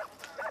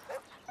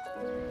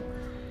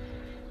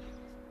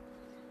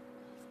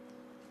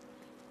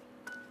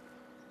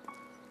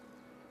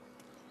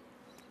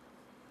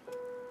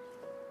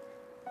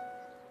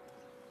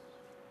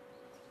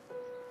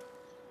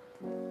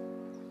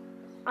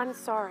 I'm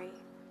sorry.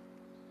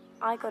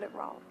 I got it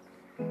wrong.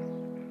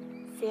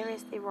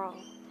 Seriously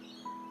wrong.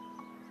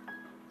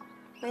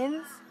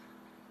 Linz?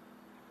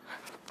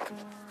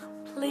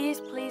 Please,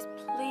 please,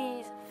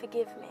 please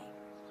forgive me.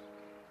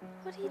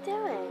 What are you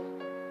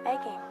doing?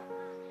 Begging.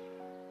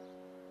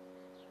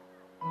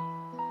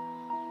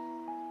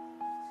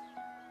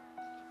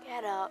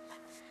 Get up.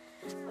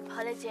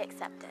 Apology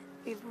accepted.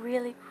 We've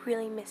really,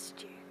 really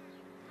missed you.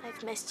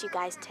 I've missed you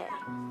guys too.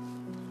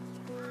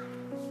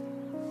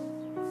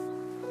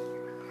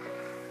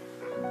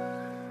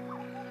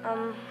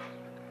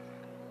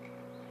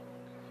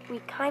 We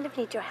kind of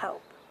need your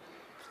help.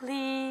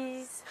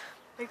 Please.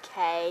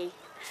 Okay.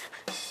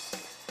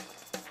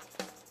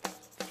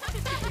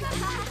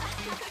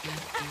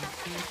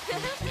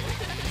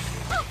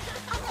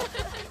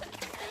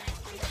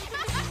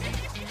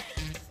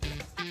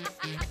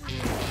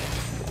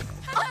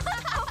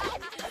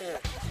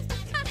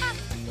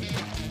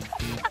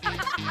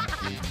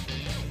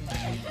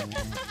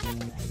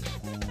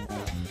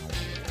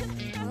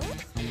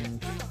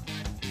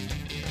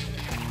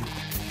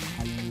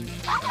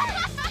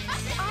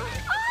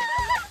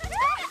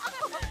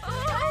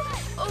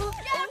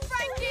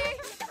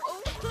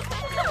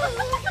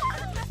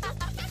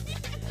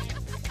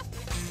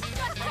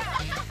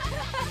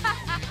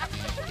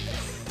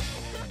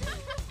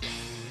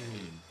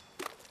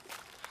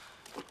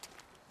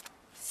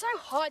 So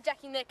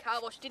hijacking their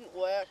car wash didn't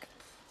work.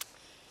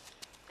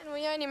 And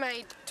we only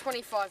made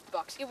 25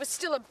 bucks. It was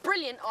still a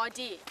brilliant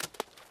idea.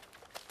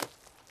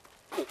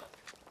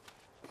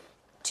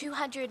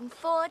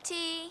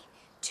 240,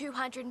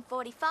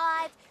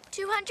 245,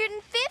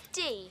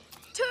 250.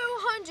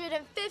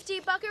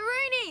 250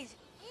 buckaroonies!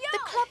 The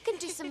club can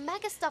do some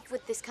mega stuff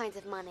with this kind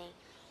of money.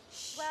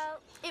 Well,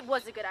 it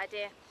was a good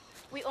idea.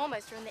 We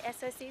almost ruined the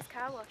SOC's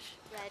car wash.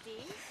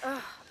 Ready?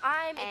 Ugh,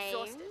 I'm Aim.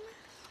 exhausted.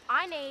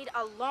 I need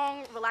a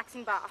long,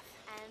 relaxing bath.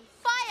 And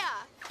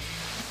Fire!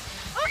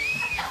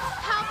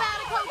 How about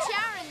a cold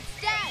shower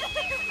instead?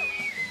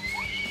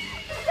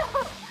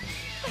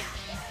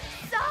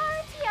 So,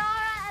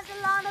 Tiara and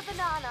Alana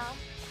Banana,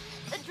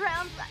 the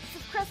drowned rats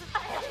of Crescent.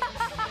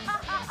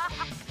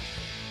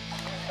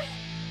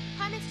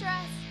 Hi, Mr.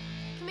 S.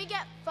 Can we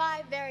get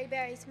 5 very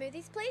berry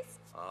smoothies, please?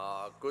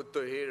 Ah, good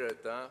to hear it,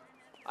 huh?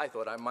 I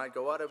thought I might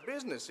go out of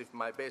business if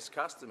my best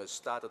customers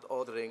started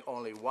ordering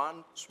only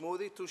one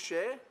smoothie to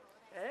share.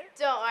 Eh?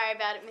 Don't worry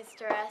about it,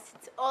 Mr. S.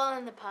 It's all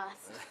in the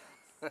past.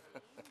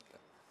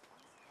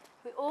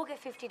 We all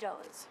get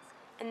 $50.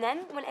 And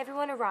then, when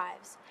everyone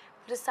arrives,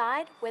 we'll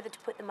decide whether to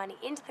put the money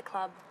into the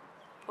club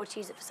or to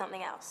use it for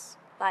something else.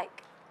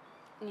 Like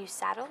a new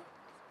saddle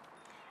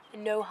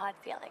and no hard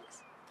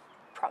feelings.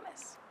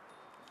 Promise.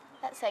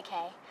 That's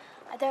okay.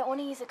 I don't want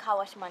to use the car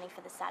wash money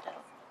for the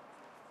saddle.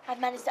 I've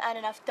managed to earn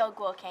enough dog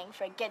walking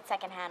for a good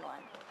second-hand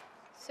one.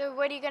 So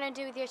what are you going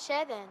to do with your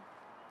share then?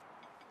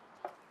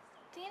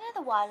 Do you know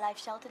the wildlife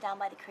shelter down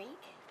by the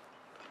creek?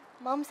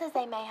 Mom says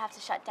they may have to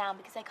shut down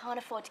because they can't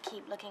afford to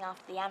keep looking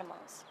after the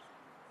animals.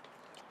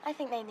 I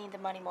think they need the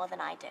money more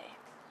than I do.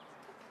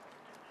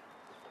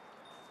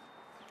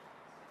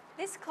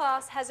 This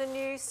class has a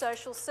new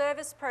social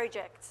service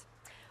project.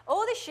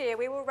 All this year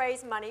we will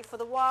raise money for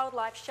the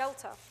wildlife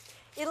shelter.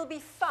 It'll be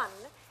fun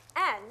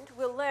and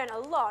we'll learn a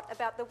lot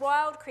about the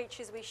wild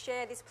creatures we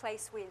share this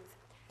place with.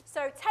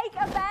 So take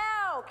a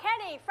bow,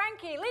 Kenny,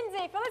 Frankie,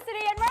 Lindsay,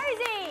 Felicity and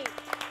Rosie,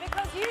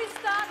 because you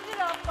started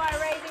it off by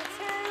raising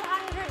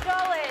 $200.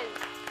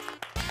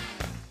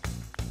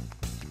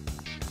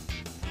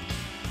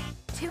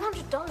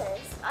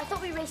 $200? I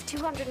thought we raised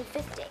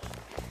 $250.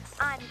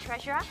 I'm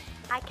treasurer.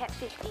 I kept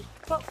 50.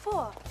 What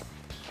for?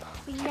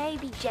 We may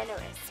be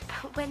generous,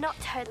 but we're not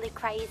totally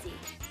crazy.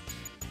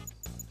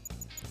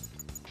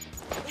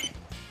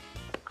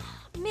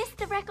 Missed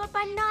the record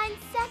by 9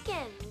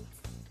 seconds.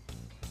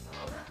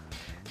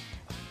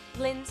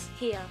 Lynn's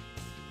here.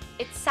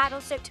 It's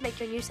saddle soap to make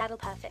your new saddle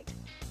perfect.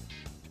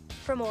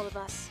 From all of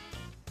us.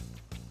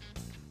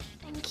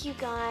 Thank you,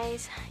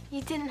 guys.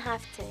 You didn't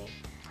have to.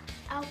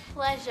 Our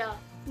pleasure.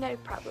 No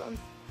problem.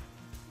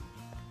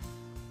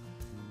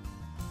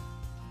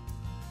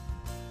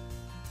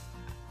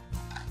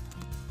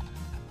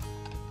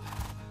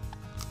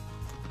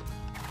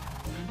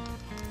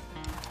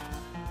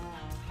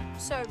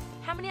 So,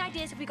 how many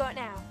ideas have we got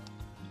now?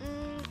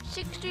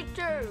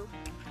 62.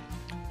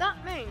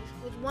 That means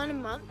with one a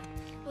month,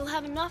 we'll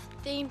have enough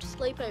themed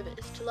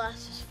sleepovers to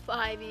last us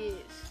 5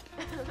 years.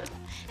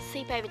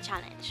 Sleepover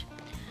challenge.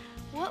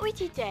 What would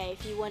you do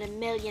if you won $1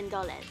 million?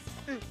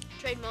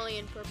 Trade Molly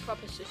in for a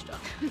proper sister.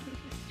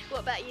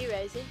 What about you,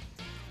 Rosie?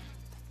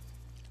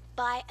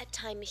 Buy a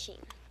time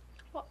machine.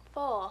 What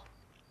for?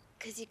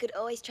 Because you could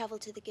always travel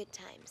to the good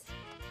times.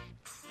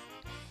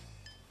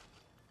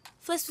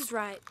 Fliss was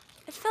right.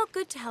 It felt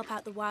good to help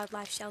out the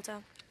wildlife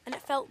shelter, and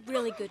it felt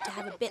really good to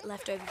have a bit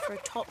left over for a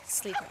top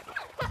sleepover.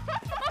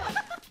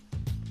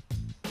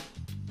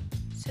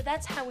 So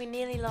that's how we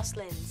nearly lost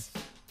Lynn's,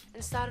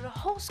 and started a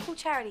whole school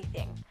charity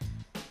thing,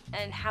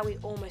 and how we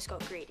almost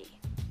got greedy.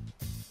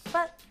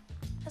 But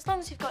as long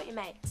as you've got your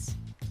mates,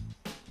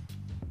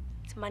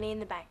 it's money in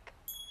the bank.